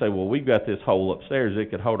 you say, well, we've got this whole upstairs,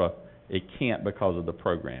 it could hold it can't because of the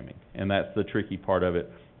programming. And that's the tricky part of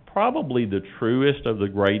it. Probably the truest of the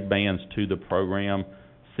grade bands to the program,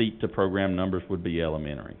 seat to program numbers, would be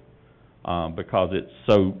elementary, because it's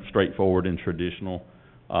so straightforward and traditional,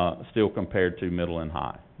 still compared to middle and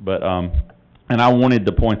high. But and I wanted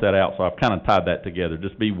to point that out, so I've kind of tied that together.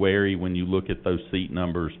 Just be wary when you look at those seat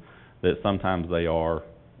numbers that sometimes they are a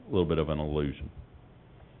little bit of an illusion.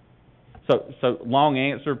 So long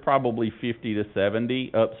answer, probably 50 to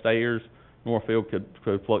 70 upstairs. Northfield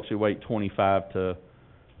could fluctuate 25 to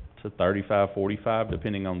 35, 45,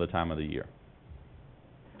 depending on the time of the year.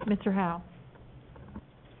 Mr. Howe?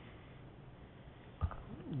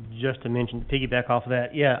 Just to mention, piggyback off of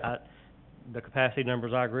that, the capacity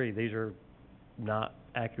numbers, I agree. These are not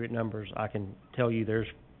accurate numbers. I can tell you there's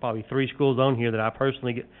probably 3 schools on here that I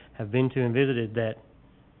personally have been to and visited that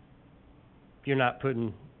you're not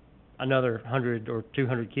putting another 100 or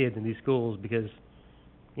 200 kids in these schools, because,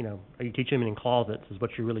 you teach them in closets is what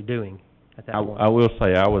you're really doing at that point. I will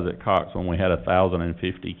say I was at Cox when we had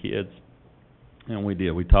 1,050 kids, and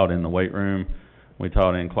we taught in the weight room, we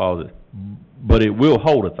taught in closets, but it will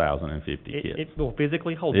hold 1,050 kids. It will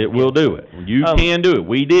physically hold it. It will do it. You can do it.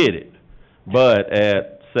 We did it. But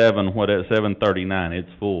at 7:39, it's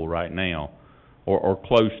full right now, or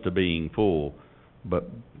close to being full. But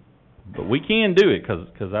we can do it,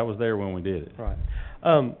 because I was there when we did it. Right.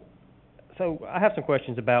 So I have some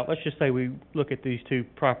questions about, let's just say we look at these 2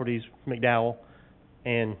 properties, McDowell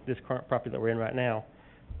and this current property that we're in right now.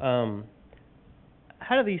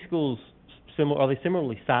 How do these schools are they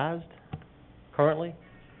similarly sized currently?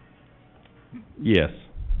 Yes.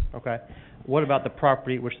 Okay. what about the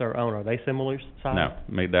property which they're own? Are they similar size? No,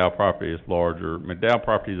 McDowell property is larger. McDowell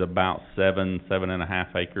property is about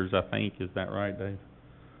 7.5 acres, I think. Is that right, Dave?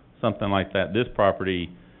 Something like that. This property,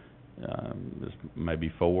 is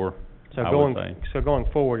maybe 4, So I going, would say. so going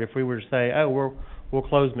forward, if we were to say, oh, we'll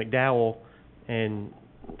close McDowell and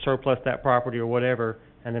surplus that property or whatever,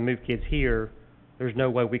 and then move kids here, there's no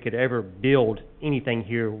way we could ever build anything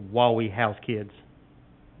here while we house kids.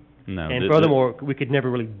 No. And furthermore, we could never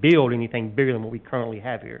really build anything bigger than what we currently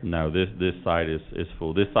have here. No, this site is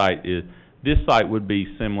full. This site would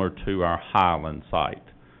be similar to our Highland site,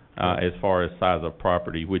 as far as size of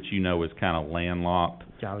property, which you know is kind of landlocked,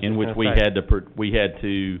 in which we had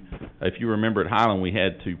to, if you remember at Highland, we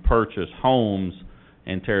had to purchase homes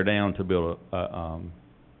and tear down to build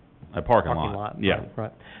a parking lot. Yeah.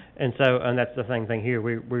 Right. And so, and that's the same thing here.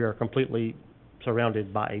 We are completely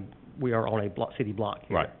surrounded by we are on a city block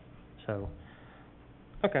here. Right. So,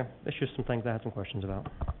 okay, that's just some things I had some questions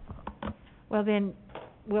about. Well, then,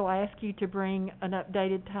 we'll ask you to bring an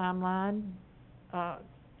updated timeline,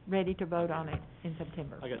 ready to vote on it in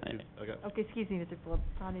September. I got Okay, excuse me, Mr. Phillips,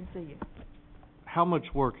 I didn't see you. how much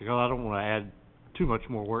work, because I don't want to add too much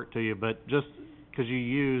more work to you, but just because you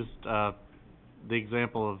used the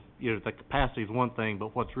example of, you know, the capacity is one thing,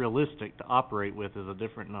 but what's realistic to operate with is a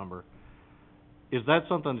different number. Is that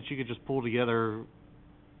something that you could just pull together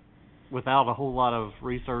without a whole lot of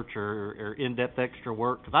research or in-depth extra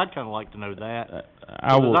work? Because I'd kind of like to know that.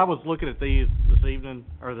 I was looking at these this evening,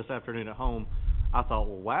 or this afternoon at home, I thought,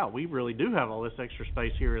 well, wow, we really do have all this extra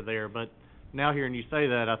space here or there, but now hearing you say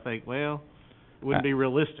that, I think, well, it wouldn't be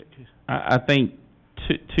realistic. I think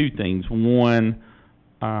two things. One,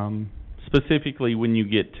 specifically when you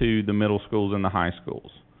get to the middle schools and the high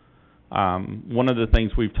schools. One of the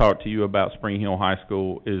things we've talked to you about Spring Hill High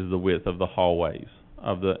School is the width of the hallways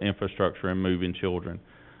of the infrastructure and moving children.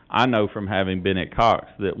 I know from having been at Cox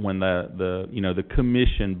that when the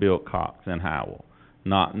commission built Cox and Howell,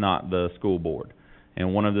 not the school board.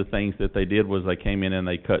 And one of the things that they did was they came in and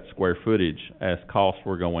they cut square footage as costs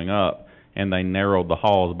were going up, and they narrowed the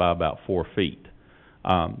halls by about 4 feet.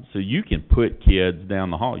 So you can put kids down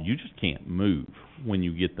the hall, you just can't move when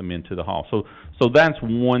you get them into the hall. So that's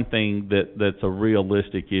one thing that's a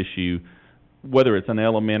realistic issue, whether it's an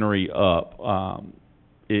elementary up,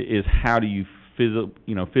 is how do you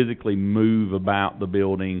physically move about the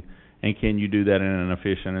building, and can you do that in an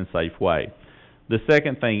efficient and safe way? The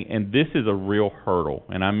second thing, and this is a real hurdle,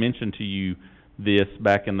 and I mentioned to you this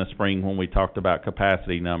back in the spring when we talked about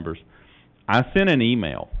capacity numbers. I sent an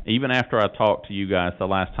email, even after I talked to you guys the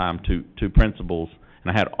last time, to principals,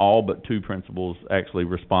 and I had all but 2 principals actually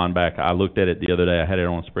respond back. I looked at it the other day, I had it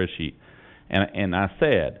on a spreadsheet, and I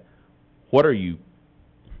said,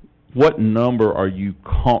 what number are you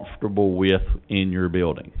comfortable with in your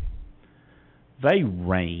building? They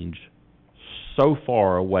range so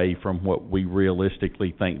far away from what we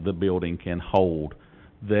realistically think the building can hold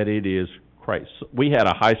that it is crazy. We had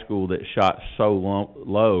a high school that shot so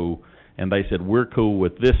low, and they said, we're cool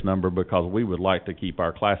with this number because we would like to keep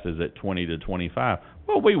our classes at 20 to 25.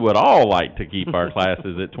 Well, we would all like to keep our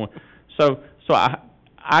classes at 20. So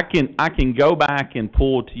I can go back and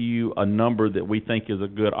pull to you a number that we think is a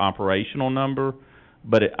good operational number,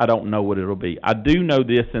 but I don't know what it'll be. I do know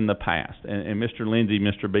this in the past, and Mr. Lindsay,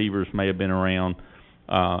 Mr. Beavers may have been around.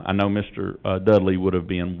 I know Mr. Dudley would have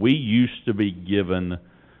been. We used to be given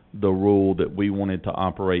the rule that we wanted to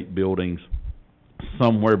operate buildings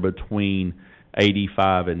somewhere between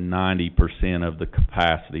 85 and 90% of the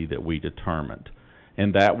capacity that we determined.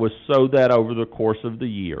 And that was so that over the course of the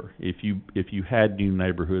year, if you had new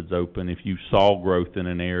neighborhoods open, if you saw growth in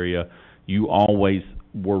an area, you always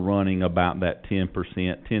were running about that 10%,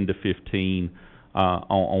 10 to 15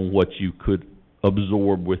 on what you could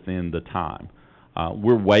absorb within the time.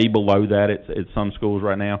 We're way below that at some schools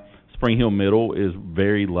right now. Spring Hill Middle is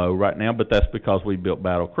very low right now, but that's because we built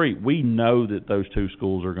Battle Creek. We know that those 2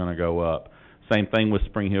 schools are going to go up. Same thing with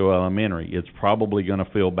Spring Hill Elementary. It's probably going to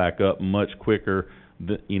fill back up much quicker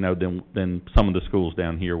than some of the schools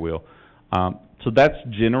down here will. So that's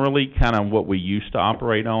generally kind of what we used to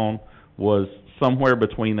operate on, was somewhere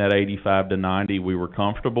between that 85 to 90 we were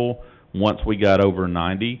comfortable. Once we got over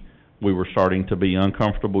 90, we were starting to be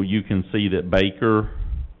uncomfortable. You can see that Baker,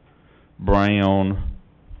 Brown,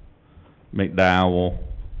 McDowell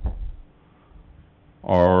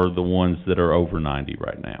are the ones that are over 90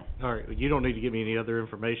 right now. All right, you don't need to give me any other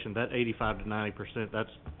information. That 85 to 90%,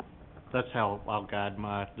 that's how I'll guide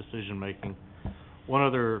my decision making. One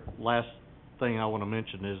other last thing I want to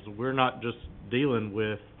mention is we're not just dealing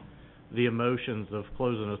with the emotions of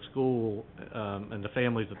closing a school and the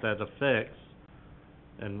families that affects,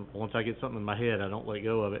 and once I get something in my head, I don't let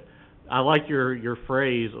go of it. I like your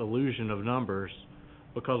phrase, illusion of numbers,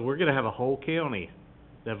 because we're gonna have a whole county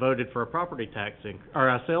that voted for a property tax or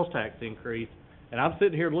a sales tax increase, and I'm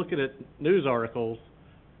sitting here looking at news articles,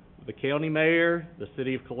 the county mayor, the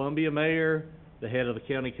city of Columbia mayor, the head of the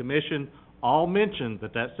county commission, all mentioned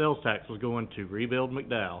that sales tax was going to rebuild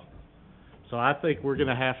McDowell. So I think we're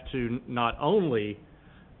gonna have to not only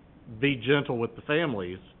be gentle with the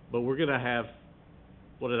families, but we're gonna have,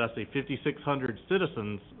 what did I say, 5,600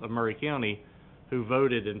 citizens of Murray County who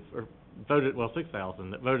voted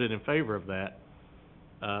 6,000 that voted in favor of that,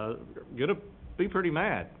 gonna be pretty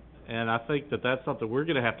mad. And I think that's something we're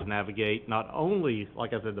gonna have to navigate, not only,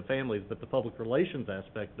 like I said, the families, but the public relations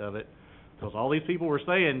aspect of it. Because all these people were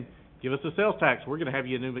saying, give us a sales tax, we're gonna have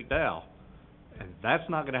you a new McDowell. And that's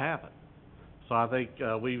not gonna happen. So I think,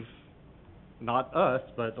 not us,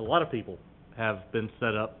 but a lot of people have been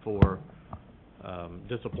set up for,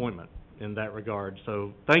 disappointment in that regard.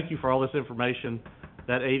 So thank you for all this information.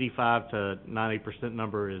 That 85 to 90%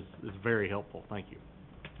 number is very helpful. Thank you.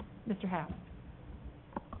 Mr. Howe?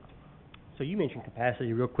 So you mentioned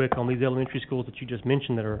capacity real quick on these elementary schools that you just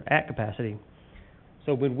mentioned that are at capacity.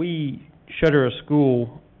 So when we shutter a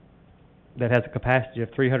school that has a capacity of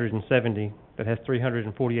 370, that has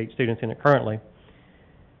 348 students in it currently,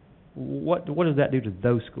 what does that do to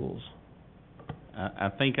those schools? I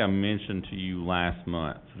think I mentioned to you last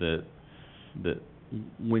month that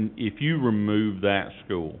if you remove that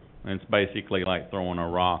school, and it's basically like throwing a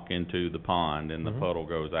rock into the pond and the puddle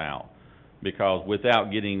goes out, because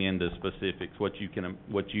without getting into specifics, what you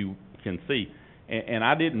can see, and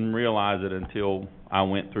I didn't realize it until I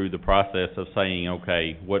went through the process of saying,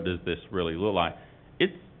 okay, what does this really look like?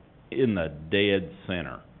 It's in the dead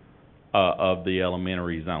center of the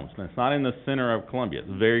elementary zones. Now, it's not in the center of Columbia.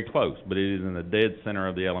 It's very close, but it is in the dead center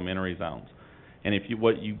of the elementary zones. And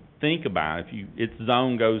what you think about, its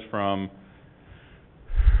zone goes from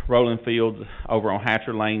Roland Fields over on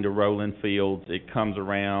Hatcher Lane to Roland Fields. It comes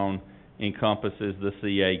around, encompasses the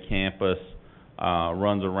CA campus,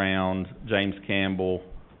 runs around James Campbell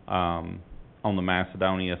on the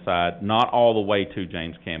Macedonia side. Not all the way to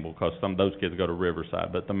James Campbell, because some of those kids go to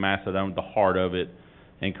Riverside, but the Macedonia, the heart of it,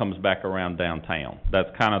 and comes back around downtown. That's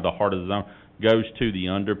kind of the heart of the zone. Goes to the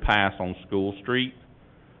underpass on School Street,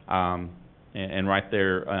 and right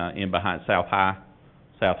there in behind South High.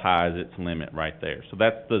 South High is its limit right there. So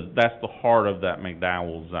that's the heart of that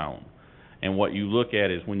McDowell zone. And what you look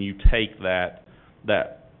at is when you take that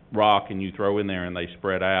rock and you throw in there and they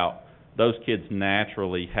spread out, those kids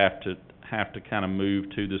naturally have to kind of move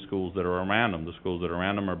to the schools that are around them. The schools that are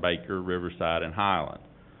around them are Baker, Riverside, and Highland.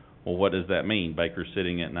 Well, what does that mean? Baker's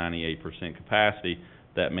sitting at 98% capacity.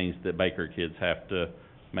 That means that Baker kids have to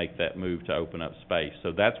make that move to open up space.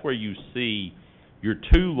 So that's where you see your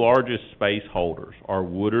two largest space holders are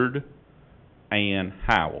Woodard and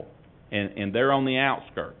Howell. And they're on the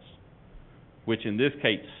outskirts, which in this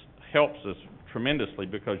case helps us tremendously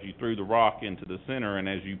because you threw the rock into the center, and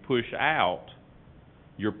as you push out,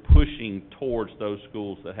 you're pushing towards those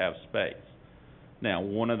schools that have space. Now,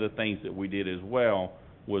 one of the things that we did as well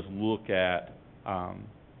was look at,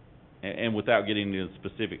 and without getting into the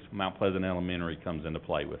specifics, Mount Pleasant Elementary comes into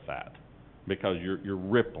play with that, because you're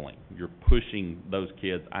rippling, you're pushing those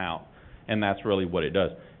kids out, and that's really what it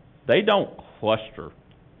does. They don't cluster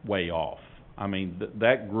way off. I mean,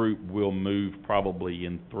 that group will move probably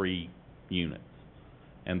in 3 units,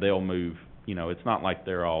 and they'll move, it's not like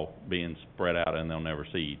they're all being spread out and they'll never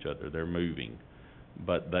see each other. They're moving,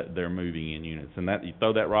 but they're moving in units. And that you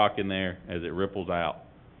throw that rock in there, as it ripples out,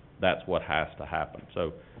 that's what has to happen.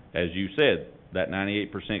 So, as you said, that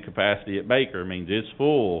 98% capacity at Baker means it's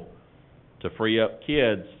full. To free up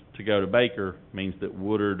kids to go to Baker means that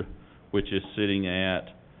Woodard, which is sitting at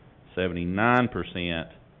 79%,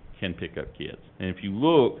 can pick up kids. And if you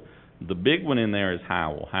look, the big one in there is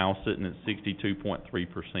Howell. Howell's sitting at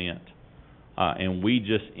 62.3%, and we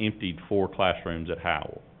just emptied 4 classrooms at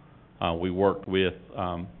Howell. We worked with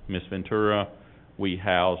Ms. Ventura. We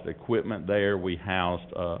housed equipment there. We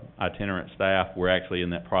housed itinerant staff. We're actually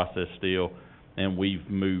in that process still, and we've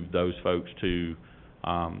moved those folks to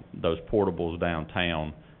those portables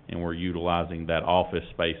downtown, and we're utilizing that office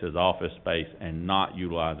space as office space and not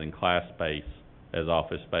utilizing class space as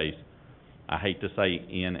office space. I hate to say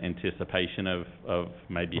in anticipation of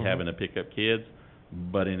maybe having to pick up kids,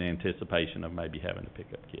 but in anticipation of maybe having to pick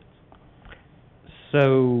up kids.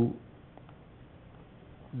 So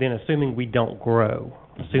then, assuming we don't grow,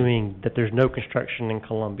 assuming that there's no construction in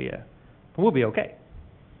Columbia, we'll be okay.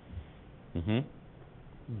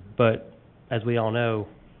 But as we all know,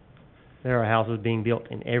 there are houses being built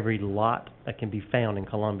in every lot that can be found in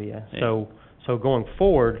Columbia. Yeah. So going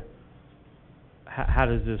forward, how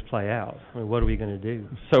does this play out? I mean, what are we gonna do?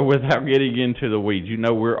 So without getting into the weeds,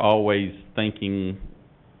 we're always thinking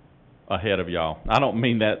ahead of y'all. I don't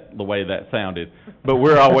mean that the way that sounded, but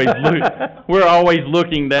we're always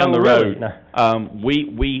looking down the road.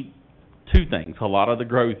 We two things. A lot of the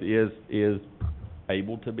growth is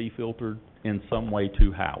able to be filtered in some way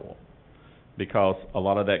to Howell, because a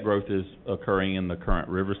lot of that growth is occurring in the current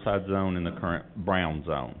Riverside zone and the current Brown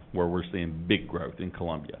zone, where we're seeing big growth in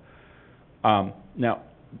Columbia. Now,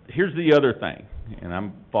 here's the other thing, and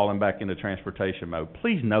I'm falling back into transportation mode.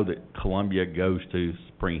 Please know that Columbia goes to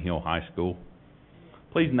Spring Hill High School.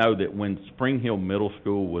 Please know that when Spring Hill Middle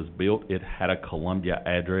School was built, it had a Columbia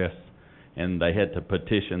address, and they had to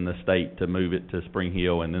petition the state to move it to Spring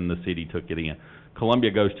Hill, and then the city took it in.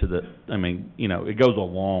 Columbia goes to it goes a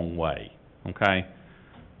long way, okay?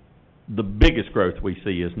 The biggest growth we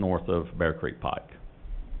see is north of Bear Creek Pike,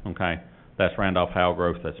 okay? That's Randolph-Howell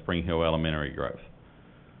growth, that's Spring Hill Elementary growth.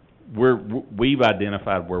 We've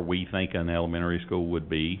identified where we think an elementary school would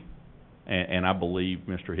be, and I believe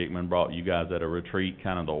Mr. Hickman brought you guys at a retreat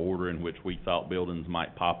kind of the order in which we thought buildings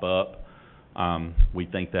might pop up. We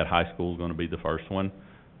think that high school is going to be the first one,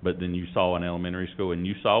 but then you saw an elementary school, and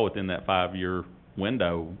you saw within that 5-year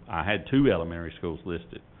window, I had 2 elementary schools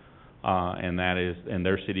listed, and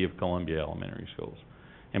they're City of Columbia elementary schools.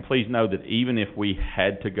 And please know that even if we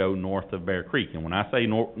had to go north of Bear Creek, and when I say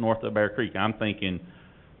north of Bear Creek, I'm thinking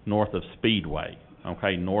north of Speedway,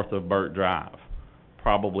 okay, north of Burt Drive,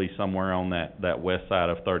 probably somewhere on that west side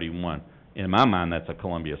of 31. In my mind, that's a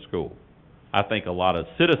Columbia school. I think a lot of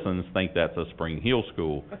citizens think that's a Spring Hill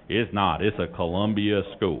school. It's not. It's a Columbia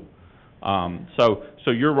school.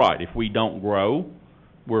 So you're right. If we don't grow,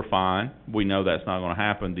 we're fine. We know that's not going to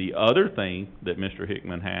happen. The other thing that Mr.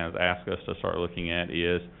 Hickman has asked us to start looking at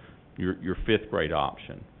is your 5th grade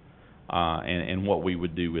option, and what we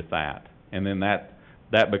would do with that. And then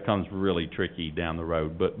that becomes really tricky down the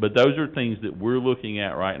road. But those are things that we're looking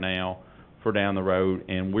at right now for down the road,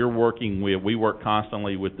 and we work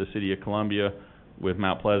constantly with the City of Columbia, with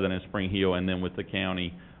Mount Pleasant and Spring Hill, and then with the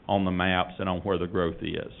county on the maps and on where the growth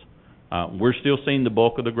is. We're still seeing the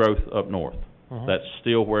bulk of the growth up north. That's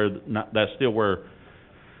still where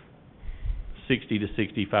 60 to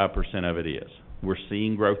 65% of it is. We're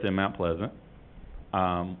seeing growth in Mount Pleasant.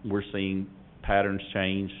 We're seeing patterns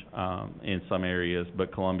change in some areas,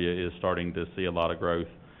 but Columbia is starting to see a lot of growth,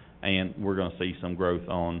 and we're going to see some growth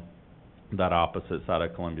on that opposite side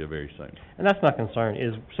of Columbia very soon. And that's my concern,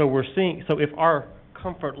 so if our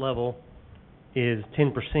comfort level is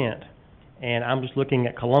 10%, and I'm just looking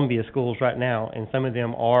at Columbia schools right now, and some of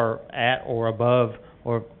them are at or above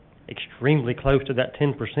or extremely close to that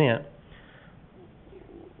 10%,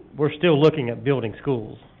 we're still looking at building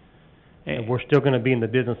schools. And we're still going to be in the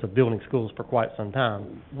business of building schools for quite some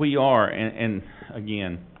time. We are, and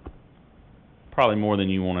again, probably more than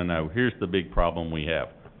you want to know. Here's the big problem we have.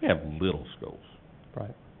 We have little schools.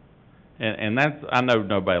 Right. And that's, I know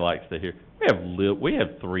nobody likes to hear. We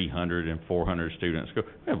have 300 and 400 student schools.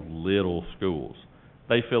 We have little schools.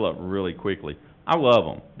 They fill up really quickly. I love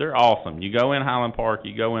them. They're awesome. You go in Highland Park,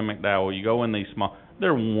 you go in McDowell, you go in these small,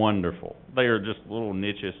 they're wonderful. They are just little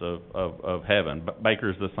niches of heaven. But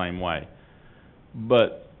Baker's the same way.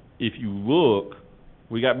 But if you look,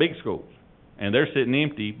 we got big schools, and they're sitting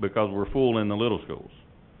empty because we're full in the little schools.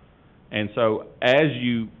 And so as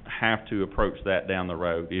you have to approach that down the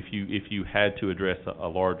road, if you had to address a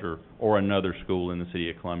larger or another school in the City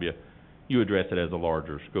of Columbia, you address it as a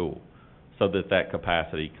larger school so that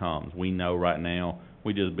capacity comes. We know right now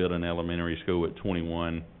we just built an elementary school at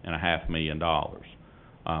 $21.5 million.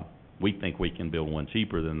 We think we can build one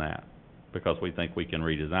cheaper than that because we think we can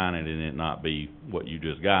redesign it and it not be what you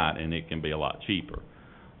just got, and it can be a lot cheaper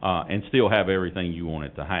and still have everything you want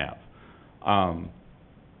it to have.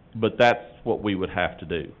 But that's what we would have to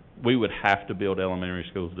do. We would have to build elementary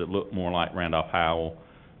schools that look more like Randolph-Howell,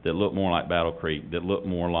 that look more like Battle Creek, that look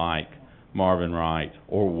more like Marvin Wright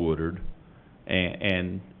or Woodard.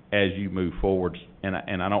 And as you move forward, and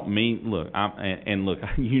I don't mean, look,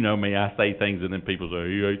 you know me, I say things and then people say,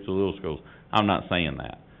 he hates the little schools. I'm not saying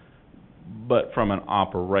that. But from an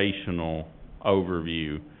operational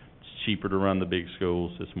overview, it's cheaper to run the big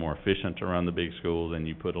schools, it's more efficient to run the big schools, and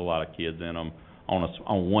you put a lot of kids in them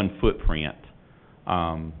on one footprint,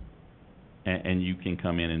 and you can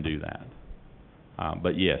come in and do that.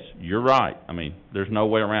 But yes, you're right. I mean, there's no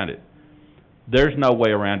way around it. There's no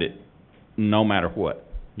way around it no matter what.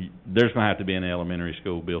 There's going to have to be an elementary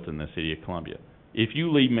school built in the City of Columbia. If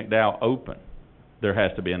you leave McDowell open, there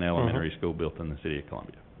has to be an elementary school built in the City of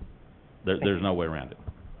Columbia. There's no way around it.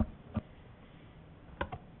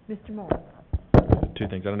 Mr. Moore? Two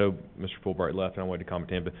things. I know Mr. Fulbright left, and I wanted to comment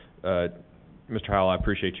to him, but, Mr. Howell, I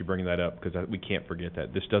appreciate you bringing that up, because we can't forget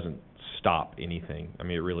that. This doesn't stop anything. I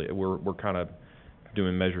mean, it really, we're kind of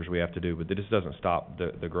doing measures we have to do, but this doesn't stop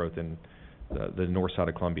the growth in the north side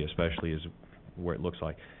of Columbia, especially, is where it looks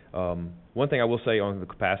like. One thing I will say on the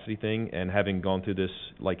capacity thing, and having gone through this,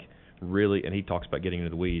 like, really, and he talks about getting into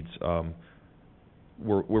the weeds,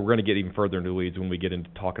 we're going to get even further into the weeds when we get into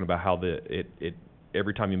talking about how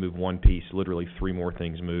every time you move one piece, literally 3 more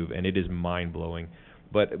things move, and it is mind-blowing.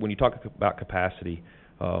 But when you talk about capacity,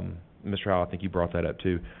 Mr. Howell, I think you brought that up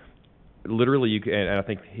too. Literally, you can, and I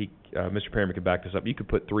think Mr. Perryman could back this up. You could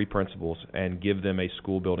put 3 principals and give them a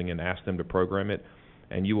school building and ask them to program it,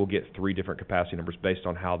 and you will get 3 different capacity numbers based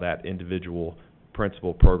on how that individual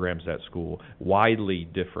principal programs that school. Widely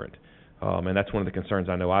different. And that's one of the concerns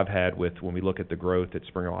I know I've had with when we look at the growth at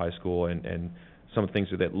Spring Hill High School and some of the things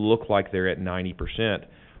that look like they're at 90%.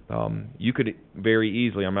 You could very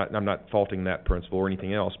easily, I'm not faulting that principal or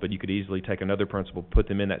anything else, but you could easily take another principal, put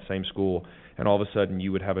them in that same school, and all of a sudden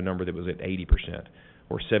you would have a number that was at 80%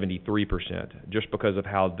 or 73%, just because of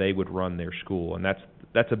how they would run their school. And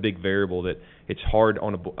that's a big variable that it's hard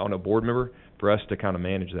on a board member for us to kind of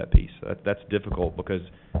manage that piece. That's difficult, because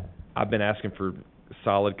I've been asking for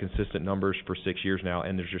solid, consistent numbers for 6 years now,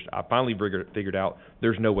 and I finally figured out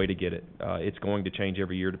there's no way to get it. It's going to change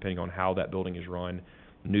every year depending on how that building is run,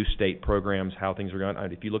 new state programs, how things are done.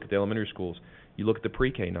 If you look at the elementary schools, you look at the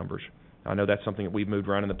pre-K numbers. I know that's something that we've moved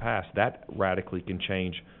around in the past. That radically can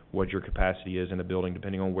change what your capacity is in a building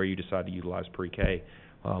depending on where you decide to utilize pre-K.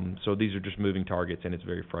 So these are just moving targets, and it's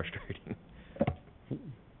very frustrating.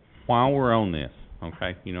 While we're on this,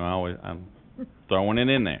 okay, I'm throwing it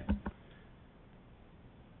in there.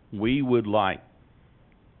 We would like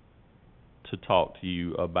to talk to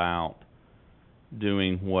you about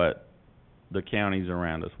doing what the counties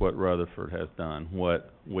around us, what Rutherford has done,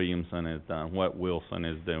 what Williamson has done, what Wilson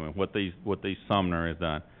is doing, what these Sumner has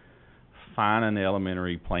done. Find an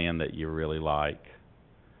elementary plan that you really like,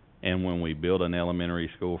 and when we build an elementary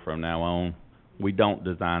school from now on, we don't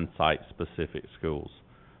design site-specific schools.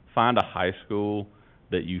 Find a high school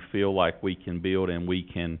that you feel like we can build, and we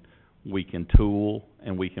can tool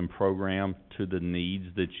and we can program to the needs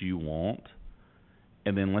that you want,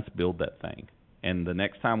 and then let's build that thing. And the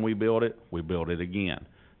next time we build it again.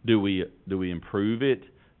 Do we improve it?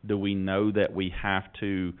 Do we know that we have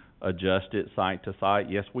to adjust it site to site?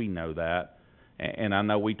 Yes, we know that. And I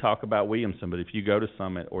know we talk about Williamson, but if you go to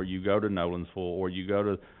Summit, or you go to Nolansville, or you go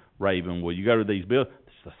to Ravenwood, you go to these buildings,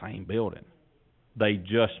 it's the same building. They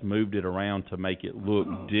just moved it around to make it look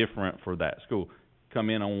different for that school. Come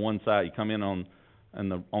in on one side, you come in on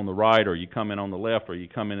the right, or you come in on the left, or you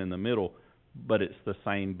come in the middle, but it's the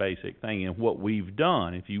same basic thing. And what we've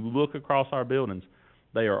done, if you look across our buildings,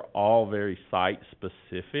 they are all very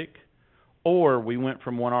site-specific, or we went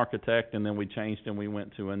from one architect and then we changed and we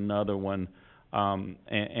went to another one,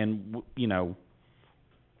 and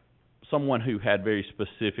someone who had very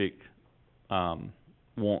specific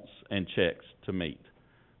wants and checks to meet.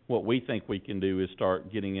 What we think we can do is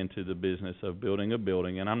start getting into the business of building a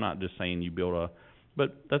building, and I'm not just saying you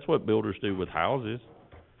but that's what builders do with houses.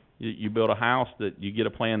 You build a house that you get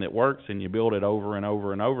a plan that works, and you build it over and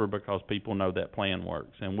over and over because people know that plan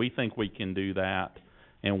works. And we think we can do that,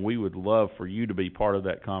 and we would love for you to be part of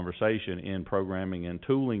that conversation in programming and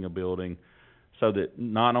tooling a building, so that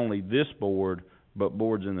not only this board, but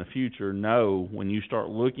boards in the future know when you start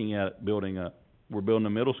looking at we're building a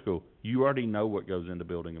middle school, you already know what goes into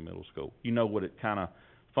building a middle school. You know what it kind of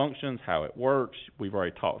functions, how it works. We've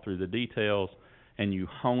already talked through the details, and you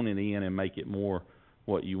hone it in and make it more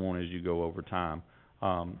what you want as you go over time.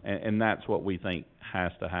 And that's what we think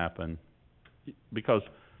has to happen, because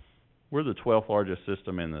we're the 12th largest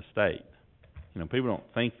system in the state. People don't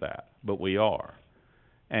think that, but we are.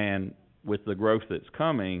 And with the growth that's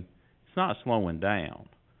coming, it's not slowing down.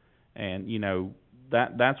 And,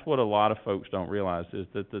 that's what a lot of folks don't realize, is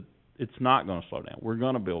that it's not going to slow down. We're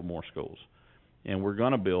going to build more schools, and we're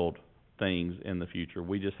going to build things in the future.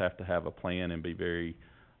 We just have to have a plan and be very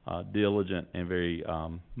diligent and very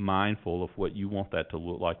mindful of what you want that to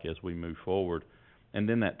look like as we move forward. And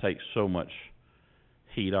then that takes so much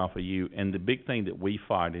heat off of you. And the big thing that we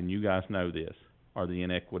fight, and you guys know this, are the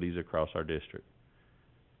inequities across our district.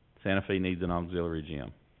 Santa Fe needs an auxiliary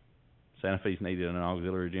gym. Santa Fe's needed an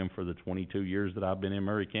auxiliary gym for the 22 years that I've been in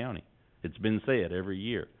Murray County. It's been said every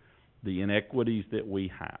year. The inequities that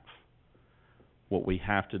we have, what we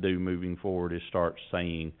have to do moving forward is start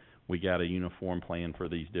saying we got a uniform plan for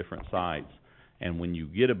these different sites. And when you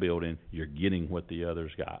get a building, you're getting what the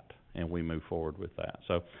others got. and we move forward with that.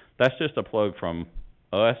 So that's just a plug from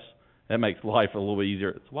us. That makes life a little bit easier.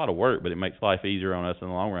 It's a lot of work, but it makes life easier on us in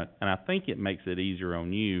the long run. And I think it makes it easier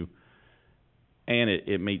on you, and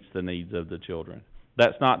it meets the needs of the children.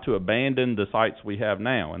 That's not to abandon the sites we have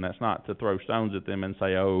now, and that's not to throw stones at them and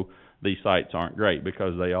say, oh, these sites aren't great,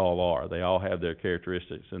 because they all are. They all have their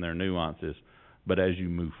characteristics and their nuances. But as you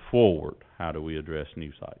move forward, how do we address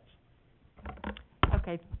new sites?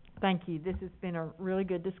 Okay, thank you. This has been a really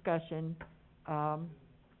good discussion.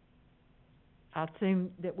 I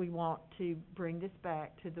assume that we want to bring this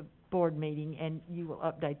back to the board meeting, and you will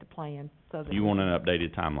update the plan so that... You want an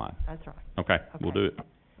updated timeline? That's right. Okay, we'll do it.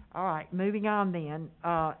 All right, moving on then,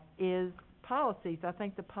 is policies. I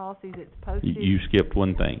think the policies it's posted... You skipped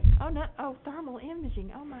one thing. Oh, no, thermal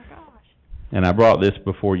imaging, oh my gosh. And I brought this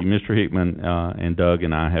before you. Mr. Hickman and Doug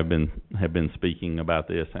and I have been speaking about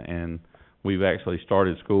this, and we've actually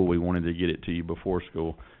started school. We wanted to get it to you before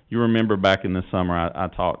school. You remember back in the summer I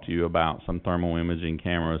talked to you about some thermal imaging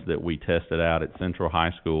cameras that we tested out at Central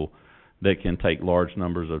High School that can take large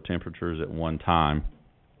numbers of temperatures at one time.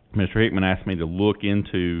 Mr. Hickman asked me to look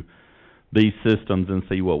into these systems and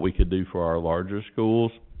see what we could do for our larger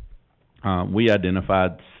schools. We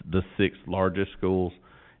identified the 6 largest schools,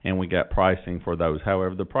 and we got pricing for those.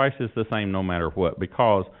 However, the price is the same no matter what,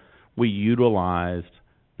 because we utilized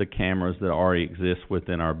the cameras that already exist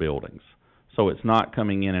within our buildings. So it's not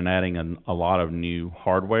coming in and adding a lot of new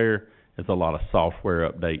hardware. It's a lot of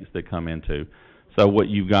software updates that come into. So what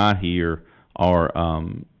you've got here are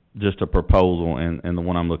just a proposal, and the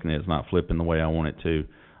one I'm looking at is not flipping the way I want it to,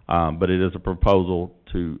 but it is a proposal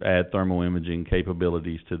to add thermal imaging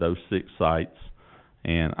capabilities to those 6 sites.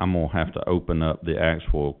 And I'm going to have to open up the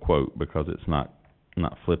actual quote because it's not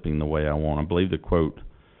flipping the way I want. I believe the quote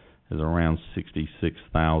is around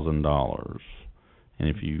 $66,000. And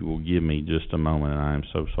if you will give me just a moment, and I am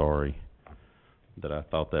so sorry that I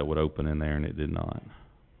thought that would open in there and it did not.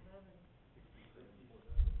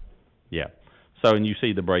 Yeah. So, and you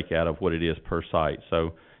see the breakout of what it is per site.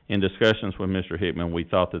 So, in discussions with Mr. Hickman, we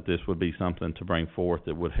thought that this would be something to bring forth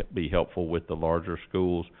that would be helpful with the larger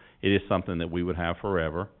schools. It is something that we would have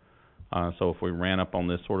forever. So if we ran up on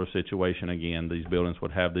this sort of situation again, these buildings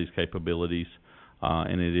would have these capabilities.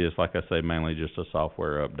 And it is, like I say, mainly just a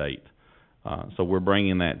software update. So we're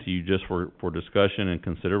bringing that to you just for discussion and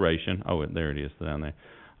consideration. Oh, there it is down there.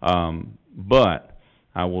 But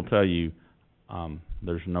I will tell you,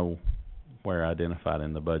 there's nowhere identified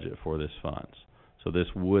in the budget for this funds. So this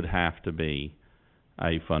would have to be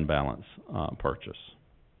a fund balance purchase.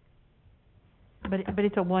 But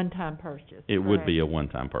it's a one-time purchase. It would be a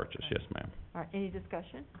one-time purchase, yes, ma'am. All right, any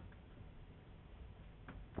discussion?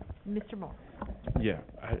 Mr. Moore? Yeah,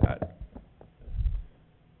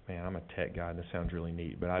 man, I'm a tech guy, and this sounds really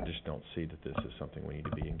neat, but I just don't see that this is something we need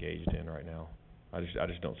to be engaged in right now. I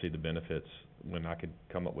just don't see the benefits when I could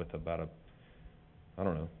come up with about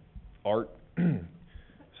art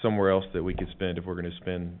somewhere else that we could spend if we're going to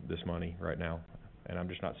spend this money right now. And I'm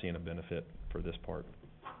just not seeing a benefit for this part.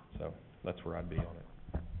 So that's where I'd be on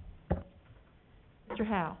it. Mr.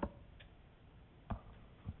 Howe?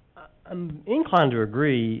 I'm inclined to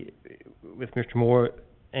agree with Mr. Moore,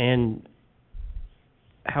 and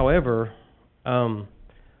however,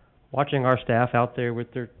 watching our staff out there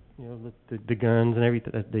with their, the guns and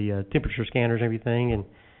everything, the temperature scanners and everything,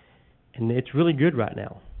 and it's really good right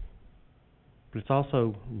now. But it's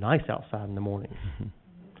also nice outside in the morning.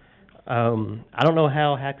 I don't know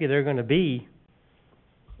how happy they're going to be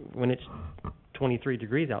when it's 23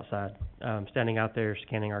 degrees outside, standing out there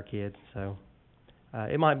scanning our kids. So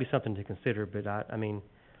it might be something to consider, but I mean,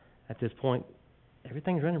 at this point,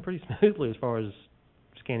 everything's running pretty smoothly as far as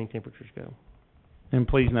scanning temperatures go. And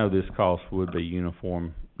please know this cost would be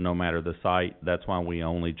uniform no matter the site. That's why we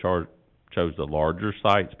only chose the larger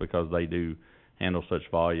sites, because they do handle such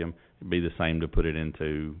volume. It'd be the same to put it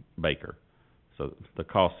into Baker. So the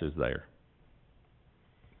cost is there.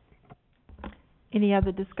 Any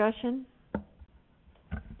other discussion?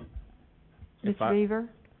 Ms. Beaver?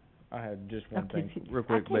 I had just one thing, Okay, real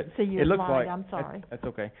quick, I can't but see your it looks slide, like I'm sorry. That's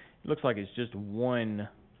okay. It looks like it's just one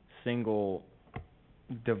single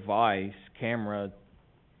device, camera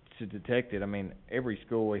to detect it. I mean, every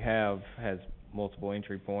school we have has multiple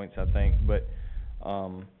entry points, I think, but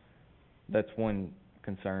that's one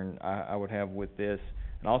concern I would have with this.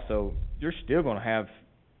 And also, you're still going to have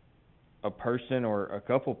a person or a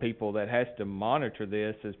couple people that has to monitor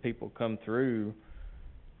this as people come through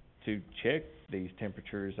to check these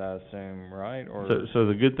temperatures, I assume, right? Or So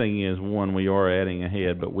the good thing is, one, we are adding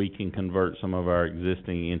ahead, but we can convert some of our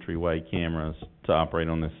existing entryway cameras to operate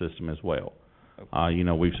on this system as well.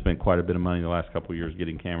 We've spent quite a bit of money the last couple of years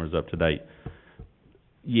getting cameras up to date.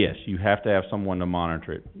 Yes, you have to have someone to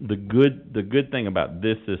monitor it. The good thing about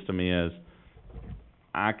this system is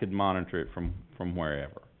I could monitor it from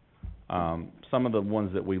wherever. Some of the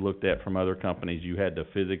ones that we looked at from other companies, you had to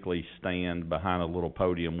physically stand behind a little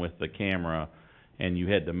podium with the camera, and you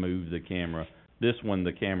had to move the camera. This one,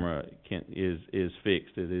 the camera is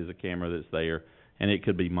fixed. It is a camera that's there, and it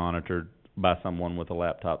could be monitored by someone with a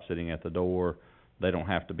laptop sitting at the door. They don't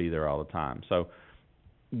have to be there all the time. So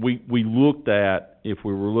we looked at, if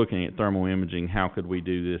we were looking at thermal imaging, how could we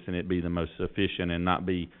do this and it be the most efficient and not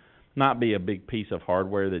be a big piece of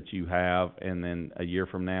hardware that you have and then a year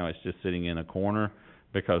from now it's just sitting in a corner,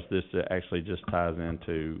 because this actually just ties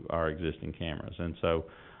into our existing cameras. And so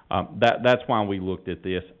that's why we looked at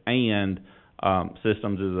this. And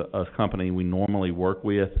Systems is a company we normally work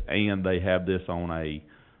with, and they have this on a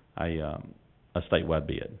statewide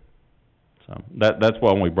bid. So that's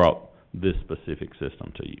why we brought this specific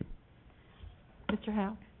system to you. Mr.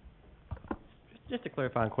 Howe? Just a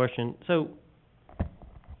clarifying question. So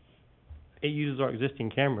it uses our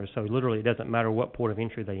existing cameras, so literally it doesn't matter what port of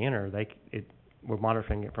entry they enter, we're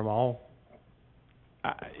monitoring it from all?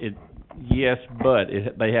 Yes, but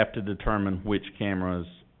they have to determine which cameras,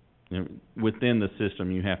 within the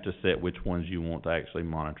system you have to set which ones you want to actually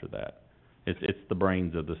monitor that. It's the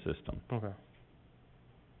brains of the system. Okay.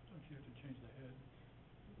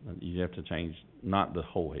 You have to change, not the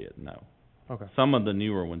whole head, no. Okay. Some of the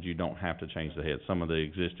newer ones you don't have to change the head. Some of the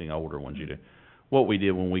existing older ones you do. What we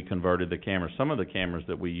did when we converted the cameras, some of the cameras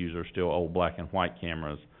that we use are still old black and white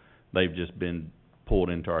cameras. They've just been pulled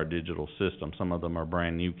into our digital system. Some of them are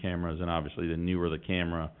brand new cameras, and obviously the newer the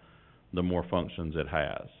camera, the more functions it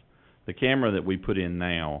has. The camera that we put in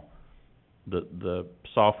now, the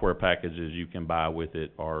software packages you can buy with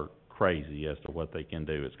it are crazy as to what they can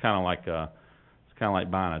do. It's kind of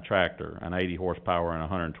like buying a tractor. An 80 horsepower and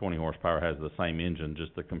 120 horsepower has the same engine,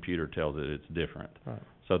 just the computer tells it it's different. Right.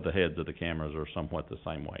 So the heads of the cameras are somewhat the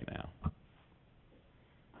same way now.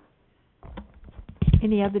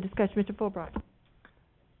 Any other discussion, Mr. Fulbright?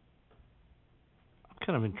 I'm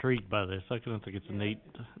kind of intrigued by this. I kind of think it's a neat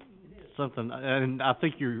something, and I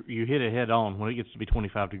think you hit it head on. When it gets to be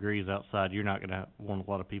 25 degrees outside, you're not going to want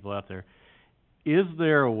a lot of people out there. Is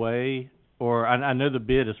there a way, or I know the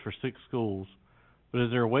bid is for 6 schools, but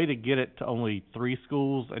is there a way to get it to only 3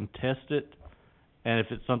 schools and test it? And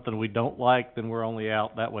if it's something we don't like, then we're only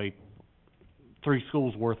out that way 3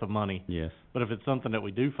 schools worth of money. Yes. But if it's something that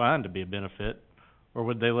we do find to be a benefit, or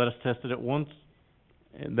would they let us test it at once?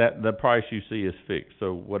 That the price you see is fixed.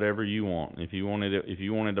 So whatever you want. If you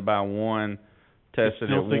wanted to buy one, test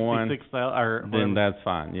it at one, then that's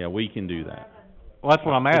fine. Yeah, we can do that. Well, that's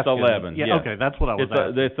what I'm asking. It's 11. Yeah, yes. Okay, that's what I was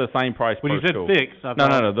asking. It's the same price when per school. When you said fixed, I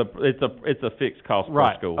No. thought... It's a fixed cost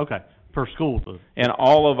right. per school. Okay, per school. And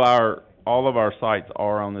all of our sites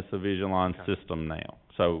are on this Avision system now.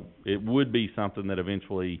 So it would be something that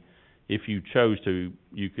eventually, if you chose to,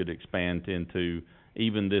 you could expand into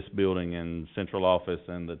even this building and central office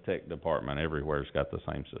and the tech department. Everywhere's got the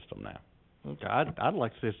same system now. Okay, I'd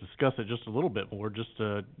like to see us discuss it just a little bit more, just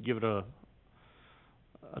to give it a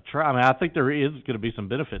try. I mean, I think there is going to be some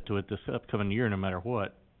benefit to it this upcoming year, no matter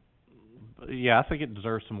what. But yeah, I think it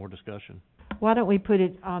deserves some more discussion. Why don't we put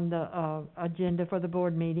it on the agenda for the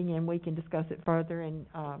board meeting, and we can discuss it further and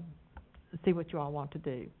see what you all want to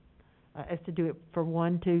do. As to do it for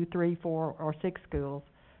 1, 2, 3, 4, or 6 schools,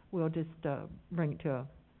 we'll just bring it to a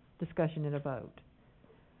discussion and a vote.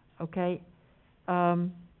 Okay?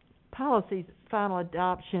 Policies, final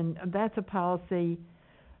adoption, that's a policy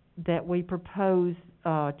that we propose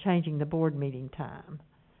changing the board meeting time.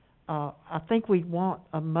 I think we want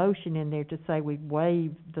a motion in there to say we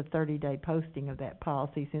waive the 30-day posting of that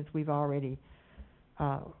policy, since we've already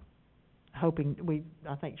I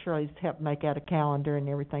think Shirley's helped make out a calendar and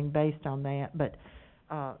everything based on that. But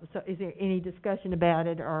so is there any discussion about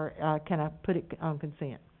it, or can I put it on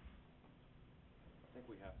consent? I think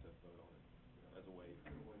we have to vote on it as a waive.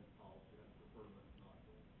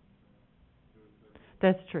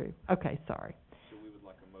 That's true. Okay, sorry. So we would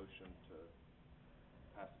like a motion to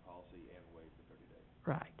pass the policy and waive the 30 days.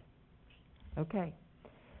 Right. Okay.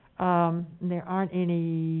 There aren't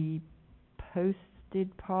any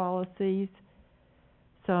posted policies,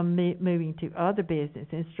 so I'm moving to other business,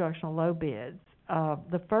 instructional low bids.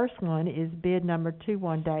 The first one is bid number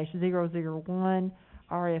 21-001,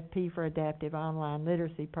 RFP for adaptive online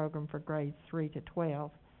literacy program for grades 3 to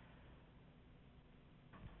 12.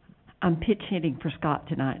 I'm pitch hitting for Scott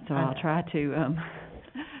tonight, so I'll try to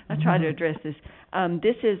address this.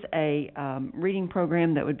 This is a reading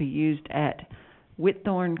program that would be used at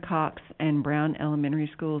Whitthorne, Cox, and Brown Elementary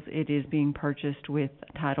Schools, it is being purchased with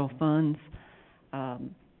title funds.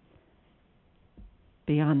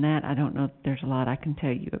 Beyond that, I don't know if there's a lot I can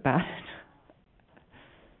tell you about it.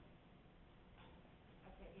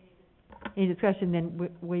 Any discussion, then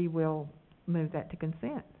we will move that to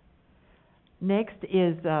consent. Next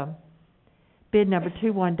is, bid number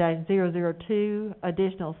 21-002,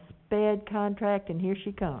 additional sped contract, and here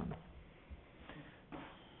she comes.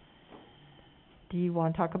 Do you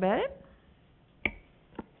want to talk about it?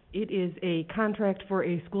 It is a contract for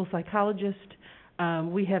a school psychologist.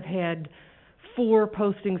 We have had 4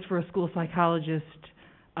 postings for a school psychologist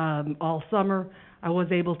all summer. I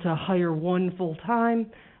was able to hire 1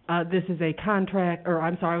 full-time. This is a contract,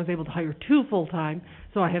 I was able to hire 2 full-time,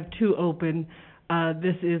 so I have 2 open.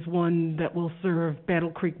 This is one that will serve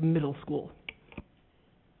Battle Creek Middle School.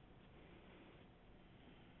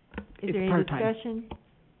 Is It's there any part-time. discussion?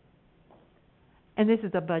 And this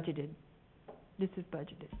is budgeted,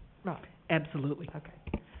 right? Absolutely. Okay.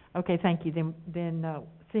 Okay, thank you. Then,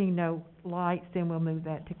 seeing no lights, then we'll move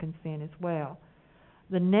that to consent as well.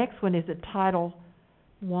 The next one is a Title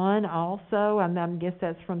I also, and I guess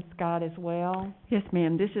that's from Scott as well. Yes,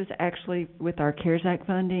 ma'am. This is actually with our CARES Act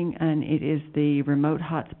funding, and it is the remote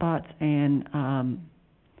hotspots and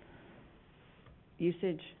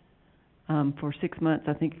usage for 6 months.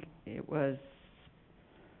 I think it was,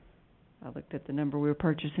 I looked at the number we were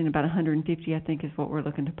purchasing, about 150, I think, is what we're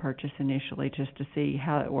looking to purchase initially, just to see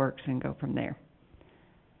how it works and go from there.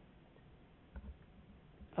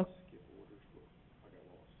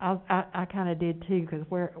 I kind of did too, because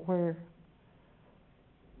where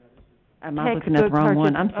Am I looking at the wrong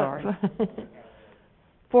one? I'm sorry.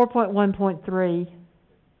 4.1.3.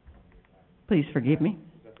 Please forgive me.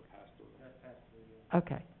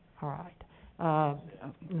 Okay, all right.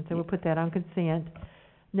 So we'll put that on consent.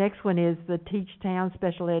 Next one is the Teach Town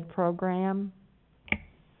Special Ed Program.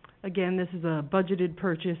 Again, this is a budgeted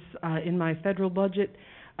purchase in my federal budget.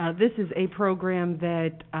 This is a program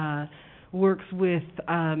that works with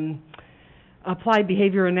applied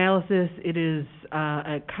behavior analysis. It is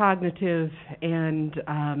a cognitive and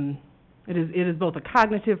it is both a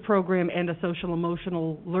cognitive program and a social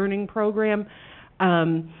emotional learning program.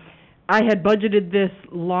 I had budgeted this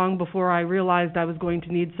long before I realized I was going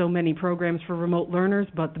to need so many programs for remote learners,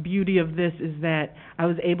 but the beauty of this is that I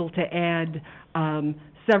was able to add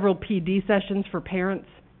several PD sessions for parents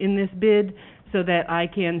in this bid, so that I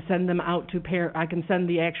can send them out to I can send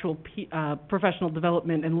the actual professional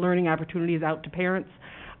development and learning opportunities out to parents,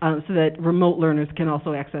 so that remote learners can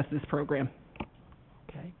also access this program.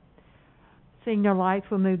 Okay. Seeing no lights,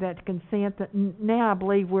 we'll move that to consent. Now I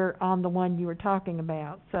believe we're on the one you were talking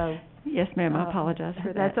about, so. Yes, ma'am, I apologize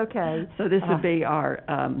for that. That's okay. So this would be our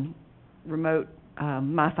remote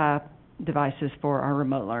MiFi devices for our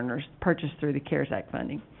remote learners, purchased through the CARES Act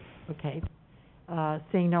funding. Okay.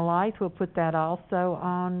 Seeing no lights, we'll put that also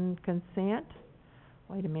on consent.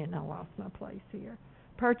 Wait a minute, I lost my place here.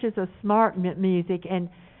 Purchase of smart music, and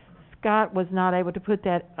Scott was not able to put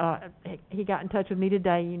that, he got in touch with me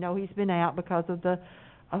today. You know, he's been out because of the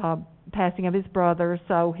passing of his brother,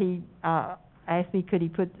 so he asked me could he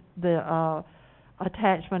put the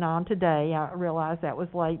attachment on today. I realized that was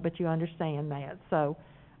late, but you understand that. So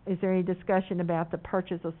is there any discussion about the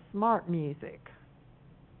purchase of smart music?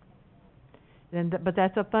 But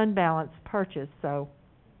that's a fund balance purchase, so,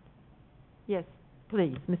 yes,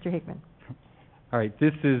 please, Mr. Hickman. All right,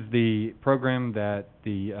 this is the program that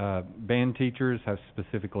the band teachers have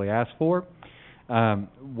specifically asked for.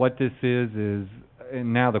 What this is,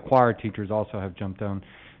 and now the choir teachers also have jumped on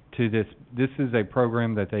to this. This is a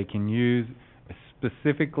program that they can use,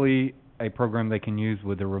 specifically a program they can use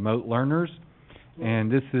with the remote learners. And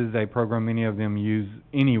this is a program many of them use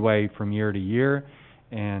anyway from year to year.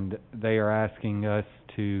 And they are asking us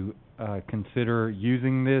to consider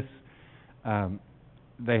using this.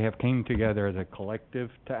 They have came together as a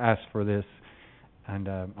collective to ask for this, and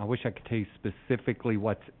I wish I could tell you specifically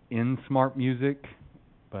what's in smart music,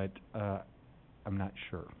 but I'm not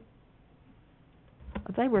sure.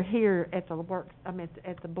 They were here at the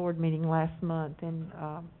at the board meeting last month, and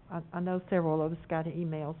I know several of us got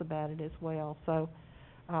emails about it as well. So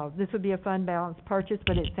this would be a fund balance purchase,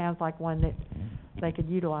 but it sounds like one that they could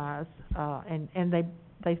utilize, and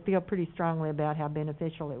they feel pretty strongly about how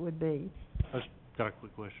beneficial it would be. I just got a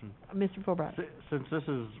quick question. Mr. Fulbright. Since this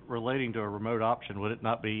is relating to a remote option, would it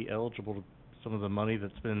not be eligible to some of the money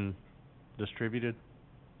that's been distributed?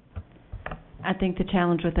 I think the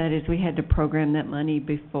challenge with that is we had to program that money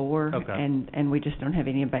before, Okay. and we just don't have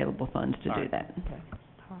any available funds to All do right. that. Okay.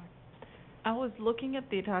 All right. I was looking at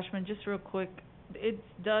the attachment just real quick. it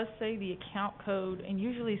does say the account code, and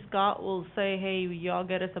usually Scott will say, hey, y'all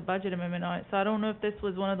get us a budget amendment on it. So I don't know if this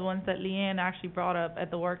was one of the ones that Leanne actually brought up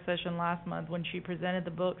at the work session last month when she presented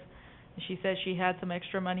the books. And she said she had some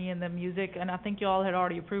extra money in the music, and I think y'all had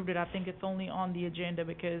already approved it. I think it's only on the agenda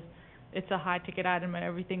because it's a high-ticket item, and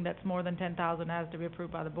everything that's more than 10,000 has to be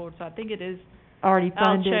approved by the board. So I think it is. Already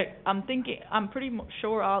funded? I'll check. I'm pretty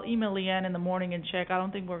sure I'll email Leanne in the morning and check. I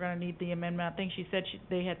don't think we're gonna need the amendment. I think she said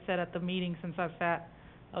they had said at the meeting, since I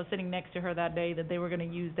was sitting next to her that day, that they were gonna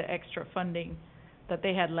use the extra funding that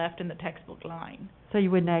they had left in the textbook line. So you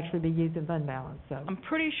wouldn't actually be using fund balance, so. I'm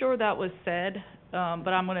pretty sure that was said, but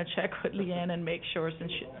I'm gonna check with Leanne and make sure,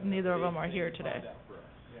 since neither of them are here today.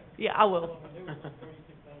 Yeah, I will.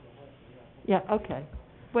 Yeah, okay.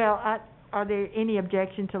 Well, are there any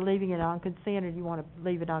objection to leaving it on consent, or do you want to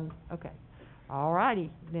leave it on? Okay. All righty,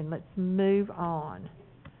 then let's move on.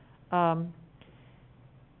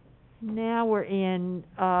 Now we're in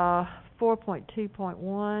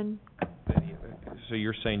 4.2.1. So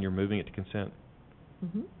you're saying you're moving it to consent?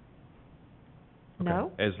 Mm-hmm. Okay.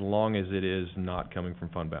 No? As long as it is not coming from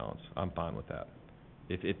fund balance, I'm fine with that.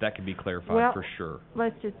 If that could be clarified, Well, for sure.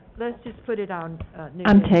 Let's just put it on, new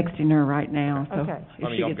I'm business. texting her right now, so Okay.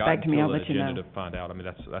 if she gets back to me, I'll let you know. Agenda to find out. I mean,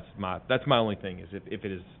 that's my only thing, is if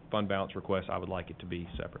it is fund balance request, I would like it to be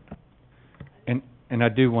separate. And I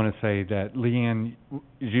do want to say that Leanne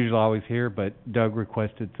is usually always here, but Doug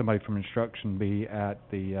requested somebody from instruction be at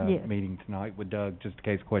the Yes. meeting tonight with Doug, just in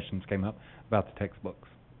case questions came up about the textbooks.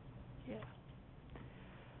 Yeah.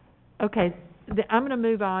 Okay, I'm gonna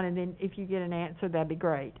move on, and then if you get an answer, that'd be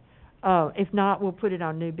great. If not, we'll put it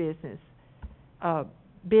on new business.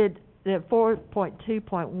 The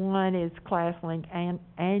 4.2.1 is ClassLink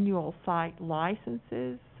annual site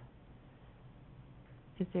licenses.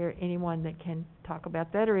 Is there anyone that can talk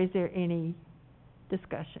about that, or is there any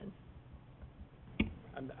discussion?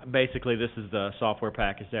 Basically, this is the software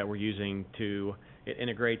package that we're using it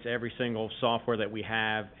integrates every single software that we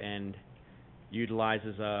have and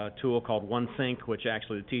utilizes a tool called OneSync, which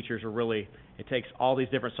actually the teachers it takes all these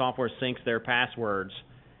different software, syncs their passwords.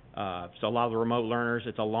 So a lot of the remote learners,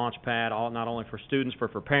 it's a launch pad, not only for students,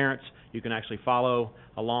 but for parents. You can actually follow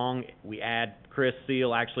along. We add Chris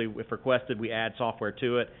Seal, actually, if requested, we add software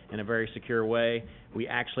to it in a very secure way. We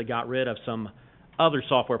actually got rid of some other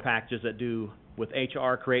software packages that do with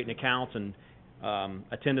HR, creating accounts and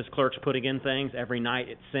attendance clerks putting in things. Every night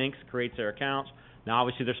it syncs, creates their accounts. Now,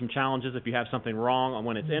 obviously, there's some challenges. If you have something wrong on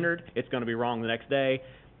when it's entered, it's going to be wrong the next day.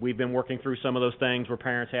 We've been working through some of those things where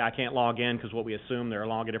parents say, I can't log in because what we assume their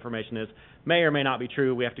login information is may or may not be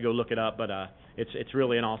true. We have to go look it up, but it's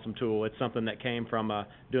really an awesome tool. It's something that came from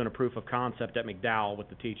doing a proof of concept at McDowell with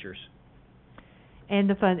the teachers. And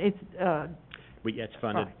the fund, it's, It's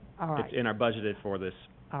funded. all right. It's in our budgeted for this.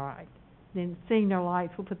 All right. Then Senior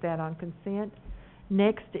Lights, we'll put that on consent.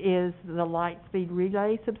 Next is the Lightspeed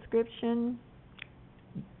Relay subscription.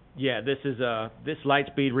 Yeah, this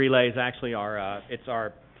Lightspeed Relay is actually it's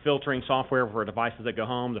our filtering software for devices that go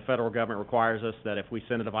home. The federal government requires us that if we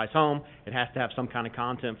send a device home, it has to have some kind of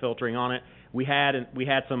content filtering on it. We had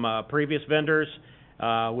some previous vendors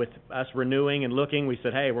with us renewing and looking. We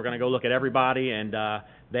said, hey, we're going to go look at everybody, and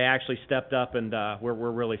they actually stepped up, and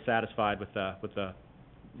we're really satisfied with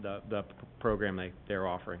the program they're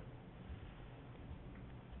offering.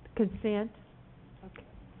 Consent. Okay.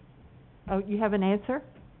 Oh, you have an answer?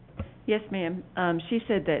 Yes, ma'am. She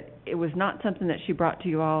said that it was not something that she brought to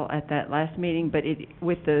you all at that last meeting, but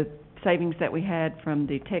with the savings that we had from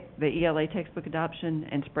the ELA textbook adoption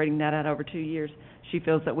and spreading that out over 2 years, she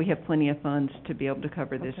feels that we have plenty of funds to be able to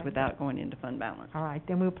cover this without going into fund balance. All right,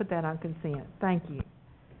 then we'll put that on consent. Thank you.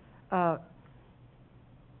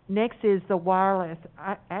 Next is the wireless,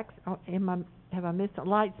 have I missed a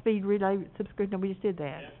Lightspeed Relay subscription? No, we just did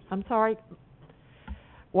that. I'm sorry.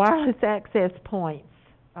 Wireless access points.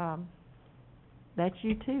 That's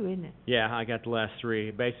you too, isn't it? Yeah, I got the last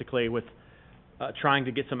three. Basically, with trying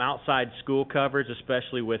to get some outside school coverage,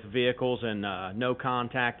 especially with vehicles and no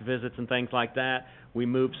contact visits and things like that, we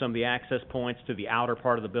moved some of the access points to the outer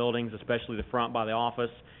part of the buildings, especially the front by the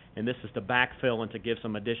office. And this is to backfill and to give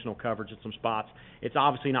some additional coverage at some spots. It's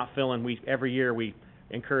obviously not filling. Every year we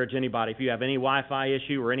encourage anybody, if you have any Wi-Fi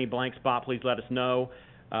issue or any blank spot, please let us know.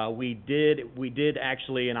 We did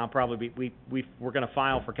actually, and we're going to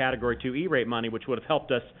file for Category 2 E-rate money, which would have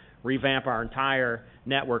helped us revamp our entire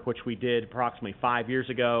network, which we did approximately 5 years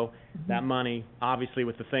ago. Mm-hmm. That money, obviously,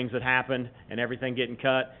 with the things that happened and everything getting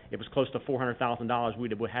cut, it was close to $400,000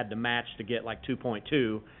 we'd have had to match to get like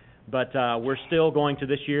 2.2. But we're still going to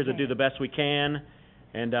this year to do the best we can,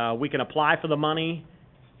 and we can apply for the money.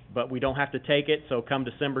 but we don't have to take it, so come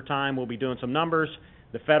December time, we'll be doing some numbers.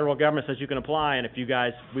 The federal government says you can apply, and if you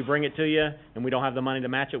guys, we bring it to you, and we don't have the money to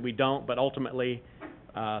match it, we don't, but ultimately,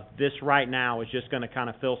 this right now is just gonna kind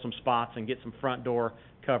of fill some spots and get some front door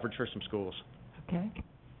coverage for some schools. Okay.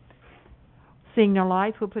 Seeing no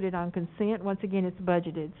lights, we'll put it on consent. Once again, it's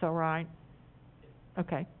budgeted, so right?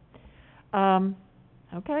 Okay.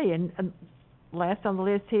 Okay, and last on the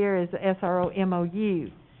list here is the SRO MOU.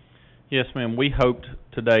 Yes, ma'am. We hoped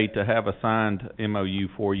today to have a signed MOU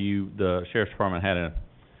for you. The Sheriff's Department had a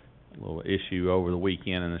little issue over the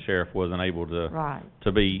weekend, and the sheriff wasn't able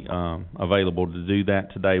to be available to do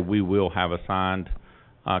that today. We will have a signed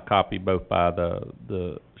copy both by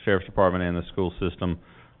the Sheriff's Department and the school system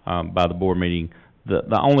by the board meeting.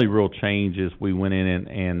 The only real change is we went in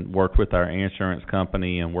and worked with our insurance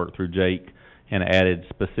company and worked through Jake and added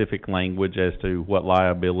specific language as to what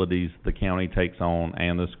liabilities the county takes on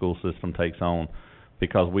and the school system takes on,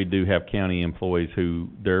 because we do have county employees who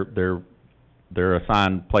their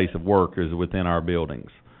assigned place of work is within our buildings.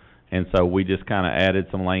 And so we just kind of added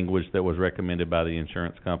some language that was recommended by the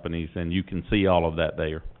insurance companies, and you can see all of that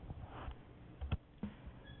there.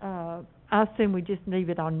 I assume we just leave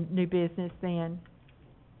it on new business then.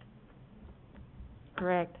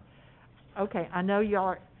 Correct? Okay, I know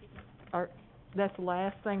y'all are, that's the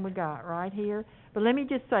last thing we got right here. But let me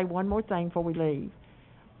just say one more thing before we leave.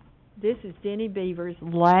 This is Denny Beaver's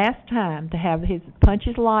last time to have his punch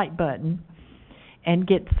his light button and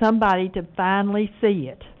get somebody to finally see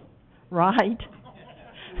it, right?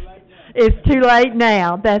 It's too late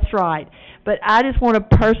now, that's right. But I just want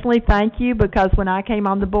to personally thank you, because when I came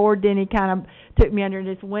on the board, Denny kind of took me under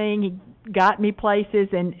his wing. He got me places,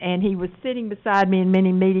 and he was sitting beside me in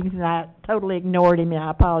many meetings, and I totally ignored him, and I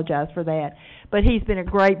apologize for that. But he's been a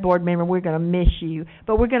great board member. We're going to miss you.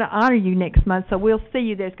 But we're going to honor you next month, so we'll see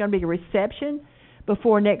you. There's going to be a reception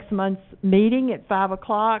before next month's meeting at 5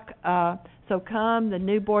 o'clock. So come. The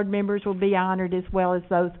new board members will be honored, as well as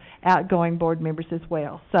those outgoing board members as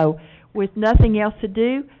well. So with nothing else to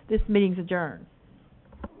do, this meeting's adjourned.